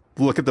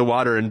look at the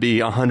water and be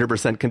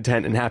 100%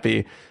 content and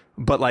happy.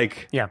 But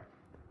like,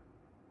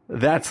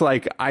 that's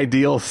like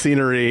ideal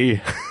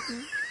scenery.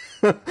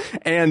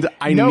 And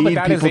I need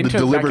people to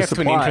deliver that gets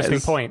supplies. To an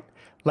interesting point.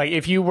 Like,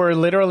 if you were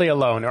literally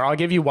alone, or I'll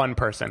give you one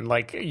person,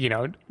 like, you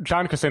know,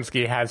 John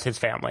Krasinski has his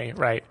family,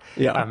 right?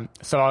 Yeah.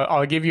 So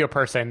I'll give you a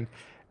person,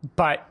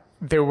 but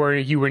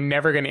you were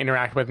never going to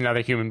interact with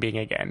another human being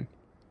again.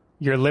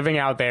 You're living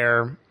out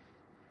there.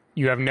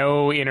 You have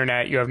no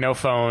internet. You have no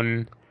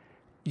phone.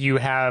 You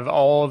have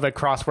all the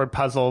crossword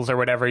puzzles or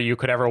whatever you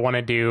could ever want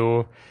to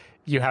do.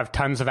 You have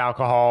tons of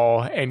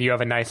alcohol and you have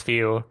a nice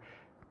view.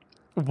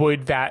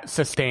 Would that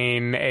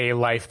sustain a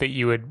life that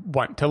you would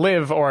want to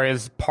live, or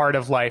is part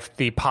of life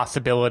the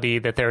possibility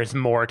that there is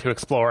more to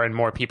explore and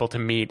more people to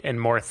meet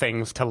and more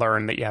things to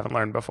learn that you haven't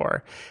learned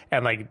before?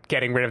 And like,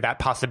 getting rid of that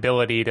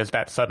possibility, does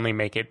that suddenly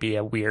make it be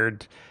a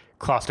weird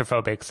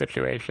claustrophobic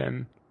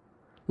situation?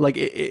 Like,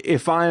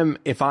 if I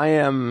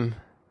am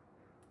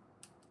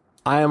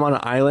on an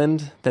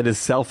island that is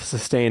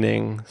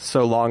self-sustaining,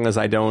 so long as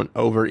I don't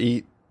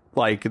overeat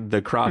like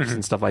the crops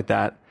and stuff like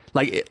that.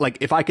 Like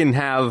if I can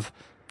have,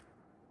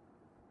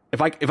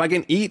 if I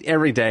can eat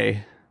every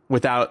day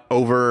without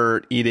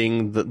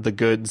overeating the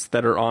goods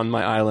that are on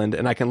my island,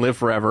 and I can live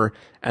forever,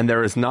 and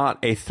there is not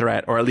a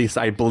threat, or at least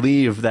I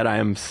believe that I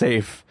am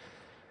safe,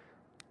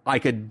 I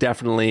could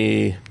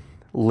definitely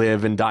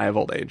live and die of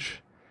old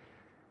age.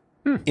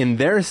 In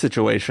their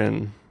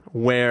situation,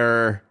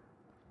 where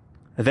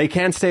they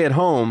can't stay at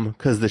home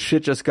because the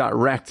shit just got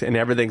wrecked and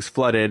everything's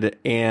flooded,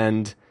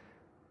 and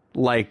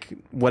like,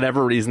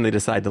 whatever reason they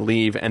decide to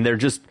leave, and they're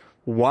just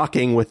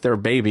walking with their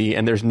baby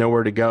and there's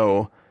nowhere to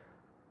go,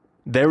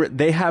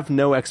 they have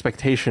no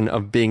expectation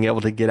of being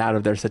able to get out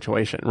of their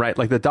situation, right?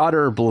 Like, the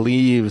daughter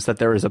believes that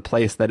there is a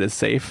place that is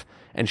safe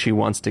and she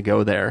wants to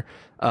go there,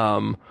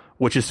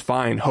 which is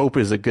fine. Hope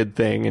is a good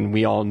thing, and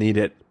we all need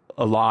it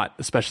a lot,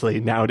 especially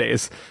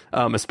nowadays,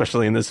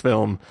 especially in this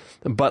film.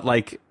 But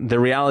like, the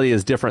reality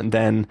is different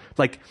than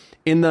like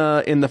in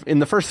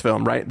the first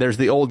film, right? There's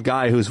the old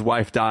guy whose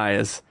wife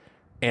dies,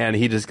 and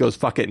he just goes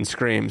fuck it and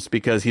screams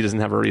because he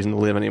doesn't have a reason to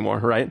live anymore,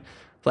 right?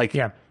 Like,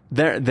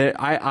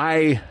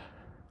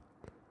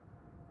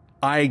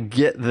 I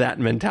get that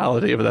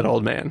mentality of that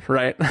old man,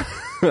 right?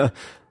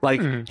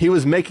 Like, he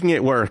was making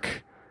it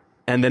work,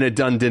 and then it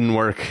didn't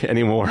work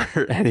anymore,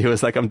 and he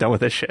was like, I'm done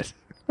with this shit.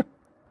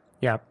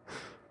 Yeah.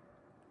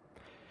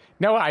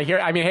 No,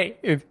 I mean,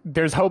 hey,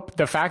 there's hope.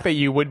 The fact that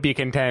you would be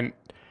content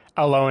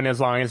alone as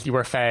long as you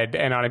were fed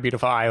and on a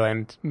beautiful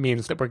island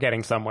means that we're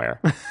getting somewhere.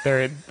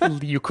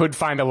 You could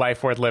find a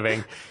life worth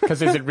living.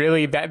 Because is it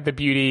really that the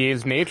beauty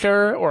is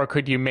nature, or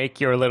could you make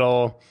your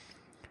little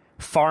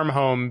farm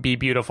home be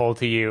beautiful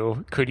to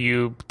you? Could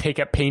you take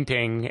up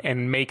painting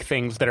and make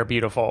things that are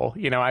beautiful?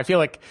 You know, I feel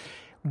like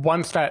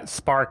once that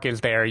spark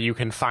is there, you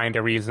can find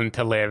a reason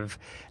to live.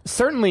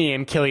 Certainly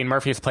in Cillian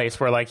Murphy's place,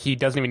 where like, he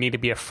doesn't even need to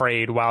be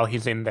afraid while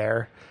he's in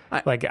there.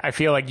 I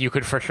feel like you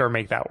could for sure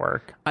make that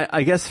work.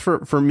 I guess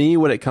for me,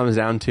 what it comes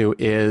down to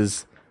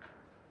is,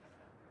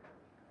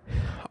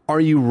 are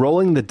you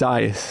rolling the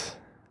dice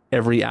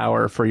every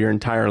hour for your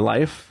entire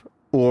life,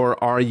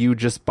 or are you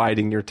just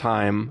biding your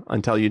time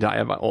until you die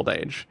of old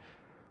age?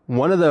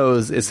 One of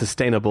those is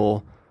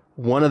sustainable.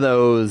 One of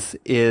those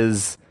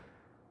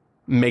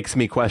makes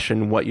me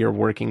question what you're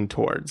working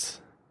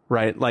towards,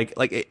 right? Like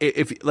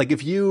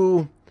if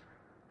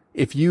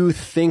you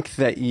think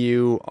that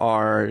you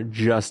are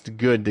just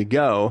good to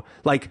go,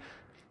 like,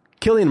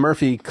 Cillian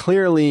Murphy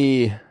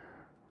clearly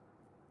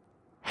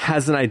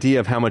has an idea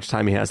of how much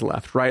time he has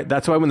left, right?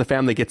 That's why when the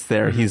family gets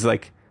there, he's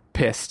like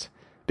pissed,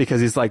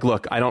 because he's like,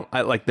 look,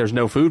 there's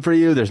no food for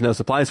you. There's no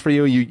supplies for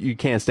you. You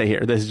can't stay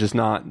here. This is just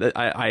not,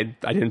 I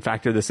didn't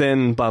factor this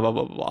in, blah, blah,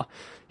 blah, blah, blah.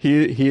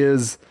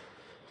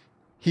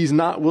 He's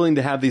not willing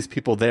to have these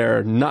people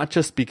there, not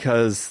just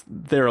because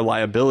they're a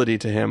liability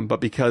to him, but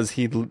because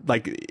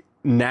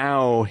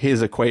now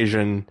his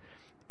equation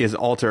is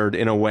altered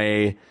in a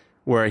way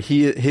where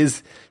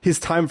his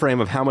time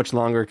frame of how much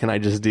longer can I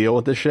just deal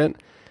with this shit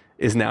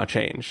is now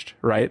changed,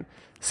 right?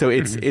 So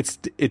it's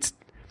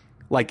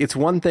like, it's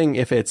one thing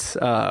if it's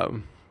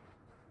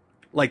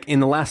like in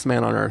The Last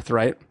Man on Earth,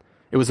 right?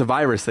 It was a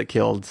virus that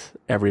killed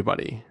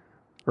everybody,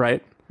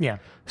 right? Yeah.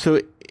 So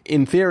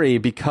in theory,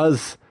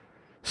 because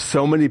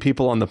so many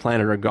people on the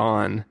planet are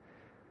gone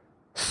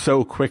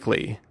so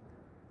quickly,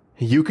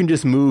 you can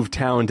just move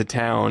town to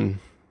town,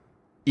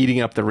 eating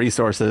up the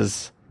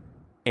resources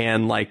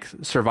and like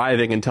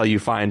surviving until you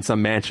find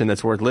some mansion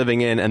that's worth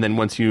living in. And then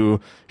once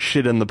you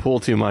shit in the pool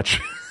too much,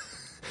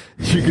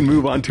 you can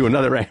move on to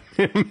another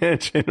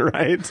mansion,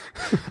 right?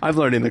 I'm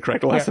learning the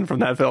correct lesson from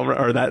that film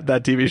or that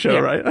TV show,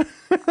 right?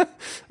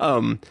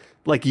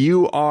 Like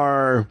you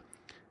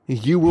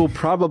will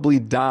probably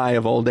die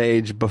of old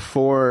age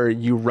before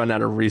you run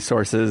out of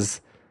resources,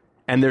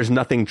 and there's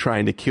nothing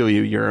trying to kill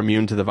you. You're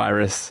immune to the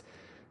virus.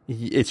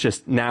 It's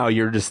just now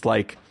you're just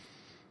like,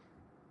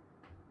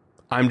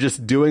 I'm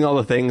just doing all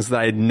the things that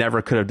I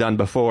never could have done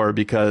before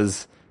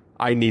because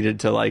I needed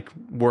to like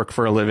work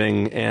for a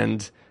living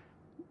and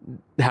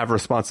have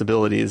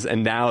responsibilities.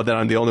 And now that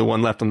I'm the only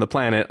one left on the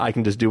planet, I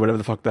can just do whatever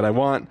the fuck that I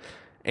want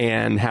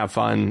and have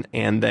fun.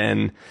 And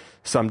then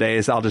some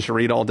days I'll just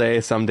read all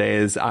day. Some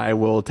days I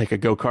will take a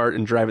go-kart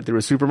and drive it through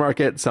a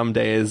supermarket. Some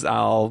days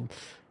I'll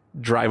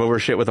drive over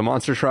shit with a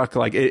monster truck.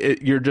 Like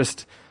you're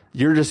just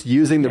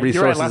using the resources.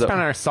 You're right. Last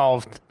Banner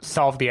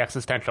solved the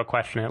existential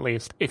question, at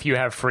least, if you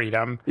have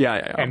freedom.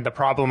 Yeah. And the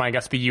problem, I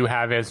guess, that you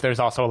have is there's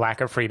also a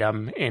lack of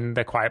freedom in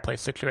the Quiet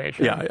Place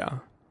situation. Yeah.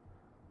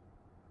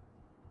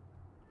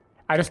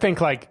 I just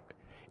think, like,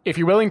 if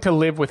you're willing to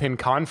live within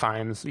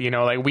confines, you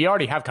know, like, we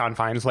already have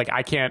confines. Like,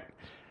 I can't,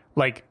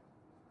 like,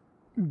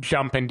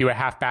 jump and do a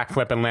half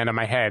backflip and land on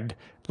my head.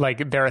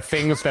 Like, there are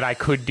things that I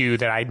could do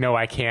that I know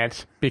I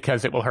can't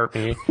because it will hurt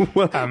me.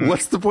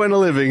 What's the point of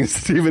living,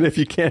 Stephen, if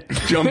you can't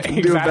jump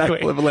and do a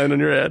backflip and land on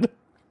your head?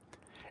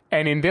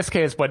 And in this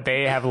case, what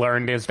they have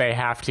learned is they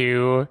have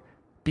to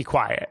be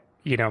quiet.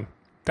 You know,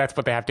 that's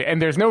what they have to.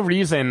 And there's no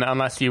reason,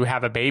 unless you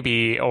have a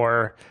baby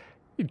or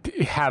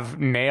have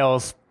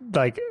nails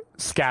like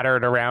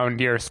scattered around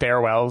your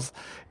stairwells,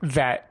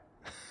 that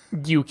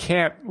you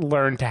can't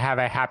learn to have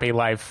a happy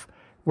life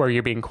where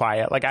you're being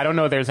quiet. Like, I don't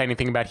know if there's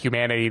anything about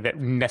humanity that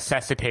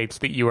necessitates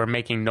that you are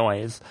making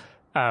noise.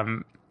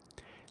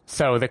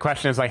 So the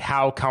question is, like,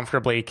 how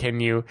comfortably can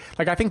you...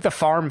 Like, I think the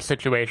farm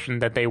situation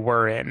that they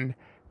were in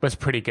was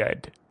pretty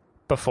good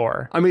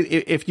before. I mean,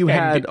 if you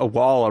had a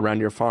wall around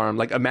your farm,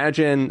 like,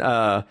 imagine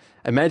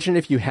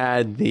if you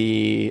had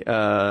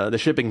the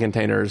shipping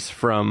containers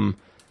from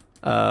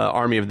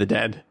Army of the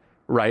Dead,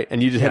 right?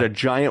 And you just had a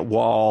giant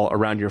wall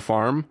around your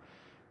farm,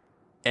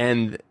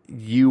 and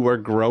you were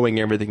growing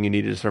everything you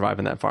needed to survive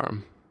in that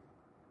farm.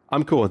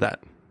 I'm cool with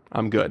that.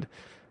 I'm good.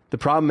 The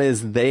problem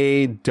is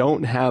they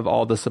don't have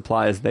all the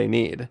supplies they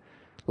need.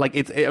 Like,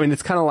 it's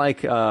kind of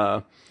like,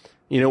 when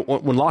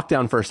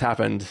lockdown first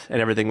happened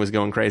and everything was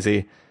going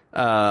crazy,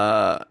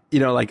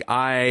 like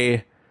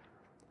I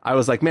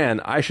was like, man,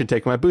 I should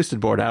take my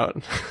boosted board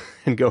out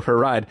and go for a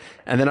ride.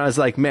 And then I was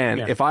like, man,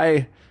 if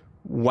I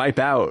wipe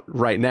out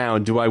right now,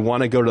 do I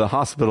want to go to the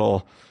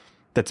hospital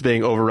that's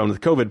being overrun with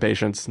COVID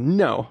patients?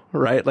 No,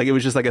 right? Like, it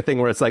was just like a thing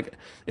where it's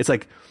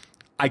like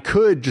I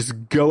could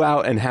just go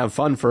out and have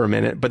fun for a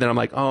minute, but then I'm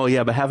like, oh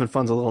yeah, but having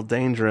fun's a little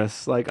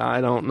dangerous. Like,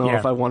 I don't know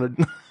if I want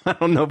to, I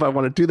don't know if I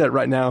want to do that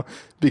right now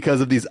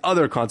because of these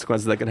other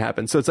consequences that can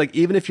happen. So it's like,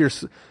 even if you're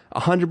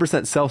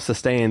 100%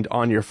 self-sustained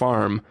on your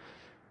farm,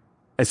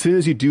 as soon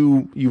as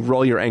you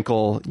roll your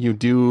ankle, you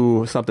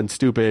do something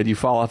stupid, you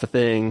fall off a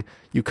thing,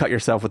 you cut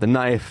yourself with a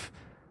knife,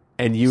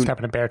 and you step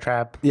in a bear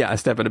trap. Yeah,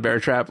 step in a bear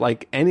trap.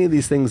 Like, any of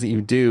these things that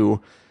you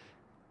do,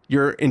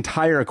 your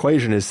entire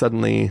equation is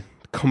suddenly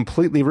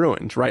completely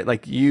ruined, right?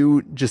 Like,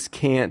 you just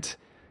can't,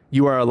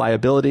 you are a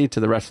liability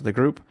to the rest of the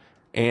group.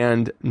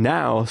 And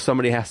now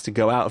somebody has to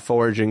go out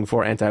foraging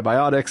for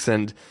antibiotics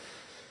and,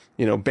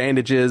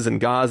 bandages and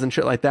gauze and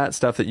shit like that,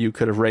 stuff that you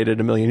could have raided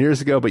a million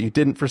years ago, but you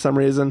didn't for some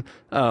reason.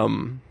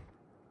 And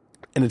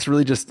it's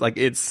really just like,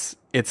 it's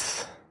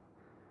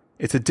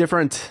a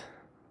different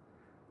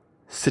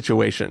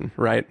situation,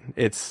 right?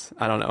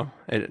 I don't know.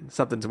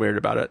 Something's weird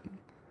about it.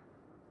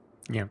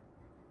 Yeah.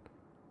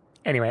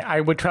 Anyway, I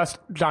would trust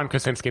John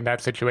Krasinski in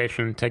that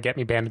situation to get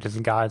me bandages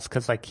and gauze,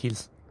 because, like,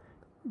 he's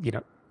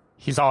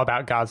all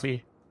about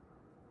gauzy.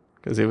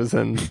 Because he was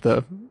in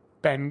the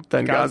Ben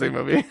Ghazi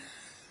movie.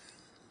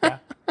 Yeah.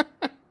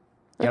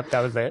 Yep, that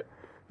was it.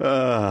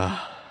 Well,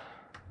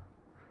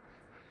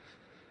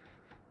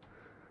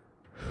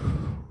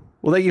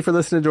 thank you for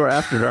listening to our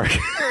After Dark.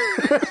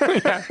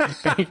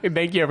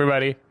 Thank you,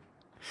 everybody.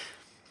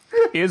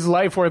 Is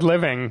life worth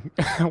living?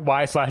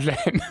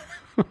 Y/N.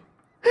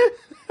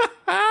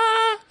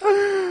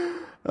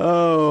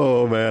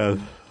 Oh,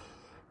 man.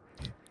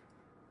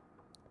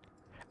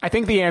 I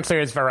think the answer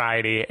is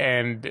variety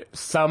and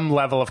some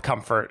level of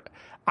comfort.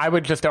 I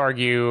would just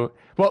argue...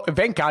 Well,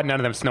 thank God none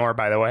of them snore,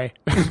 by the way.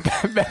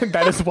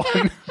 that is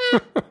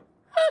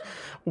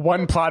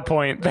one plot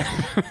point that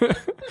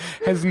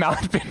has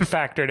not been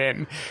factored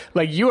in.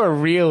 Like, you are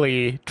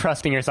really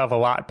trusting yourself a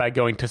lot by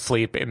going to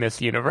sleep in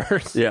this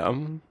universe. Yeah.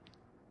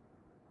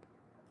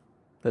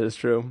 That is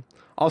true.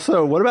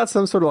 Also, what about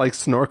some sort of, like,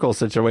 snorkel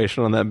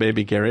situation on that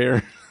baby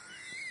carrier?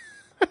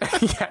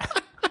 Yeah.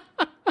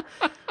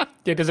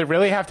 Yeah, does it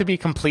really have to be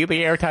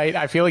completely airtight?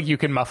 I feel like you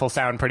can muffle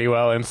sound pretty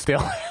well and still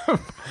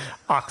have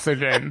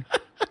oxygen.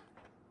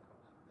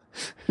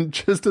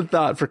 Just a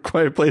thought for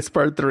Quiet Place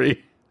Part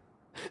 3.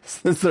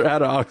 Since they're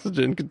out of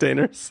oxygen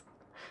containers.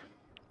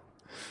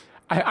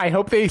 I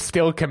hope they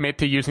still commit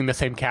to using the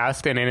same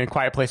cast, and in A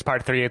Quiet Place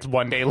Part 3, it's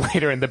one day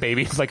later and the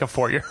baby's like a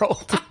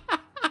 4-year-old.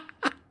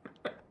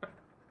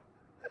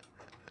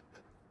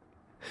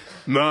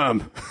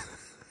 Mom,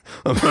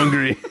 I'm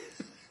hungry.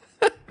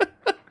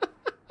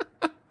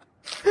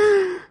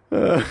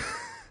 All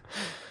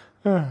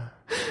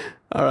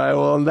right,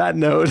 well, on that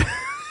note...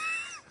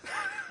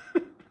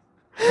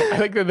 I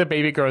think that the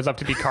baby grows up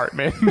to be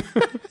Cartman.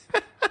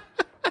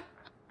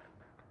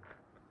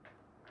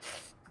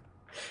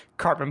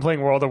 Cartman playing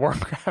World of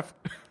Warcraft.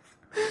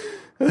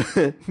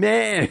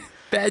 Man,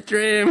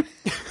 bedroom.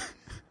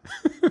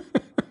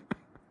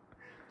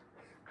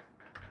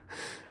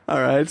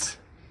 All right.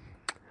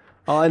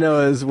 All I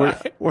know is we're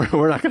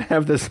not going to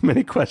have this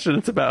many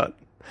questions about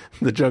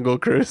the Jungle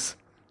Cruise.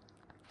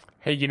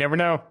 Hey, you never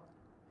know.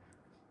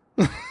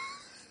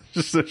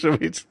 So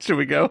should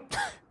we go?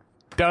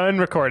 Done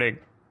recording.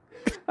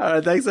 All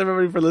right. Thanks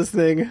everybody for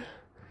listening.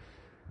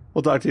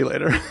 We'll talk to you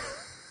later.